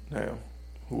now,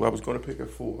 who I was going to pick at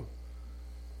 4,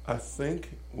 I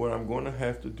think what I'm going to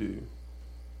have to do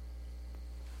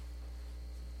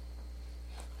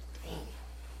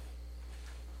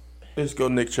is go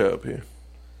Nick Chubb here.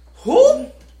 Who?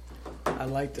 I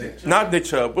like that. Not Nick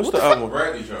Chubb. What's the other one?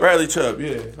 Bradley Chubb. Bradley Chubb,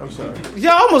 yeah. I'm sorry.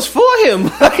 Y'all almost for him.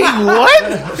 Like,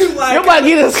 what? You about to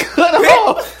get us cut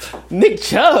off. Nick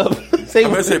Chubb. Say,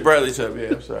 I'm going to say Bradley Chubb, yeah.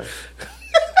 I'm sorry.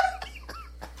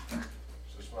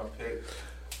 That's my pick.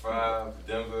 5,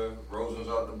 Denver. Rosen's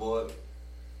off the board.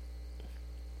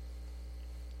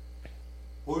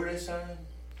 Who did they sign?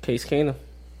 Case Keenum.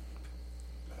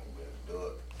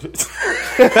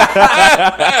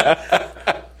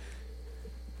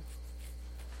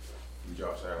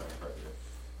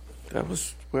 That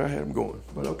was where I had him going,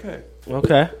 but okay.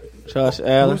 Okay. Josh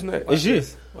Allen. Who's next? It's you.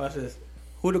 Watch this.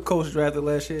 Who the coach drafted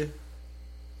last year?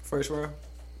 First round?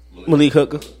 Malik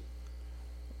Hooker.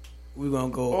 We're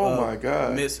going to go Oh, my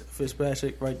God. Miss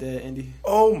Fitzpatrick right there, Indy.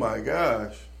 Oh, my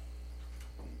gosh.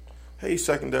 Hey,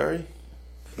 secondary.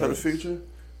 For the future.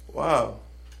 Wow.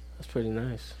 That's pretty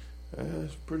nice.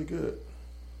 That's pretty good.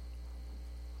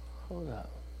 Hold up.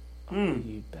 Oh,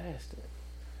 you bastard.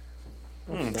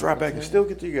 Drop back and still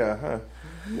get to you guy, huh?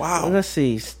 Wow. Let's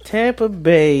see. Tampa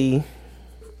Bay.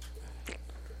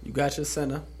 You got your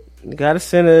center. You got a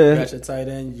center. You got your tight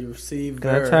end. You receiver.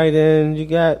 Got a tight end. You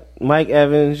got Mike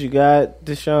Evans. You got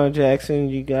Deshaun Jackson.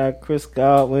 You got Chris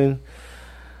Godwin.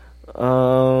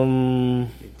 Your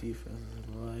defense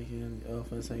is like it. The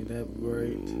offense ain't that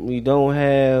great. We don't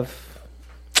have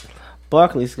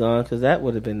Barkley's gone because that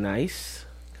would have been nice.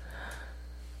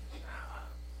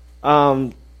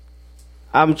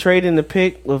 I'm trading the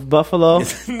pick with Buffalo.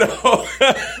 No.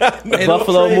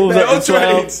 Buffalo moves up to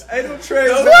 12. Ain't no trade.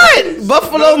 What?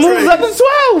 Buffalo moves up to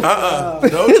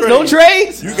 12. No trades. No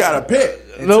trades? You got to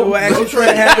pick. No actual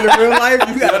trade happen in real life.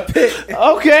 You got to pick.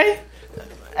 Okay.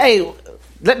 Hey,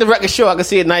 let the record show I can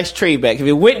see a nice trade back. If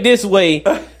it went this way,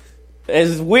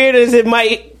 as weird as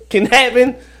it can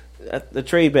happen, the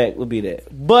trade back would be that.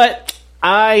 But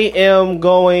I am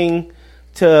going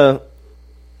to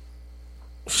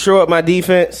shore up my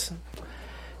defense,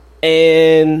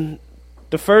 and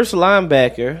the first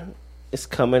linebacker is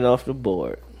coming off the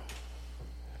board.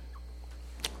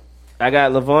 I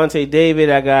got Levante David.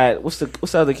 I got what's the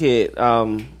other kid?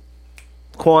 Quan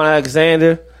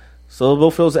Alexander. So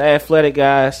both of those are athletic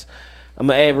guys. I'm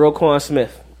gonna add Roquan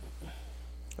Smith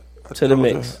to the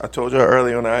mix. I told you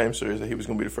early on the I Am series that he was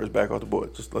going to be the first back off the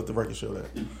board. Just let the record show that.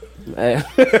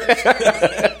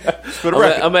 For the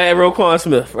record. I'm gonna add Roquan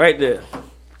Smith right there.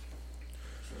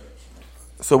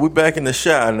 So we're back in the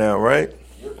Chi now, right?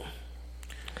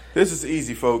 This is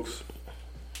easy, folks.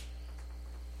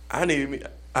 I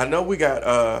know we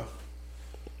got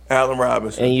Allen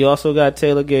Robinson. And you also got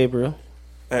Taylor Gabriel.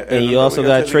 And you also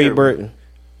got Trey Burton.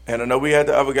 And I know we had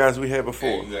the other guys we had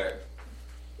before.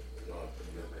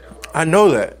 I know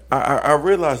that. I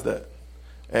realize that.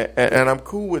 And I'm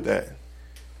cool with that.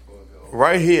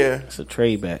 Right here. It's a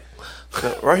trade back.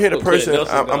 Right here, the person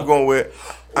I'm going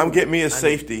with, I'm getting me a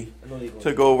safety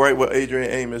to go right with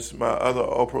Adrian Amos, my other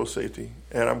All-Pro safety.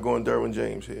 And I'm going Derwin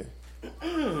James here.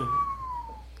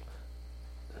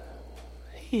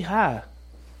 He high.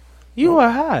 You are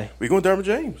high. We going Derwin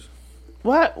James.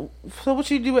 What? So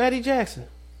what you do with Eddie Jackson?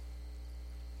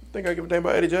 Think I give a damn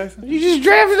about Eddie Jackson? You just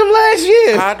drafted him last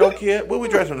year. I don't care. What we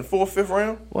drafted in the 4th, 5th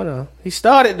round? What no? He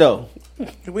started though.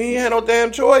 We ain't had no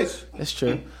damn choice. That's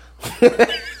true.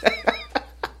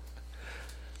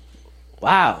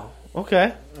 Wow.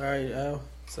 Okay. All right, Al.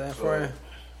 San Fran.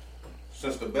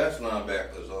 Since the best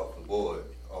linebacker is off the board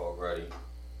already,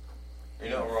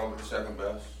 ain't nothing wrong with the second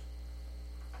best.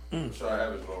 Rashawn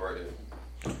Evans go right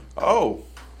there. Oh.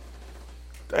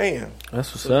 Damn.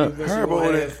 That's what's up. Herb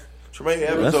over there. Tremaine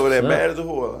Evans over there, mad as a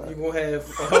whore. You gonna have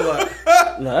a whole lot.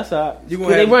 No, that's all right. You gonna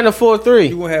they have, run a 4-3.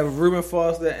 You gonna have Reuben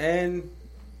Foster and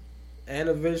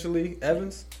eventually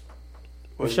Evans.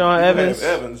 Rashawn Evans.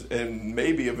 Evans and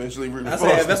maybe eventually Reuben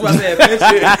Foster. That's why I said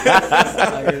eventually.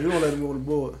 Like, you won't let him go on the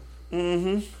board.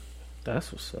 Mm-hmm.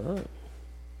 That's what's up.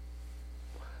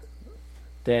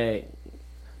 Dang.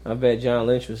 I bet John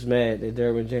Lynch was mad that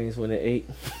Derwin James went at 8.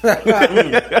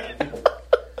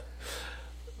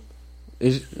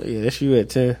 That's you at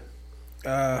 10.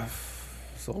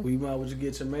 So we might as well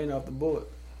get Tremaine off the board.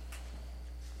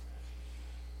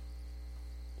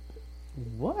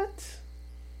 What?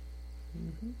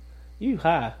 You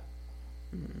high.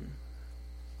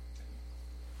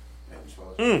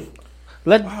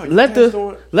 Let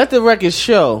the record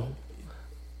show.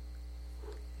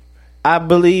 I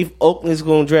believe Oakland's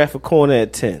going to draft a corner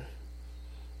at 10.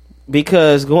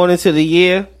 Because going into the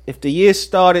year, if the year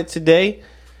started today,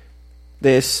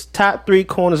 their top 3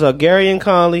 corners are Gary and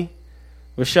Conley,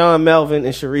 Rashawn Melvin,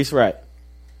 and Sharice Wright.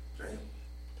 It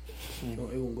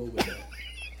won't go with that.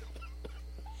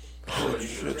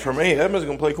 Tremaine Edmonds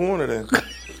gonna play corner then. They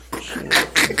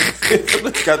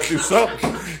got to do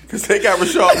something because they got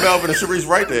Rashawn Melvin and Sharice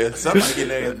right there. Somebody getting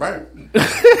their ass burned.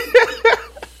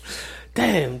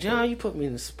 Damn, John, you put me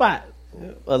in the spot.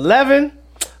 11.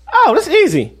 Oh, that's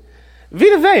easy.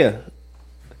 Vita Vea.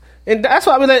 And that's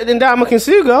why we let Ndamukong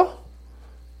Suh go.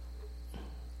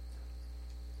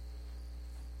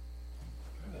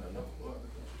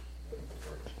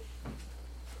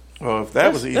 Well, if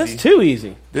that was easy. That's too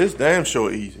easy. This damn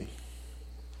sure easy.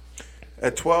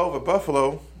 At 12 at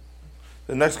Buffalo,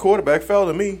 the next quarterback fell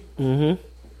to me. Mm-hmm.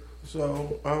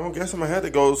 So I guess I'm going to have to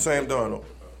go Sam Darnold.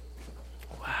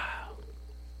 Wow.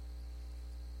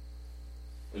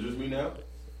 Is this me now?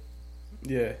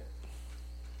 Yeah.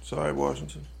 Sorry,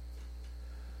 Washington.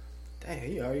 Dang,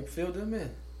 he already filled them in.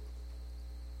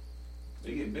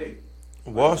 They get big.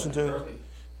 Washington.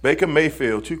 Baker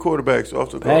Mayfield, 2 quarterbacks off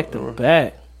the back to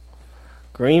back.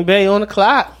 Green Bay on the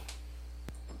clock.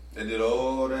 They did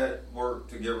all that work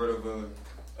to get rid of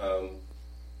a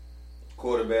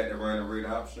quarterback that ran a read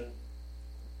option.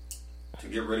 To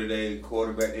get rid of their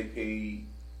quarterback they paid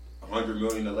 $100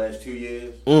 million the last 2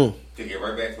 years. To get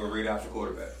right back to a read option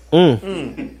quarterback.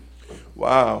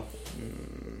 Wow.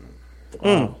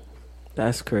 Wow.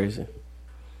 That's crazy.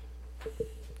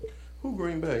 Who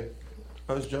Green Bay?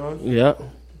 Us, John? Yep.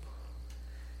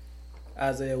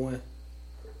 Isaiah Wynn.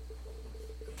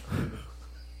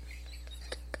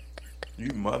 You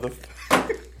mother.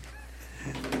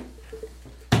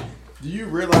 Do you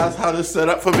realize how this set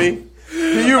up for me?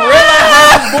 Do you realize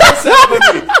how this board set up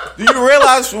for me? Do you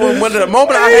realize when the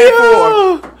moment I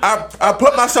had 4, I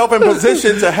put myself in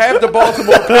position to have the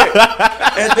Baltimore pick,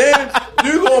 and then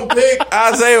you gonna pick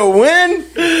Isaiah Wynn?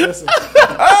 Listen.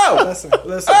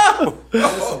 Listen.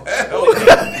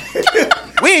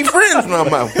 We ain't friends no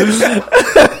more.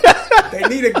 They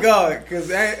need a guard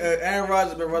because Aaron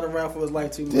Rodgers been running around for his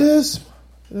life too much. Yes,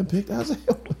 and picked Isaiah.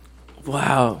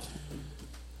 Wow.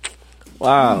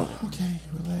 Okay,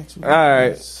 relax. All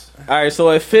right.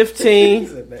 So at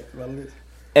 15,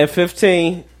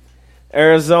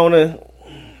 Arizona.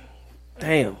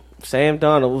 Damn, Sam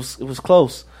Darnold was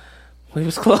close. He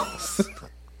was close.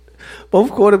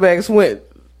 Both quarterbacks went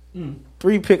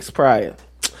 3 picks prior.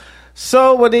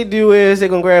 So what they do is they're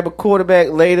gonna grab a quarterback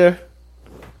later.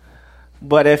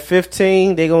 But at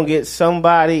 15, they're going to get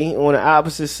somebody on the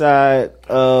opposite side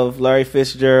of Larry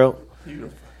Fitzgerald.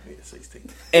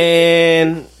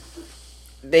 And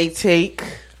they take...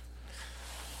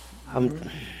 Go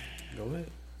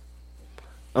ahead.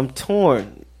 I'm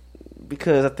torn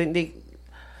because I think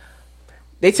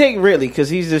they take Ridley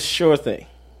because he's a sure thing.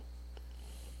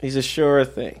 He's a sure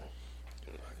thing.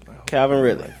 Calvin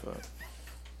Ridley.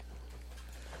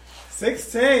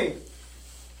 16.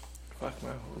 Fuck my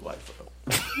whole life up.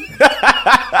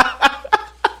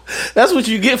 That's what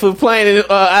you get for playing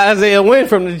Isaiah Wynn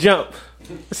from the jump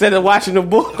instead of watching the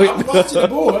board. I was watching the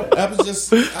board. I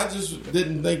just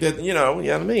didn't think that. You know what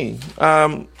I mean?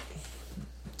 I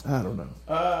don't know.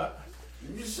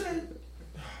 You said.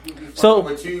 So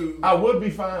I would be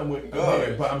fine with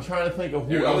Gard, but I'm trying to think of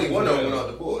who else. Only one of them went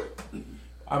off the board.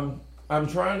 I'm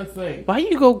trying to think. why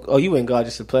you go? Oh, you went guard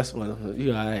just a plus one.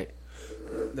 You all right?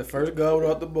 The first guard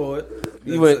off the board.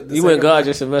 You went guard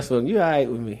just a plus one. You all right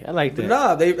with me? I like that.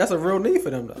 Nah, that's a real need for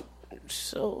them though.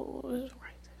 So it's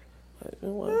right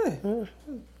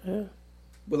Yeah.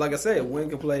 But like I said, Wynn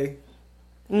can play.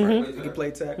 He can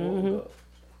play tackle.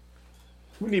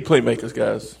 We need playmakers,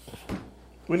 guys.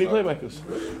 We need playmakers.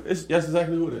 That's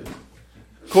exactly who it is.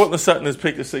 Cortland Sutton is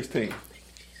picked at 16.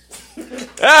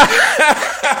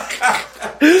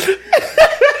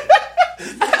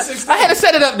 I had to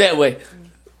set it up that way.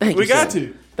 Thank you, We got sir.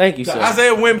 to. Thank you, sir. The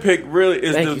Isaiah Wynn pick really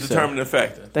is Thank the you, sir. determining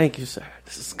factor. Thank you, sir.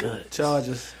 This is good.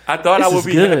 Chargers. I thought This I would is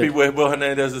be good. happy with Will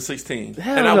Hernandez at 16.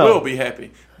 Hell and I no. will be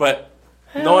happy. But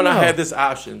Hell knowing no. I have this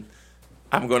option,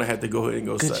 I'm going to have to go ahead and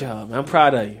go Good Sutton. job, man. I'm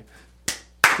proud of you.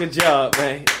 Good job,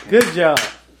 man. Good job.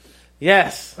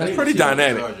 Yes. That's pretty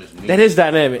dynamic. That is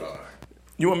dynamic.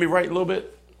 You want me right a little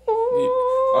bit?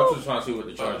 I'm just trying to see what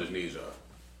the Chargers' needs are.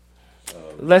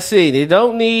 Let's see. They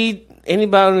don't need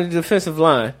anybody on the defensive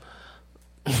line.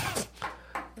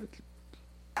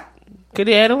 Could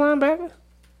they add a linebacker?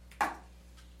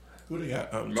 Who they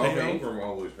got? Melvin Teo? Ingram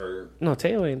always hurt. No,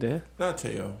 Taylor ain't there. Not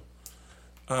Teo.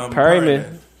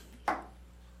 Perryman.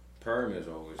 Perryman's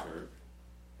always hurt.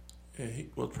 Yeah,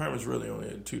 Perryman's really only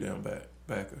a 2-down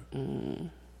backer.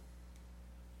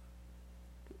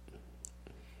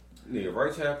 Need a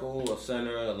right tackle, a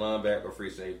center, a linebacker, free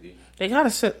safety. They got to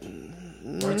set.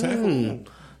 Right tackle.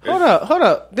 Hold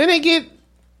up. Didn't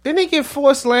they get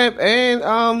Forrest Lamp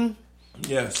and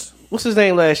Yes. what's his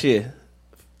name last year?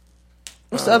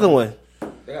 What's the other one?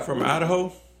 From From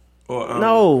Idaho? Or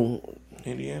No,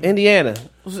 Indiana? Indiana.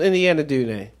 What's the Indiana dude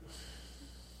name?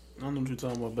 I don't know what you're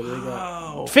talking about, but they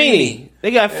got. Oh, Feeney. They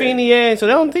got Feeney and so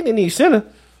they don't think they need center.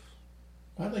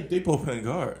 I think they both playing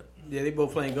guard. Yeah, they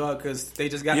both playing guard because they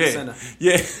just got the center.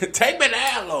 Yeah. Take me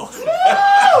down, Lord.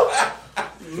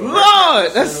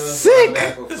 Lord, that's sick.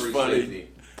 Linebacker, That's free funny. safety.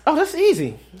 Oh, that's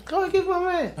easy. Go ahead, give my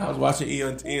man. I was watching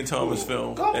Ian Thomas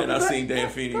film, Go and I ahead. seen Dan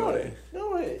Feeney Go on ahead. there.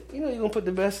 Go ahead. You know you're gonna put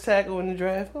the best tackle in the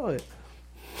draft. Go ahead.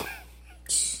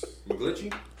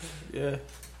 McGlinchey? Yeah.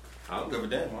 I don't give a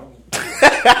damn. I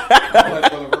don't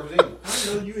like Phillip Rivers either.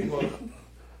 I know you ain't gonna.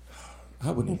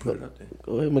 I wouldn't even put it up there.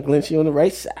 Go ahead, McGlinchey on the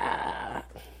right side.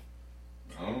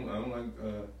 I don't like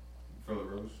Phillip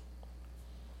Rivers.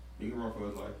 He can run for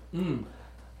his life.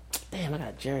 Damn, I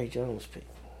got Jerry Jones pick.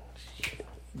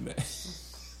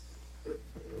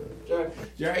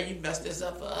 Jerry, you messed this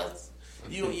up for us.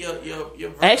 You're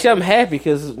Actually, I'm happy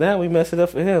because now we messed it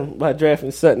up for him by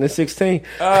drafting Sutton at 16.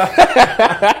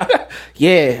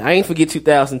 Yeah, I ain't forget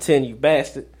 2010, you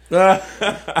bastard.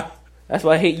 That's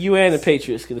why I hate you and the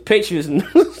Patriots because the Patriots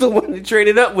is the one they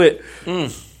traded up with.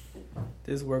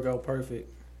 This worked out perfect.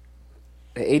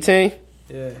 At 18?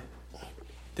 Yeah.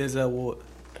 Denzel Ward.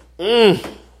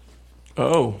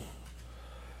 Oh.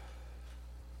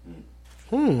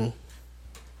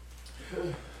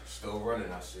 Still running,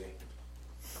 I see.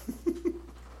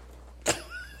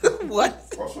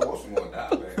 What? Russell Wilson gonna die,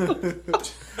 man.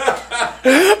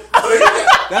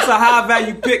 That's a high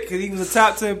value pick because he was a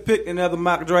top 10 pick in the other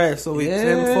mock draft. So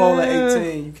him fall at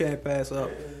 18, you can't pass up.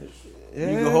 You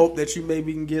can hope that you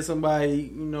maybe can get somebody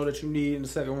that you need in the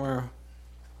second round.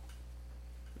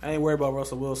 I ain't worried about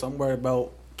Russell Wilson. I'm worried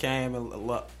about Cam and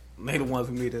Luck. They the ones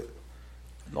who need it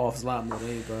offensive line more than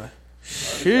anybody.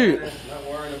 Shoot. Not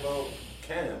worrying about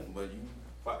Cam, but you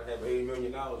about to have $80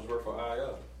 million worth of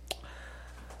IR.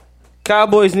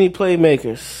 Cowboys need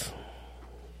playmakers.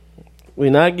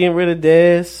 We're not getting rid of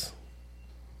Dez.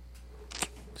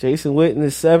 Jason Witten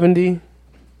is 70.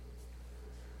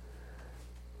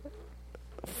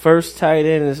 First tight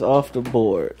end is off the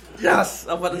board. Yes,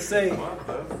 I'm about to say.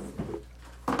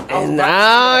 And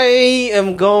I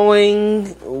am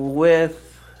going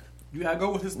with You gotta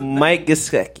go with his Mike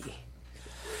Gesicki.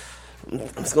 I'm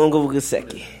just going to go with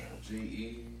Gesicki.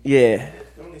 G-E. Yeah.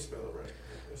 Don't spell it right.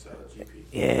 That's not a GP.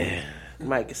 Yeah.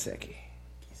 Mike Gesicki.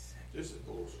 This is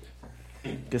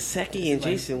bullshit. Gesicki and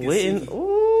Jason Gesicki. Witten.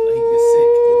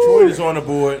 Ooh. Detroit is on the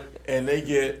board, and they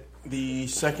get the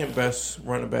second best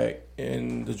running back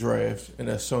in the draft, and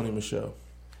that's Sony Michel.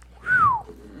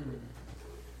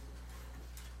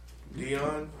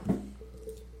 Dion?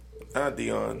 Not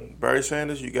Dion. Barry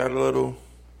Sanders, you got a little...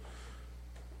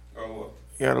 Oh, what?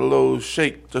 You got a little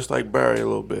shake, just like Barry a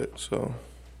little bit, so...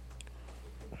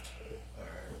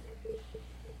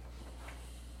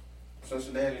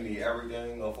 Cincinnati need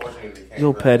everything. Unfortunately, they can't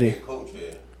Yo, draft Petty. a coach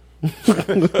here.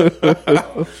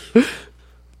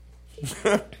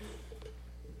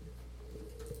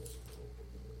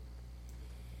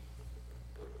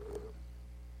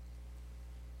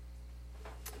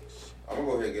 I'm gonna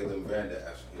go ahead and give them Van Der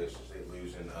Esch here since they're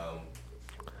losing.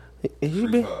 Is you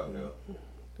being, Ricard, yeah.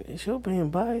 is you being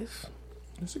biased?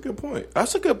 That's a good point.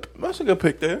 That's a good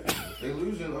pick there. They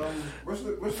losing.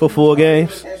 What's For 4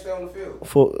 games? Can't stay on the field.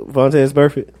 For Vontaze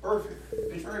Burfict. Perfect.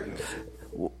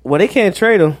 Well, they can't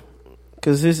trade him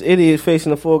because this idiot is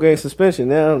facing a 4-game suspension.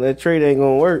 Now that trade ain't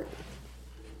gonna work.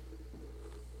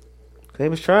 They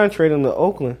was trying to trade him to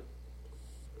Oakland.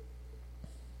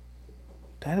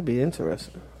 That'd be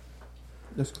interesting.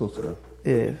 That's close enough.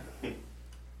 Yeah.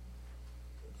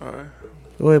 All right.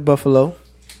 Go ahead, Buffalo.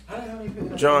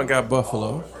 John got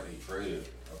Buffalo.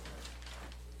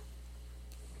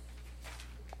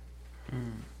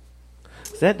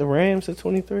 Is that the Rams at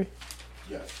 23?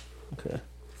 Yes. Okay.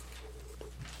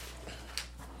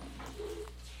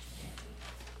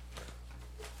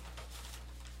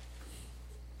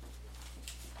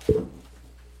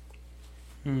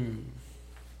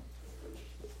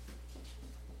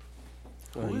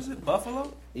 Who is it?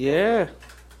 Buffalo? Yeah.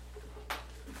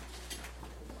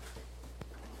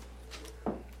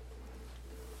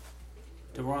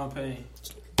 Deron Payne.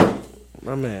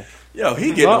 My man. Yo,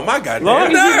 he getting on my goddamn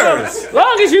Long nerves.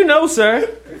 as you know, sir.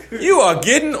 You are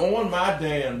getting on my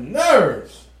damn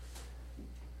nerves.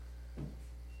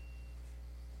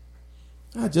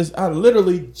 I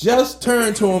literally just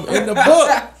turned to him in the book.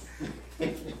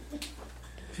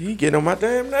 He getting on my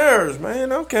damn nerves,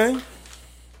 man. Okay.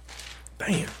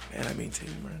 Damn, man, I mean,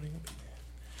 Tatum Running.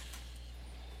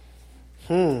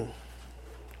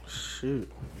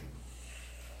 Shoot.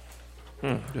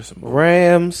 Just some more.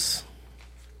 Rams.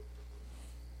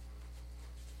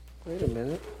 Wait a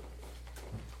minute.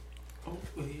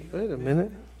 Wait a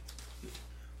minute.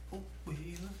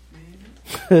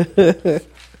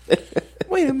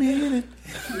 Wait a minute.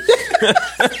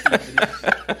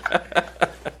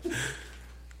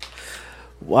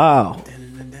 Wow.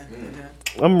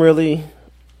 I'm really.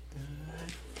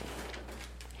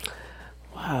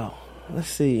 Wow. Let's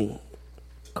see.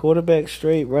 Quarterback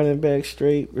straight, running back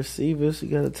straight, receivers. You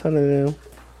got a ton of them.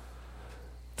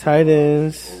 Tight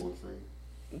ends.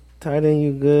 Tight end,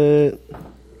 you good.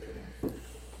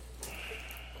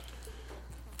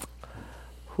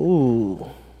 Ooh.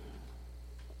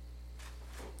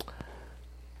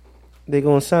 They're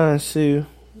going to sign Sue.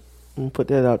 I'm going to put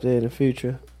that out there in the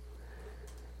future.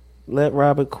 Let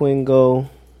Robert Quinn go.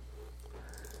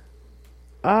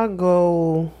 I'll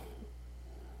go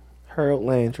Harold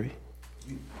Landry.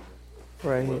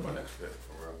 Right here.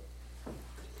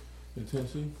 In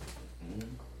Tennessee?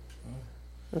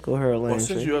 I'll go Harold Landry. Well,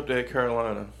 since you're up there at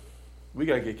Carolina, we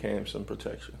got to get Cam some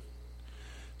protection.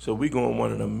 So we going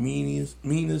one of the meanest,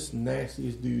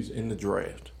 nastiest dudes in the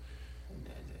draft.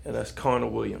 And that's Connor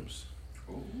Williams.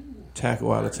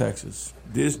 Tackle out of Texas.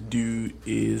 This dude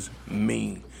is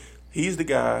mean. He's the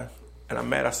guy, and I'm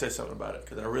mad I said something about it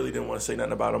because I really didn't want to say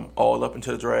nothing about him all up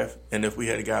until the draft. And if we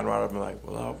had gotten right, I'd be like,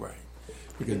 well, all right.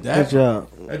 Because Good job.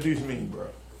 That dude's mean, bro.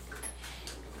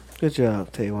 Good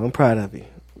job, Taylor. I'm proud of you.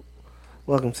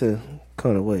 Welcome to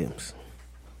Connor Williams.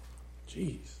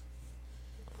 Jeez.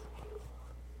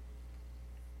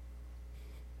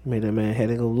 Made that man had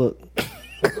to go look.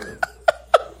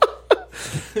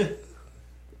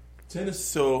 Tennessee.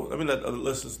 So let me let the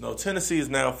listeners know. Tennessee is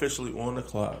now officially on the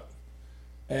clock.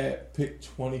 At pick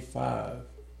 25.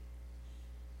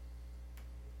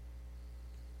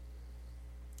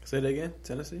 Say that again.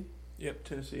 Tennessee. Yep,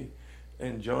 Tennessee.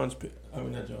 And John's pick.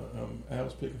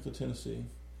 Al's picking for Tennessee.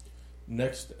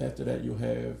 Next, after that, you'll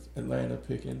have Atlanta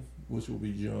picking, which will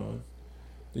be John.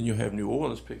 Then you'll have New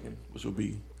Orleans picking, which will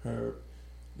be Herb.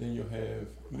 Then you'll have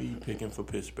me picking for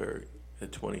Pittsburgh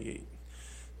at 28.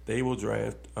 They will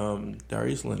draft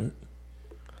Darius Leonard.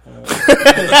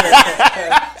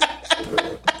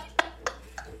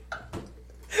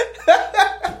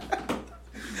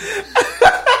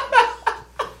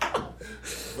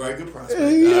 Very good prospect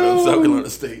out of South Carolina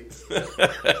State.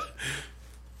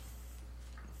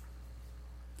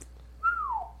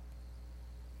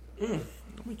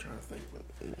 Let me try to think.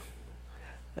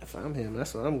 If I'm him,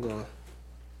 that's what I'm going.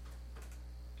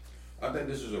 I think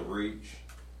this is a reach,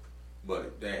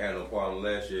 but they had no problem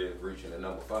last year reaching the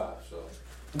number 5. So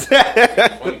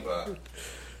 25,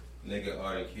 nigga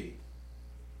Arden Key.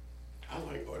 I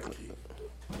like Arden Key.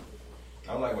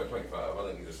 I like my 25. I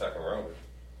think he's a second rounder.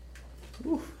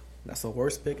 Oof, that's the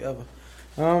worst pick ever.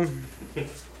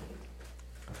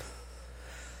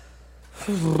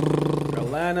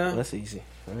 Carolina. That's easy.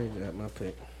 I already got my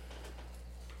pick.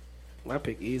 My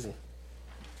pick easy.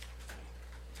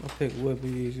 My pick would be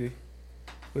easy,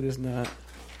 but it's not.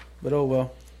 But oh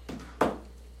well.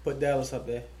 Put Dallas up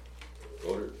there.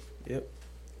 Ordered. Yep.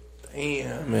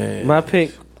 Damn, man. My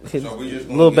pick. So we just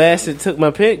Little gonna bastard took my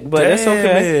pick, but that's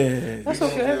okay. Man. That's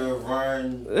okay.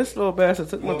 Ryan, This little bastard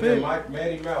took my pick.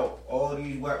 Matty Mount, all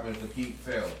these weapons to keep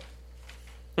failing.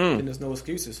 And there's no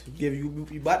excuses. You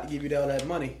about to give you all that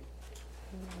money.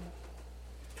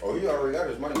 Oh, he already got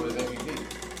his money with his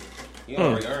MVP. He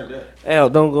already earned that. Al,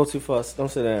 don't go too fast. Don't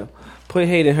sit down. Put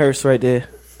Hayden Hurst right there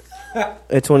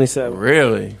at 27.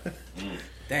 Really?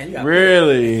 Damn, you got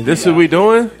Really? This is what we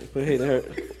doing? Put Hayden Hurst.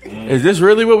 Is this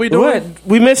really what we doing? What?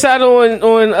 We missed out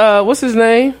on what's his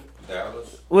name?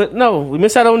 Dallas. No, we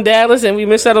missed out on Dallas and we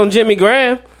missed out on Jimmy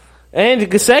Graham and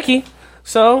Gesicki.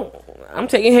 So I'm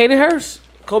taking Hayden Hurst.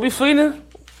 Kobe Fleener.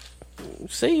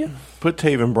 See ya. Put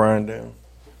Taven Bryan down.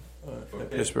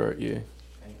 Pittsburgh, yeah.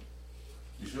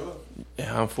 You sure?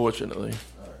 Yeah, unfortunately.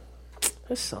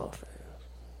 That's soft.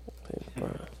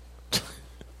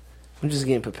 I'm just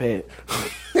getting prepared.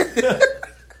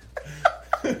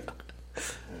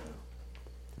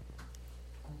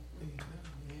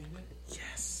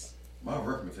 Yes. My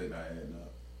arithmetic not adding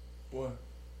up. What? 1,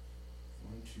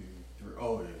 2, 3.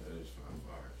 Oh, yeah, that is fine.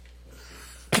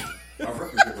 All right. My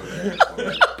arithmetic was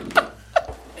adding up.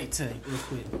 Hey, tell you real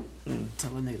quick.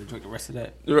 Tell a nigga to drink the rest of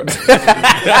that.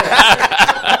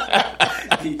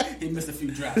 he missed a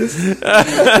few drops. we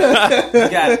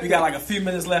got like a few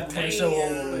minutes left before the show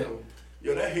over.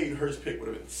 Yo, that Hayden Hurst pick would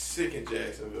have been sick in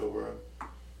Jacksonville, bro.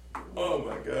 Oh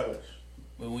my gosh.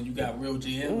 But when you got real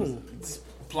GMs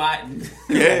plotting,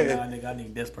 Yeah. nah, nigga, I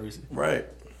need this person. Right.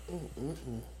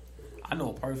 I know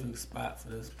a perfect spot for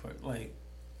this,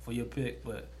 for your pick,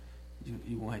 but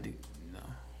you won't have to,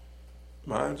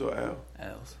 Mine's or Al?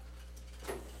 Al's.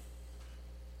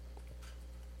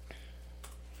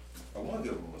 I want to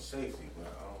give him a safety, but I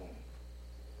don't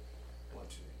want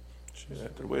to.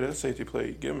 Shit, the way that safety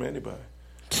played, give him anybody.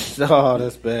 Oh,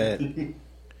 that's bad.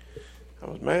 I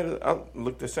was mad. I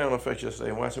looked at sound effects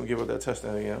yesterday and watched him give up that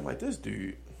touchdown again. I'm like, this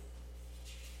dude.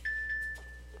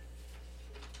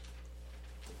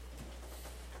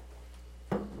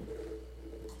 I'm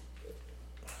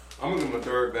going to give him a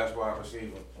third best wide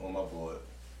receiver on my board.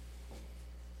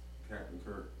 Captain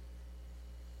Kirk.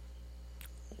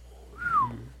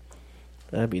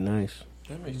 That'd be nice.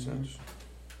 That makes sense.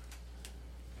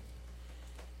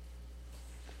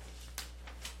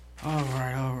 All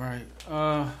right.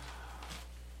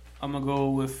 I'm gonna go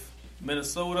with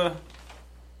Minnesota.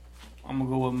 I'm gonna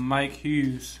go with Mike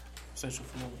Hughes, Central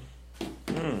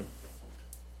Florida.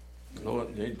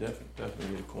 Lord, they definitely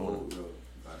need a corner. Oh, yo.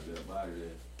 About to get a body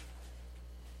there.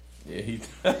 Yeah,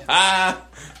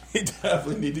 he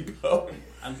definitely need to go.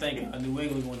 I'm thinking New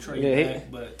England gonna trade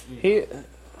back, but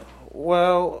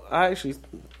I actually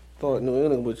thought New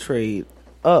England would trade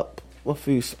up a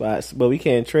few spots, but we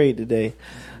can't trade today.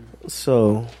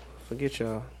 So forget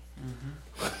y'all.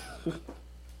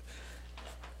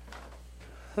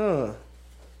 Huh.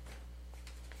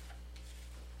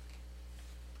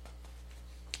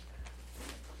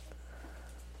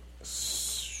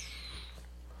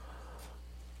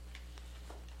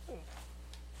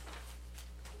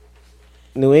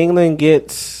 New England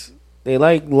they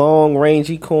like long,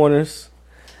 rangy corners,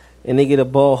 and they get a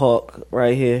ball hawk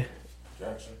right here.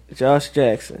 Josh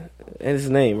Jackson. That's his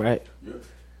name, right? Yeah.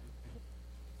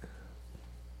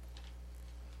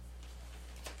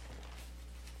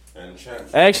 And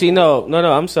Actually, no.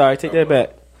 I'm sorry. Take that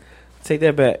back.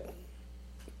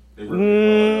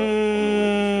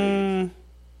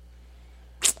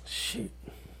 Shit.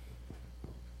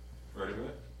 Ready for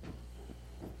that?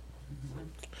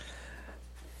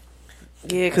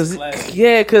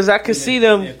 Yeah, cause I could see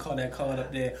them. Yeah, call that card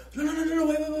up there. No,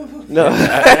 wait. No,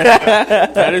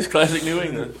 That is classic New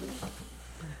England.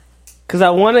 cause I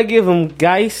want to give them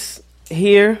Geis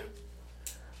here,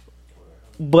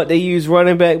 but they use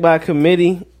running back by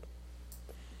committee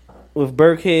with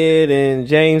Burkhead and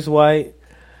James White.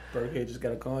 Burkhead just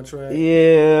got a contract.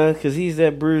 Yeah, cause he's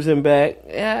that bruising back.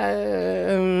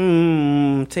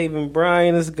 Taven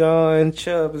Bryan is gone.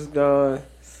 Chubb is gone.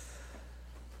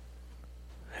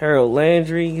 Harold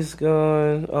Landry is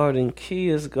gone. Arden Key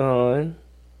is gone.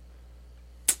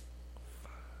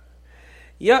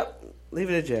 Yep. Leave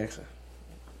it at Jackson.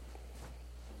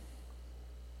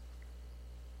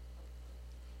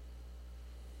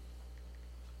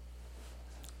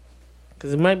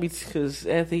 Because it might be because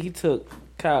after he took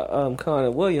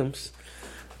Connor Williams,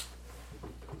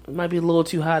 it might be a little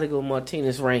too high to go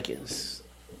Martinez Rankins.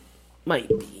 Might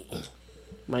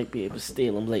be able to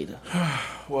steal him later.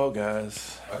 Well,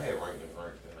 guys. I had Rankins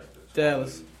ranked in like the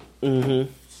Dallas.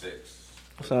 6.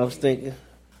 That's what I was thinking.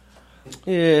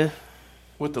 Yeah.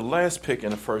 With the last pick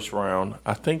in the first round,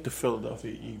 I think the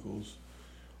Philadelphia Eagles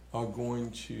are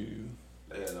going to.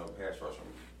 They had no pass rush on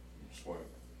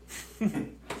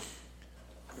swing.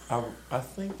 I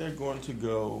think they're going to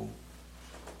go.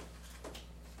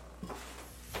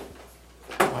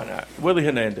 Why not? Willie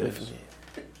Hernandez.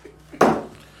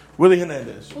 Willie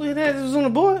Hernandez was on the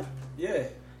board? Yeah.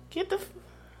 Get the...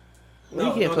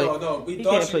 No. He can't play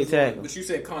tackle. But you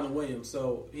said Connor Williams,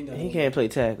 so he can't play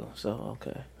tackle. So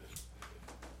okay,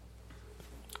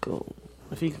 cool.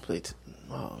 If he can play,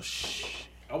 I was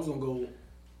gonna go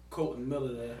Colton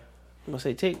Miller there. I'm gonna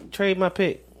say trade my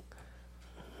pick.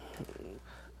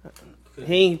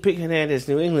 He ain't pick Hernandez.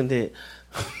 New England did.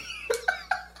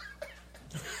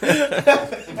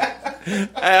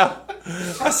 Al,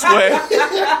 I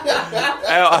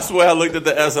swear I looked at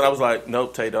the S and I was like,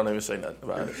 nope, Tay, don't even say nothing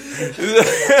about it.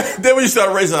 Then when you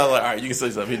started racing, I was like, all right, you can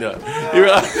say something. He done. You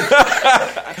like,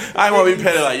 I ain't want to be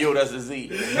petty like, yo, that's a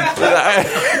Z.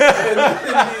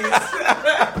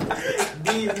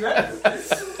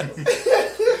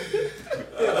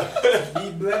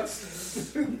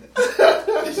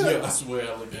 Yeah, I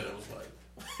swear I looked at it. I was like,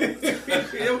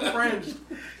 Yo, cringe.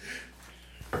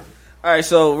 All right,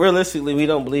 so realistically, we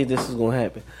don't believe this is gonna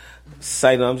happen.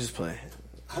 Side note, I'm just playing.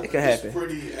 It could happen.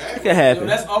 It could happen. Yo,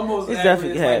 that's almost it's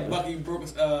definitely happen. Like Bucky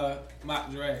Brooks'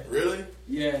 mock draft. Really?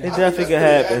 Yeah. It definitely could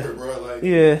happen. Accurate, bro. Like,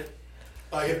 yeah.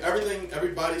 Like if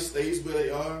everybody stays where they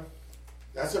are,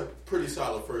 that's a pretty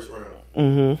solid first round.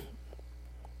 Mm-hmm.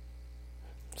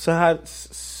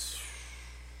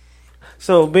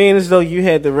 So being as though you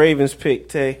had the Ravens pick,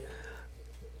 Tay,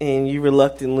 and you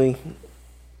reluctantly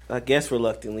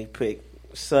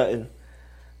picked Sutton,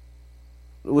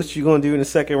 what you gonna do in the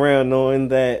second round, knowing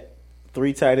that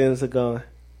 3 tight ends are gone?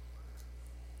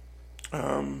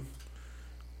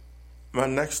 My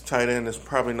next tight end is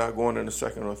probably not going in the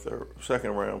second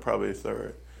round, probably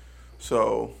third.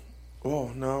 So,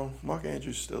 no, Mark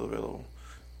Andrews is still available,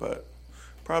 but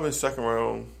probably second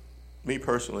round. Me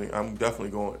personally, I'm definitely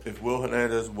going. If Will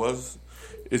Hernandez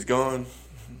is gone,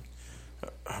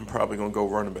 I'm probably going to go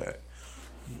running back.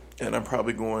 And I'm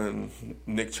probably going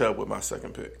Nick Chubb with my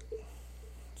second pick.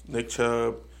 Nick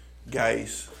Chubb,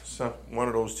 Geis, one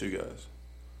of those two guys.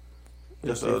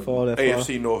 Just a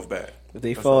AFC North back. If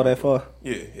they fall that far?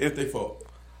 Yeah, if they fall.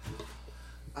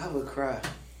 I would cry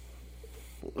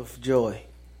of joy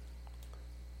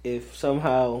if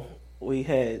somehow we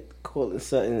had Courtland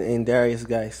Sutton and Darius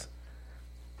Geis.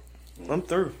 I'm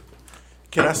through.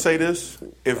 Can I say this?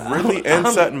 If Ridley and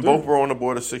Sutton both were on the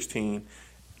board of 16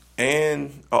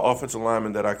 and an offensive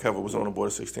lineman that I covered was on the board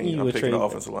of 16, I'm picking the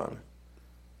offensive lineman.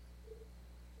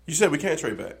 You said we can't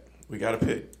trade back. We got to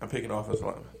pick. I'm picking the offensive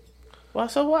lineman. Why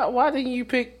didn't you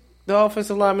pick the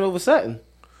offensive lineman over Sutton?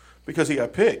 Because he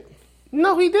got picked.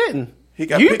 No, he didn't. He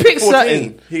got picked at 14.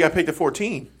 Sutton. He got picked at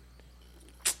 14.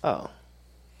 Oh.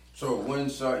 So when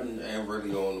Sutton and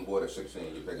Ridley on the board at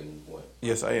 16, you're picking one?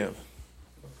 Yes, I am.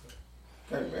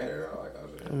 Can't be mad at it. Like I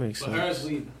said. That makes sense. But Herb's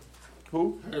leaving.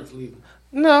 Who? Herb's leaving.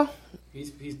 No. He's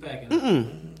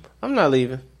packing. I'm not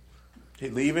leaving. He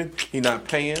leaving? He not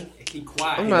paying? He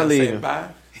quiet. I'm not leaving.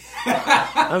 Bye.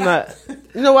 I'm not.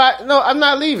 You know why? No, I'm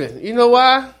not leaving. You know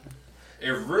why?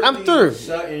 I'm through.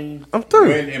 Sutton, I'm through.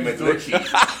 Wynn, and McGlinchey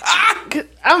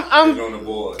I'm is on the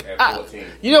board at 14.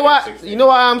 You know why? You know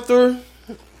why I'm through?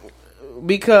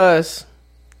 Because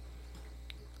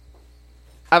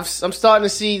I'm starting to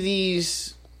see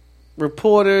these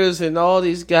reporters and all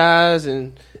these guys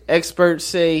and experts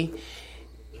say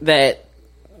that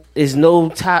is no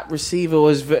top receiver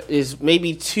or is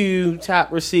maybe 2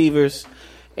 top receivers.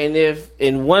 And if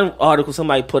in one article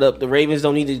somebody put up the Ravens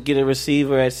don't need to get a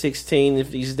receiver at 16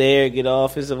 if he's there, get an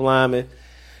offensive lineman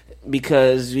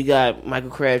because we got Michael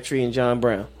Crabtree and John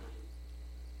Brown.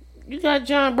 You got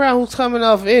John Brown who's coming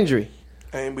off injury.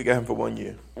 And we got him for 1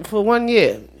 year. For 1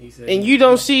 year. And you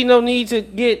don't see no need to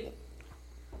get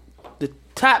the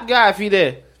top guy if he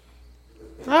there.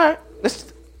 All right.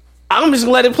 I'm just going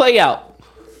to let it play out.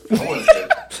 I want to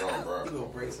take John Brown.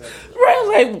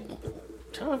 Right, like,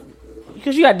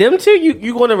 because you got them two,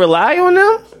 you going to rely on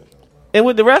them? And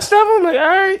with the rest of them, like, all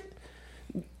right.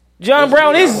 John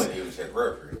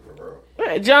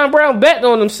Brown betting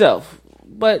on himself.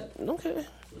 But, okay.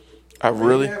 I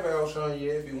really... You can have Alshon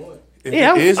if you want.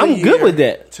 I'm good with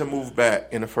that. To move back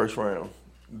in the first round,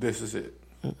 this is it.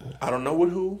 I don't know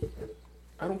with who.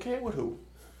 I don't care with who.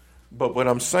 But what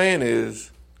I'm saying is,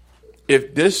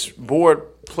 if this board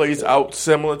plays out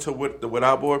similar to what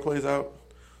our board plays out,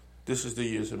 this is the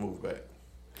year to move back.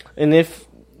 And if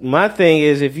my thing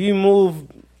is, if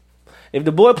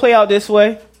the board play out this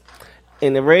way,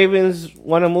 and the Ravens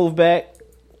want to move back,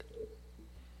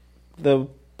 the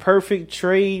perfect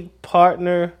trade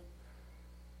partner.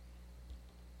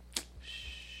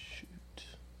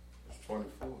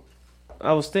 24.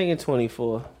 I was thinking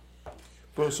 24.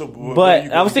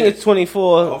 But I was thinking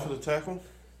 24. Offensive tackle?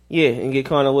 Yeah, and get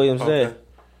Connor Williams there.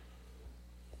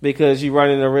 Because you're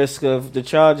running the risk of the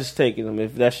Chargers taking him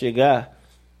if that's your guy.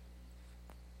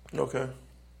 Okay.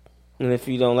 And if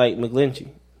you don't like McGlinchey.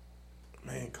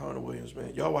 Man, Connor Williams,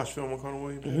 man. Y'all watch film on Connor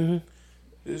Williams? Mm-hmm.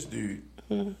 This dude.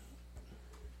 Mm-hmm.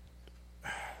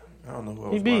 I don't know who I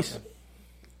was watching.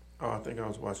 Oh, I think I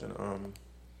was watching. No, I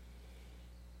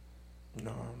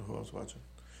don't know who I was watching.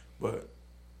 But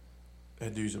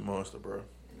that dude's a monster, bro.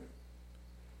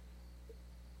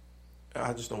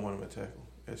 I just don't want him to tackle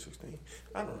at 16.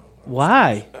 I don't know.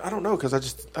 Why? I don't know, because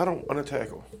I don't want to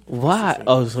tackle. Why?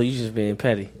 Oh, so you just being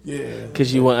petty. Yeah.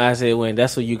 Because you want Isaiah Wynn.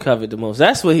 That's what you covered the most.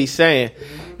 That's what he's saying.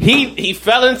 He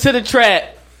fell into the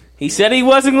trap. He said he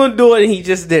wasn't going to do it, and he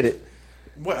just did it.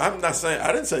 Well, I'm not saying,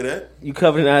 I didn't say that. You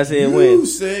covered Isaiah Wynn. You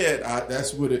said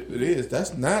that's what it is.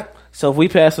 That's not. So if we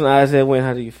pass on Isaiah Wynn,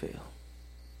 how do you feel?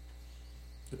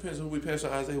 Depends on who we pass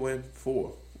on Isaiah Wynn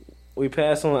for. We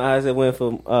pass on Isaiah Wynn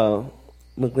for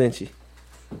McGlinchey.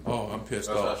 Oh, I'm pissed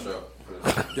That's off. our show.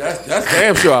 That's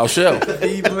damn sure our show.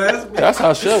 That's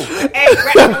our show. Hey,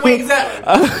 wrap the wings up.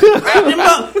 Wrap them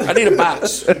up. I need a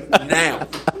box now,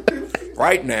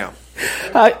 right now.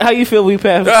 How you feel? We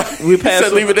pass. We pass.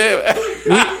 Said leave it there.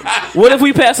 What if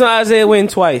we pass on Isaiah Wynn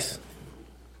twice?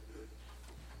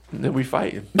 And then we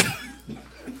fighting.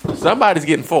 Somebody's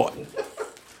getting fought.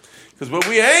 Because what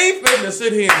we ain't finna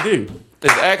sit here and do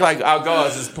is act like our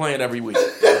guards is playing every week.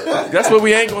 That's what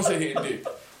we ain't gonna sit here and do.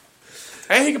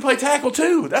 And he can play tackle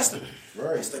too. That's the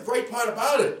great part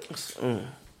about it.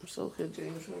 So good,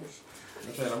 James Hurst.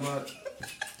 I said I'm not.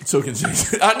 Soaking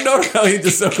James. I know how he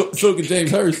just soaking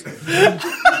James Hurst.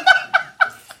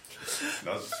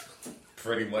 That's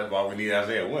pretty much why we need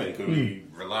Isaiah Wynn, because we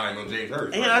relying on James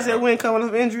Hurst. And Isaiah Wynn coming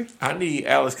off injury. I need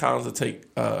Alex Collins to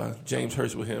take James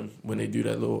Hurst with him when they do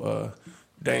that little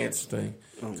dance thing.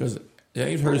 Because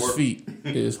James Hurst's feet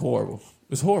is horrible.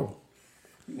 It's horrible.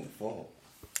 You gonna fall.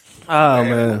 Oh,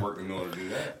 man. Working in order to do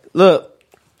that. Look,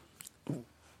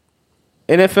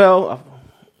 NFL.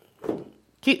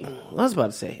 I was about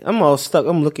to say, I'm all stuck.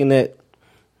 I'm looking at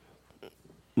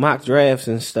mock drafts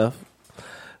and stuff.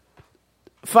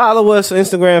 Follow us on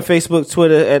Instagram, Facebook,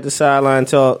 Twitter at The Sideline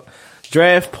Talk.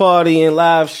 Draft party and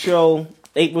live show,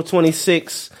 April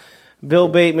 26th. Bill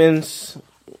Bateman's.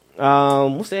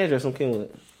 What's the address on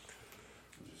Kenwood?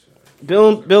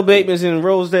 Bill Bateman's in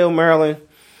Rosedale, Maryland.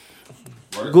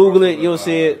 Google it, you'll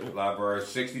see it. Library,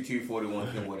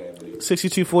 6241 Kenwood Avenue.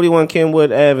 6241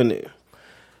 Kenwood Avenue.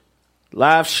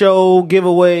 Live show,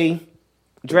 giveaway,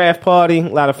 draft party, a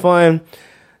lot of fun,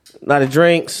 a lot of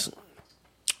drinks,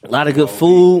 a lot of good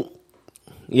food.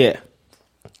 Yeah.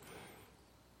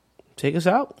 Take us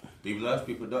out. Be blessed,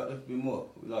 be productive, be more.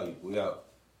 We love you. We out.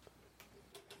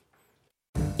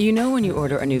 You know when you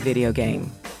order a new video game,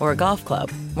 or a golf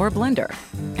club, or a blender,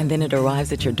 and then it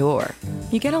arrives at your door,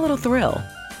 you get a little thrill.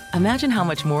 Imagine how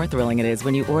much more thrilling it is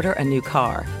when you order a new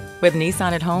car. With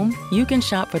Nissan at home, you can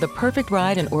shop for the perfect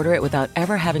ride and order it without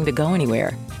ever having to go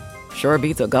anywhere. Sure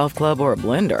beats a golf club or a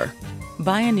blender.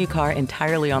 Buy a new car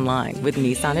entirely online with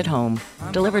Nissan at home.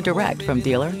 Delivered direct from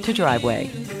dealer to driveway.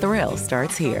 Thrill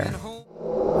starts here.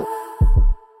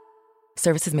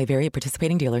 Services may vary at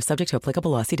participating dealers, subject to applicable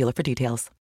law. See dealer for details.